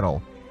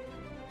battle.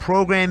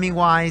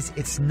 Programming-wise,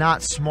 it's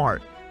not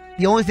smart.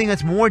 The only thing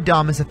that's more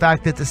dumb is the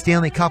fact that the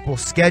Stanley Cup will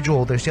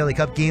schedule their Stanley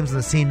Cup games on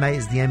the same night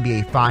as the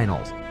NBA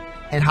Finals.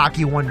 And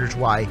hockey wonders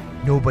why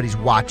nobody's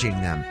watching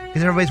them.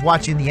 Because everybody's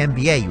watching the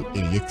NBA, you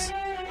idiots.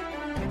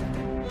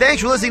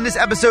 Thanks for listening to this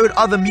episode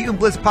of the Mutant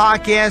Blitz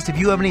Podcast. If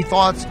you have any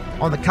thoughts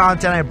on the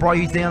content I brought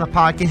you today on the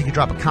podcast, you can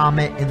drop a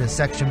comment in the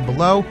section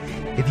below.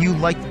 If you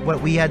liked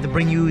what we had to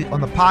bring you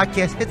on the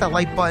podcast, hit that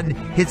like button,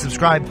 hit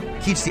subscribe,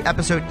 catch the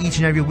episode each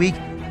and every week.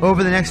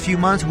 Over the next few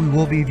months, we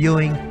will be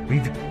reviewing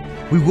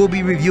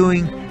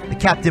the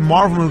Captain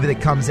Marvel movie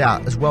that comes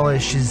out, as well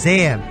as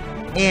Shazam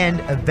and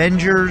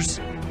Avengers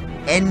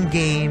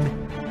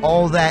Endgame,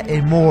 all that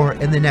and more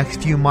in the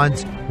next few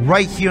months,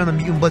 right here on the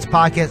Mutant Blitz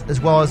Podcast,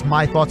 as well as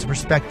my thoughts and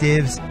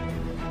perspectives,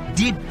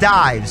 deep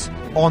dives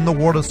on the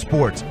world of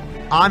sports.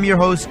 I'm your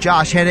host,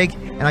 Josh Hennig,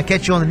 and I'll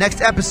catch you on the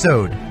next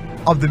episode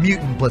of the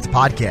Mutant Blitz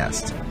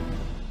Podcast.